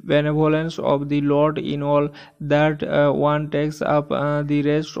benevolence of the Lord in all that one takes up the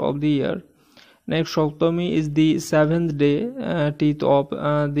rest of the year. Next, Saptami is the 7th day, teeth of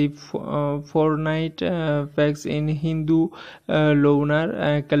the fortnight facts in Hindu lunar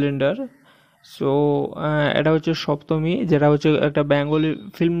calendar. So এটা হচ্ছে সপ্তমী, যেটা হচ্ছে একটা Bengali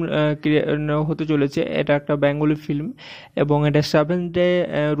film হতে চলেছে। এটা একটা Bengali film এবং এটা 7th ডে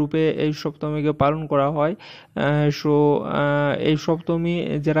রূপে এই সপ্তমীকে পালন করা হয়। সো এই সপ্তমী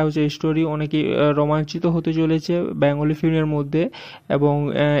যেটা হচ্ছে স্টোরি অনেকই রোমাঞ্চিত হতে চলেছে বেঙ্গলি ফিল্মের মধ্যে এবং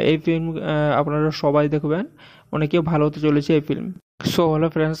এই ফিল্ম আপনারা সবাই দেখবেন, অনেকে ভালো হতে চলেছে এই ফিল্ম। সো হ্যালো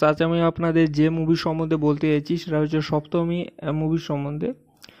ফ্রেন্ডস, আজ আমি আপনাদের যে মুভি সম্বন্ধে বলতে চাইছি সেটা হচ্ছে সপ্তমী মুভির সম্বন্ধে।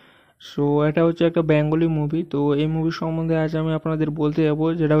 সো এটা হচ্ছে একটা বেঙ্গলি মুভি। তো এই মুভি সম্বন্ধে আজ আমি আপনাদের বলতে যাবো,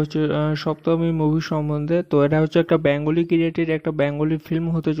 যেটা হচ্ছে সপ্তমী মুভি সম্বন্ধে। তো এটা হচ্ছে একটা বেঙ্গলি ক্রিয়েটেড একটা বেঙ্গলি ফিল্ম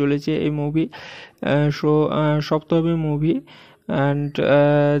হতে চলেছে এই movie. So Saptami movie and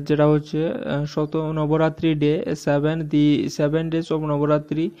যেটা হচ্ছে Navratri day 7 days of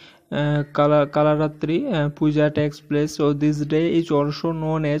Navratri Kalaratri Puja takes place. So this day is also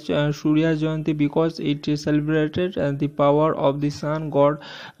known as Surya Jayanti because it celebrated the power of the sun god,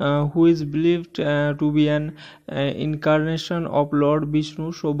 who is believed to be an incarnation of Lord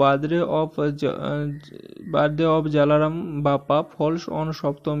Vishnu. So birthday of Jalaram Bappa falls on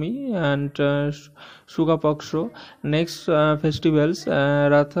Saptami and Shuka Paksho. Next festivals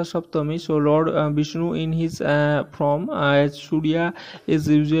Ratha Saptami. So Lord Vishnu in his form as Surya is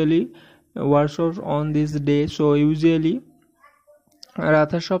usually worshipped on this day. So usually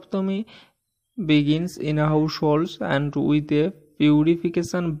Ratha Saptami begins in households and with a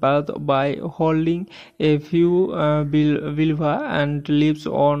purification bath by holding a few vilva and leaves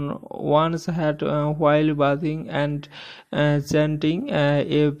on one's head while bathing and chanting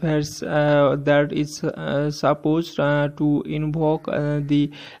a verse that is supposed to invoke the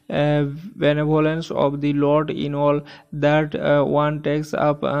benevolence of the Lord in all that one takes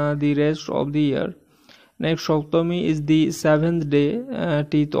up the rest of the year. Next, Saptami is the 7th day,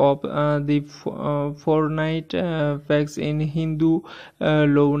 teeth of the fortnight facts in Hindu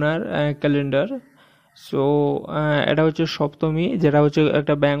lunar calendar. So এটা হচ্ছে সপ্তমী, যেটা হচ্ছে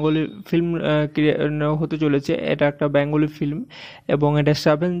একটা Bengali film হতে চলেছে। এটা একটা Bengali film এবং এটা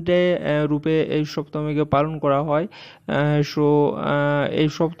 7th ডে রূপে এই সপ্তমীকে পালন করা হয়। সো এই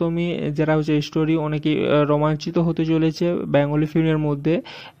সপ্তমী যেটা হচ্ছে স্টোরি অনেকই রোমাঞ্চিত হতে চলেছে বেঙ্গলি ফিল্মের মধ্যে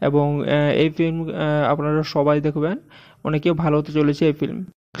এবং এই ফিল্ম আপনারা সবাই দেখবেন, অনেকেই ভালো হতে চলেছে এই ফিল্ম।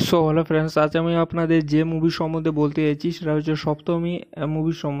 সো হ্যালো ফ্রেন্ডস, আজ আমি আপনাদের যে মুভি সম্বন্ধে বলতে চাইছি সেটা হচ্ছে সপ্তমী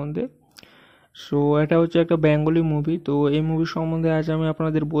মুভি সম্বন্ধে। সো এটা হচ্ছে একটা বেঙ্গলি মুভি, তো এই মুভি সম্বন্ধে আজ আমি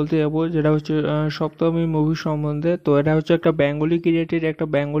আপনাদের বলতে যাবো, যেটা হচ্ছে সপ্তমী মুভি সম্বন্ধে। তো এটা হচ্ছে একটা বেঙ্গলি ক্রিয়েটেড একটা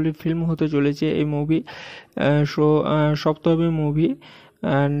বেঙ্গলি ফিল্ম হতে চলেছে এই movie. So Saptami movie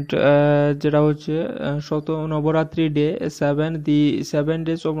and যেটা হচ্ছে Navratri day 7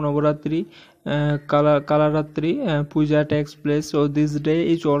 days of Navratri Kalaratri Puja takes place. So this day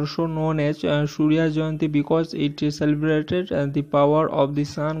is also known as Surya Jayanti because it is celebrated the power of the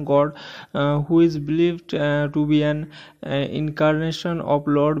sun god, who is believed to be an incarnation of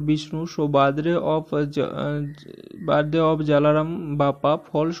Lord Vishnu. So birthday of Jalaram Bappa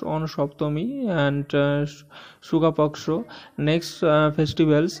falls on Saptami and Shuga Paksho. Next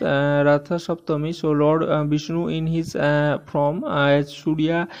festivals Ratha Saptami. So Lord Vishnu in his form as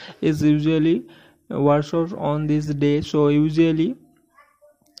Surya is usually worshipped on this day. So usually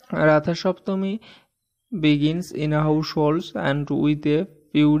Ratha Saptami begins in a household and with a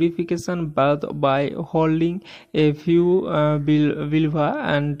purification bath by holding a few vilva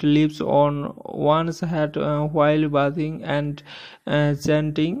and leaves on one's head while bathing and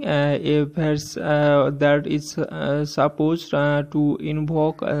chanting a verse that is supposed to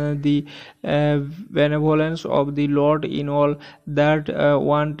invoke the benevolence of the Lord in all that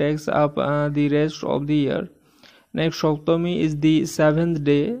one takes up the rest of the year. Next, Saptami is the 7th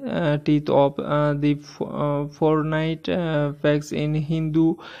day, teeth of the fortnight facts in Hindu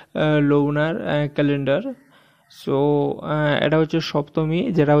lunar calendar. So এটা হচ্ছে সপ্তমী,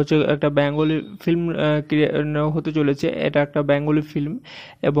 যেটা হচ্ছে একটা Bengali film হতে চলেছে। এটা একটা Bengali film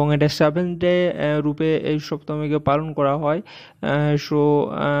এবং এটা 7th ডে রূপে এই সপ্তমীকে পালন করা হয়। সো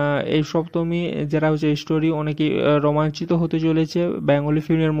এই সপ্তমী যেটা হচ্ছে স্টোরি অনেকই রোমাঞ্চিত হতে চলেছে বেঙ্গলি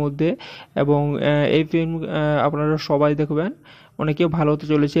ফিল্মের মধ্যে এবং এই ফিল্ম আপনারা সবাই দেখবেন, অনেকেই ভালো হতে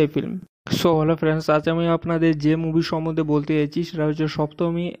চলেছে এই ফিল্ম। সো হ্যালো ফ্রেন্ডস, আজ আমি আপনাদের যে মুভি সম্বন্ধে বলতে চাইছি সেটা হচ্ছে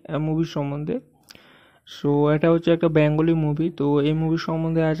সপ্তমী মুভি সম্বন্ধে। সো এটা হচ্ছে একটা বেঙ্গলি মুভি, তো এই মুভি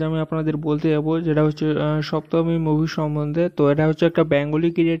সম্বন্ধে আজ আমি আপনাদের বলতে যাবো, যেটা হচ্ছে সপ্তমী মুভি সম্বন্ধে। তো এটা হচ্ছে একটা বেঙ্গলি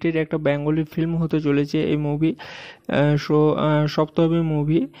ক্রিয়েটেড একটা বেঙ্গলি ফিল্ম হতে চলেছে এই movie. So Saptami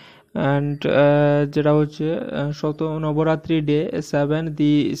movie and যেটা হচ্ছে Navratri day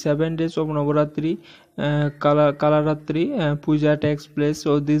 7 days of Navratri Kalaratri Puja takes place.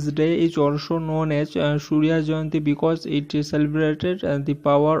 So this day is also known as Surya Jayanti because it is celebrated the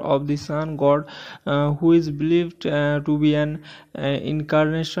power of the sun god, who is believed to be an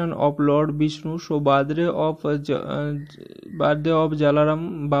incarnation of Lord Vishnu. So birthday of Jalaram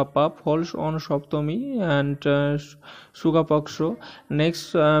Bappa falls on Saptami and Shuga Paksho. Next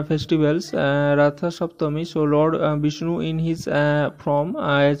festivals Ratha Saptami. So Lord Vishnu in his form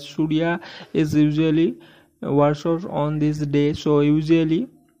as Surya is usually worshipped on this day. So usually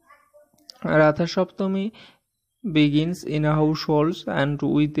Ratha Saptami begins in a household and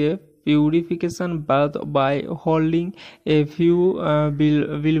with a purification bath by holding a few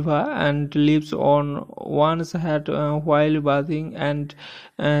vilva and leaves on one's head while bathing and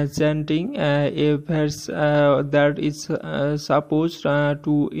chanting a verse that is supposed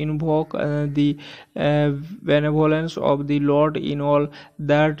to invoke the benevolence of the Lord in all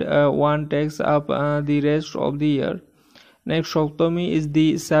that one takes up the rest of the year. Next, Saptami is the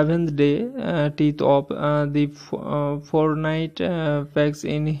 7th day, teeth of the fortnight facts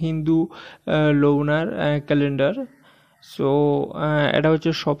in Hindu lunar calendar. So এটা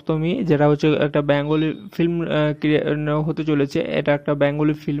হচ্ছে সপ্তমী, যেটা হচ্ছে একটা Bengali film হতে চলেছে। এটা একটা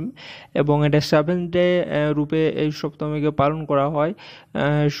Bengali film এবং এটা 7th ডে রূপে এই সপ্তমীকে পালন করা হয়।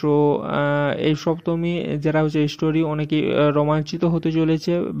 সো এই সপ্তমী যেটা হচ্ছে স্টোরি অনেকই রোমাঞ্চিত হতে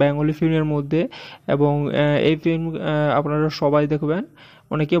চলেছে বেঙ্গলি ফিল্মের মধ্যে এবং এই ফিল্ম আপনারা সবাই দেখবেন,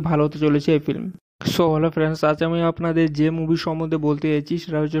 অনেকেই ভালো হতে চলেছে এই ফিল্ম। সো হ্যালো ফ্রেন্ডস, আজ আমি আপনাদের যে মুভি সম্বন্ধে বলতে চাইছি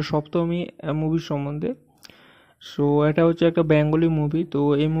সেটা হচ্ছে সপ্তমী মুভি সম্বন্ধে। সো এটা হচ্ছে একটা বেঙ্গলি মুভি, তো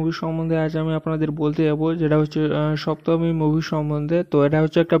এই মুভি সম্বন্ধে আজ আমি আপনাদের বলতে যাবো, যেটা হচ্ছে সপ্তমী মুভি সম্বন্ধে। তো এটা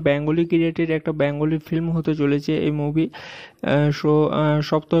হচ্ছে একটা বেঙ্গলি ক্রিয়েটেড একটা বেঙ্গলি ফিল্ম হতে চলেছে এই movie. So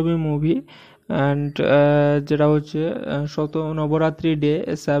Saptami movie and যেটা হচ্ছে Navratri day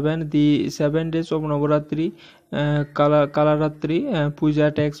 7 days of Navratri Kalaratri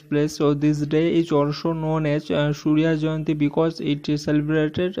Puja takes place. So this day is also known as Surya Jayanti because it is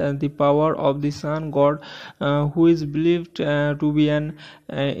celebrated the power of the sun god, who is believed to be an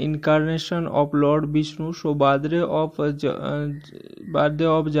incarnation of Lord Vishnu. So birthday of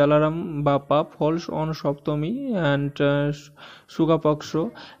Jalaram Bappa falls on Saptami and Shuga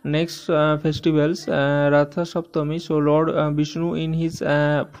Paksho. Next festivals Ratha Saptami. So Lord Vishnu in his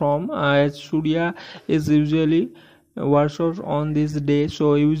form as Surya is usually worshipped on this day.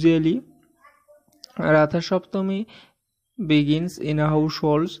 So usually Ratha Saptami begins in a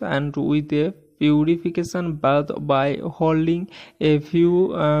household and with a purification bath by holding a few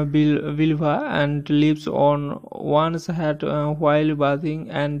vilva and leaves on one's head while bathing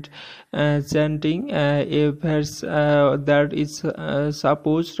and chanting a verse that is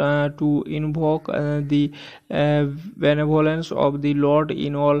supposed to invoke the benevolence of the Lord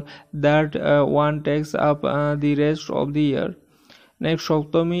in all that one takes up the rest of the year. Next,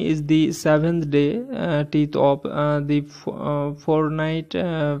 Saptami is the seventh day, teeth of the fortnight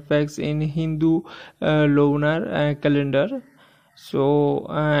falls in Hindu lunar calendar. So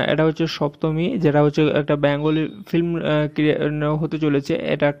এটা হচ্ছে সপ্তমী, যেটা হচ্ছে একটা Bengali film হতে চলেছে।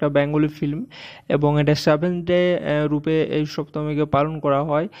 এটা একটা Bengali film এবং এটা 7th ডে রূপে এই সপ্তমীকে পালন করা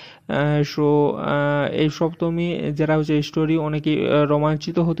হয়। সো এই সপ্তমী যেটা হচ্ছে স্টোরি অনেকেই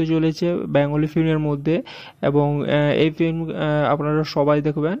রোমাঞ্চিত হতে চলেছে বেঙ্গলি ফিল্মের মধ্যে এবং এই ফিল্ম আপনারা সবাই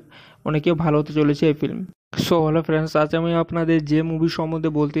দেখবেন, অনেকেই ভালো হতে চলেছে এই ফিল্ম। সো হ্যালো ফ্রেন্ডস, আজ আমি আপনাদের যে মুভি সম্বন্ধে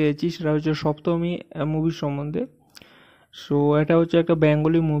বলতে চাইছি সেটা হচ্ছে সপ্তমী মুভির সম্বন্ধে। সো এটা হচ্ছে একটা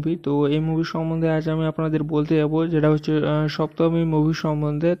বেঙ্গলি মুভি। তো এই মুভি সম্বন্ধে আজ আমি আপনাদের বলতে যাবো, যেটা হচ্ছে সপ্তমী মুভি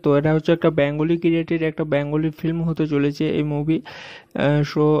সম্বন্ধে। তো এটা হচ্ছে একটা বেঙ্গলি ক্রিয়েটেড একটা বেঙ্গলি ফিল্ম হতে চলেছে এই movie.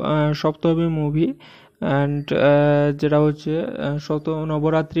 So Saptami movie and যেটা হচ্ছে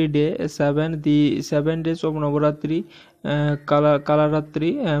Navratri day 7 days of Navratri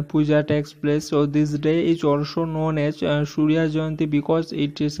Kalaratri Puja takes place. So this day is also known as Surya Jayanti because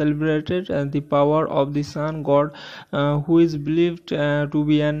it is celebrated the power of the sun god, who is believed to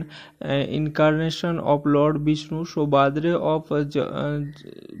be an incarnation of Lord Vishnu. So birthday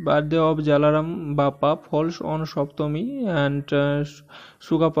of Jalaram Bappa falls on Saptami and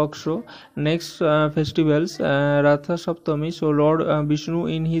Shuga Paksho. Next festivals Ratha Saptami. So Lord Vishnu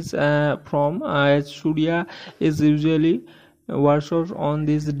in his form as Surya is usually worshipped on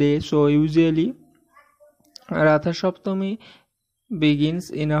this day. So usually Ratha Saptami begins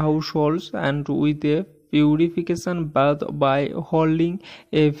in a household and with a purification bath by holding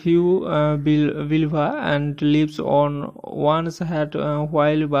a few vilva and leaves on one's head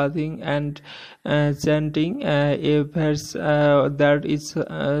while bathing and chanting a verse that is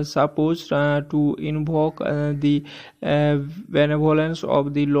supposed to invoke the benevolence of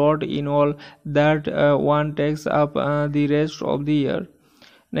the Lord in all that one takes up the rest of the year.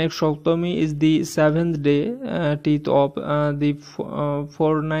 Next, Saptami is the 7th day, teeth of the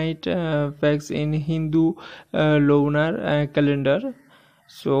fortnight falls in Hindu lunar calendar.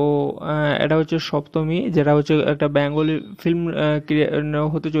 So এটা হচ্ছে সপ্তমী, যেটা হচ্ছে একটা Bengali film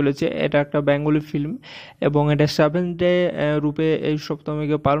হতে চলেছে। এটা একটা Bengali film এবং এটা 7th ডে রূপে এই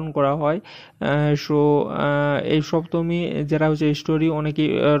সপ্তমীকে পালন করা হয়। সো এই সপ্তমী যেটা হচ্ছে স্টোরি অনেকেই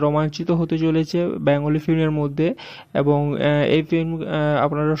রোমাঞ্চিত হতে চলেছে বেঙ্গলি ফিল্মের মধ্যে এবং এই ফিল্ম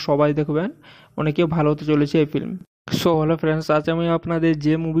আপনারা সবাই দেখবেন, অনেকেই ভালো হতে চলেছে এই ফিল্ম। সো হ্যালো ফ্রেন্ডস, আজ আমি আপনাদের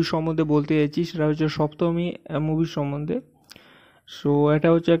যে মুভি সম্বন্ধে বলতে চাইছি সেটা হচ্ছে সপ্তমী মুভির সম্বন্ধে। সো এটা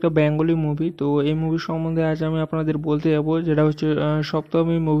হচ্ছে একটা বেঙ্গলি মুভি। তো এই মুভি সম্বন্ধে আজ আমি আপনাদের বলতে যাবো, যেটা হচ্ছে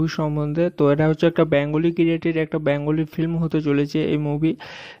সপ্তমী মুভি সম্বন্ধে। তো এটা হচ্ছে একটা বেঙ্গলি ক্রিয়েটেড একটা বেঙ্গলি ফিল্ম হতে চলেছে এই movie.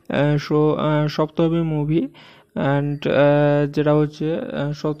 So Saptami movie and যেটা হচ্ছে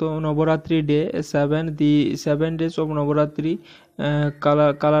Navratri day 7 days of Navratri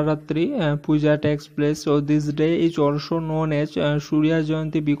Kalaratri Puja takes place. So this day is also known as Surya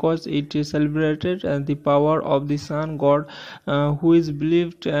Jayanti because it is celebrated the power of the sun god, who is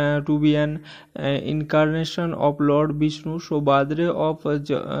believed to be an incarnation of Lord Vishnu. So birthday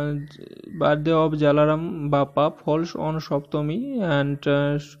of Jalaram Bappa falls on Saptami and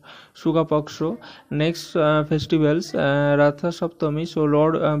Shuga Paksho. Next festivals Ratha Saptami. So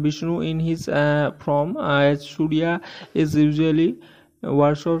Lord Vishnu in his form as Surya is usually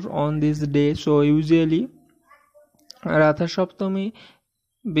worshipped on this day. So usually Ratha Saptami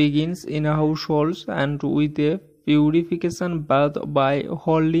begins in a household and with a purification bath by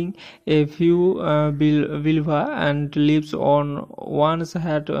holding a few vulva and lips on one's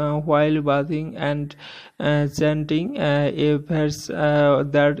head while bathing and chanting a verse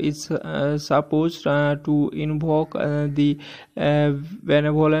that is supposed to invoke the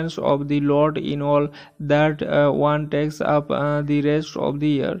benevolence of the Lord in all that one takes up the rest of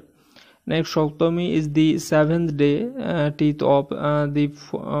the year. Next, Saptami is the seventh day, teeth of the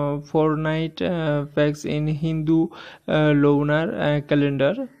fortnight facts in Hindu lunar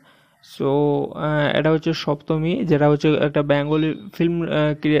calendar. So এটা হচ্ছে সপ্তমী, যেটা হচ্ছে একটা Bengali film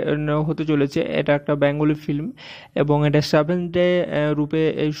হতে চলেছে। এটা একটা Bengali film এবং এটা 7th ডে রূপে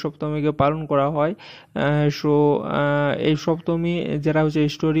এই সপ্তমীকে পালন করা হয়। সো এই সপ্তমী যেটা হচ্ছে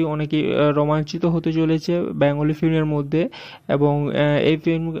স্টোরি অনেকই রোমাঞ্চিত হতে চলেছে বেঙ্গলি ফিল্মের মধ্যে এবং এই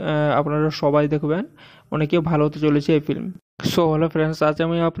ফিল্ম আপনারা সবাই দেখবেন, অনেকেই ভালো হতে চলেছে এই ফিল্ম। সো হ্যালো ফ্রেন্ডস, আজ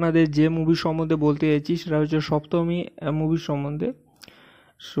আমি আপনাদের যে মুভি সম্বন্ধে বলতে চাইছি সেটা হচ্ছে সপ্তমী মুভির সম্বন্ধে।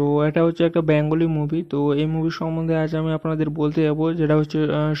 সো এটা হচ্ছে একটা বেঙ্গলি মুভি। তো এই মুভি সম্বন্ধে আজ আমি আপনাদের বলতে যাবো, যেটা হচ্ছে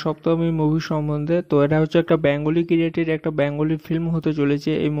সপ্তমী মুভি সম্বন্ধে। তো এটা হচ্ছে একটা বেঙ্গলি ক্রিয়েটেড একটা বেঙ্গলি ফিল্ম হতে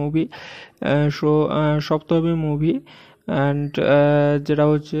চলেছে এই movie. So Saptami movie and যেটা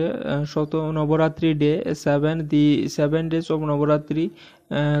হচ্ছে Navratri day 7 days of Navratri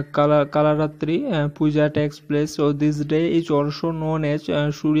Kalaratri Puja takes place. So this day is also known as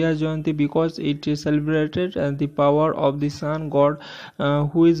Surya Jayanti because it is celebrated the power of the sun god,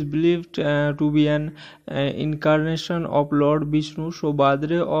 who is believed to be an incarnation of Lord Vishnu. So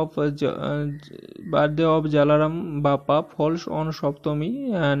birthday of Jalaram Bappa falls on Saptami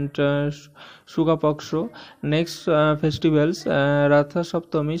and Shuka Paksho. Next festivals Ratha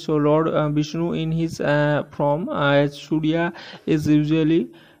Saptami. So Lord Vishnu in his form as Surya is usually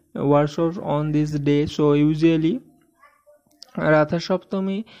worshipped on this day. So usually Ratha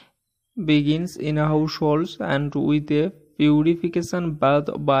Saptami begins in households and with a purification bath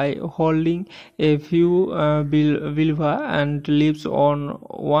by holding a few vulva and lips on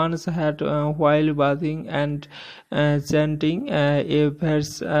one's head while bathing and chanting a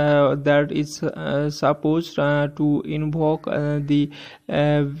verse that is supposed to invoke the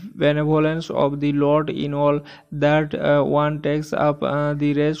benevolence of the Lord in all that one takes up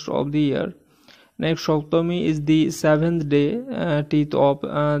the rest of the year. Next, Saptami is the 7th day, teeth of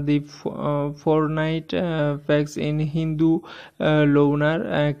the fortnight facts in Hindu lunar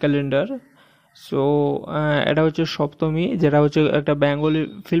calendar. So এটা হচ্ছে সপ্তমী, যেটা হচ্ছে একটা Bengali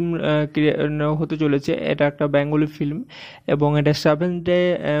film হতে চলেছে। এটা একটা Bengali film এবং এটা 7th ডে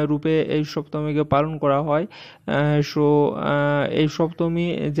রূপে এই সপ্তমীকে পালন করা হয়। সো এই সপ্তমী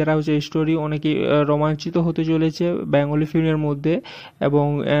যেটা হচ্ছে স্টোরি অনেকই রোমাঞ্চিত হতে চলেছে বেঙ্গলি ফিল্মের মধ্যে এবং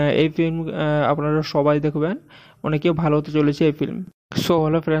এই ফিল্ম আপনারা সবাই দেখবেন, অনেকেই ভালো হতে চলেছে এই ফিল্ম। সো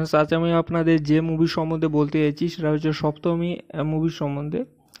হ্যালো ফ্রেন্ডস, আজ আমি আপনাদের যে মুভি সম্বন্ধে বলতে চাইছি সেটা হচ্ছে সপ্তমী মুভির সম্বন্ধে।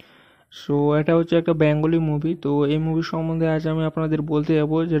 সো এটা হচ্ছে একটা বেঙ্গলি মুভি। তো এই মুভি সম্বন্ধে আজ আমি আপনাদের বলতে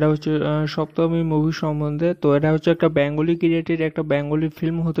যাবো, যেটা হচ্ছে সপ্তমী মুভি সম্বন্ধে। তো এটা হচ্ছে একটা বেঙ্গলি ক্রিয়েটেড একটা বেঙ্গলি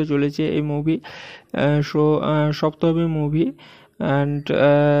ফিল্ম হতে চলেছে এই movie. So Saptami movie and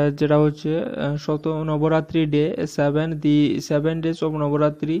যেটা হচ্ছে Navratri day 7 days of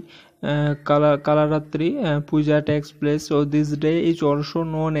Navratri Kalaratri Puja takes place. So this day is also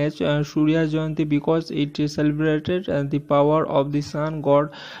known as Surya Jayanti because it is celebrated the power of the sun god,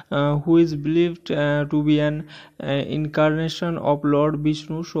 who is believed to be an incarnation of Lord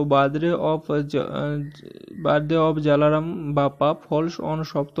Vishnu. So birthday of Jalaram Bappa falls on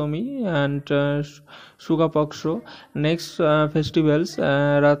Saptami and Shuka Paksho. Next festivals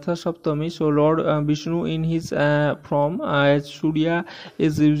Ratha Saptami. So Lord Vishnu in his form as Surya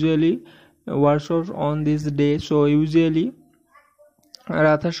is usually worshipped on this day. So usually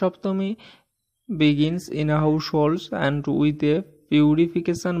Ratha Saptami begins in households and with a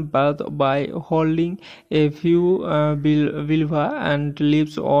purification bath by holding a few vulva and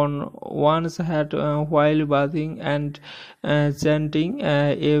lips on one's head while bathing and chanting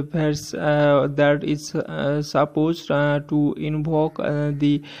a verse that is supposed to invoke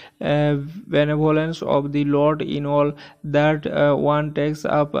the benevolence of the Lord in all that one takes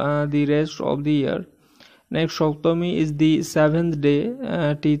up the rest of the year. Next, Saptami is the 7th day,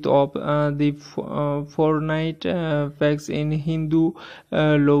 teeth of the fortnight facts in Hindu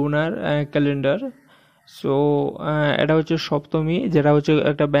lunar calendar. So এটা হচ্ছে সপ্তমী, যেটা হচ্ছে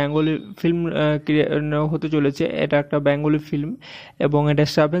একটা Bengali film হতে চলেছে। এটা একটা Bengali film এবং এটা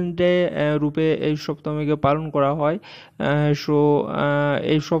 7th ডে রূপে এই সপ্তমীকে পালন করা হয়। সো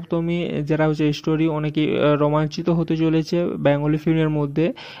এই সপ্তমী যেটা হচ্ছে স্টোরি অনেকই রোমাঞ্চিত হতে চলেছে বেঙ্গলি ফিল্মের মধ্যে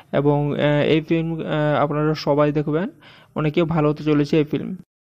এবং এই ফিল্ম আপনারা সবাই দেখবেন, অনেকেই ভালো হতে চলেছে এই ফিল্ম।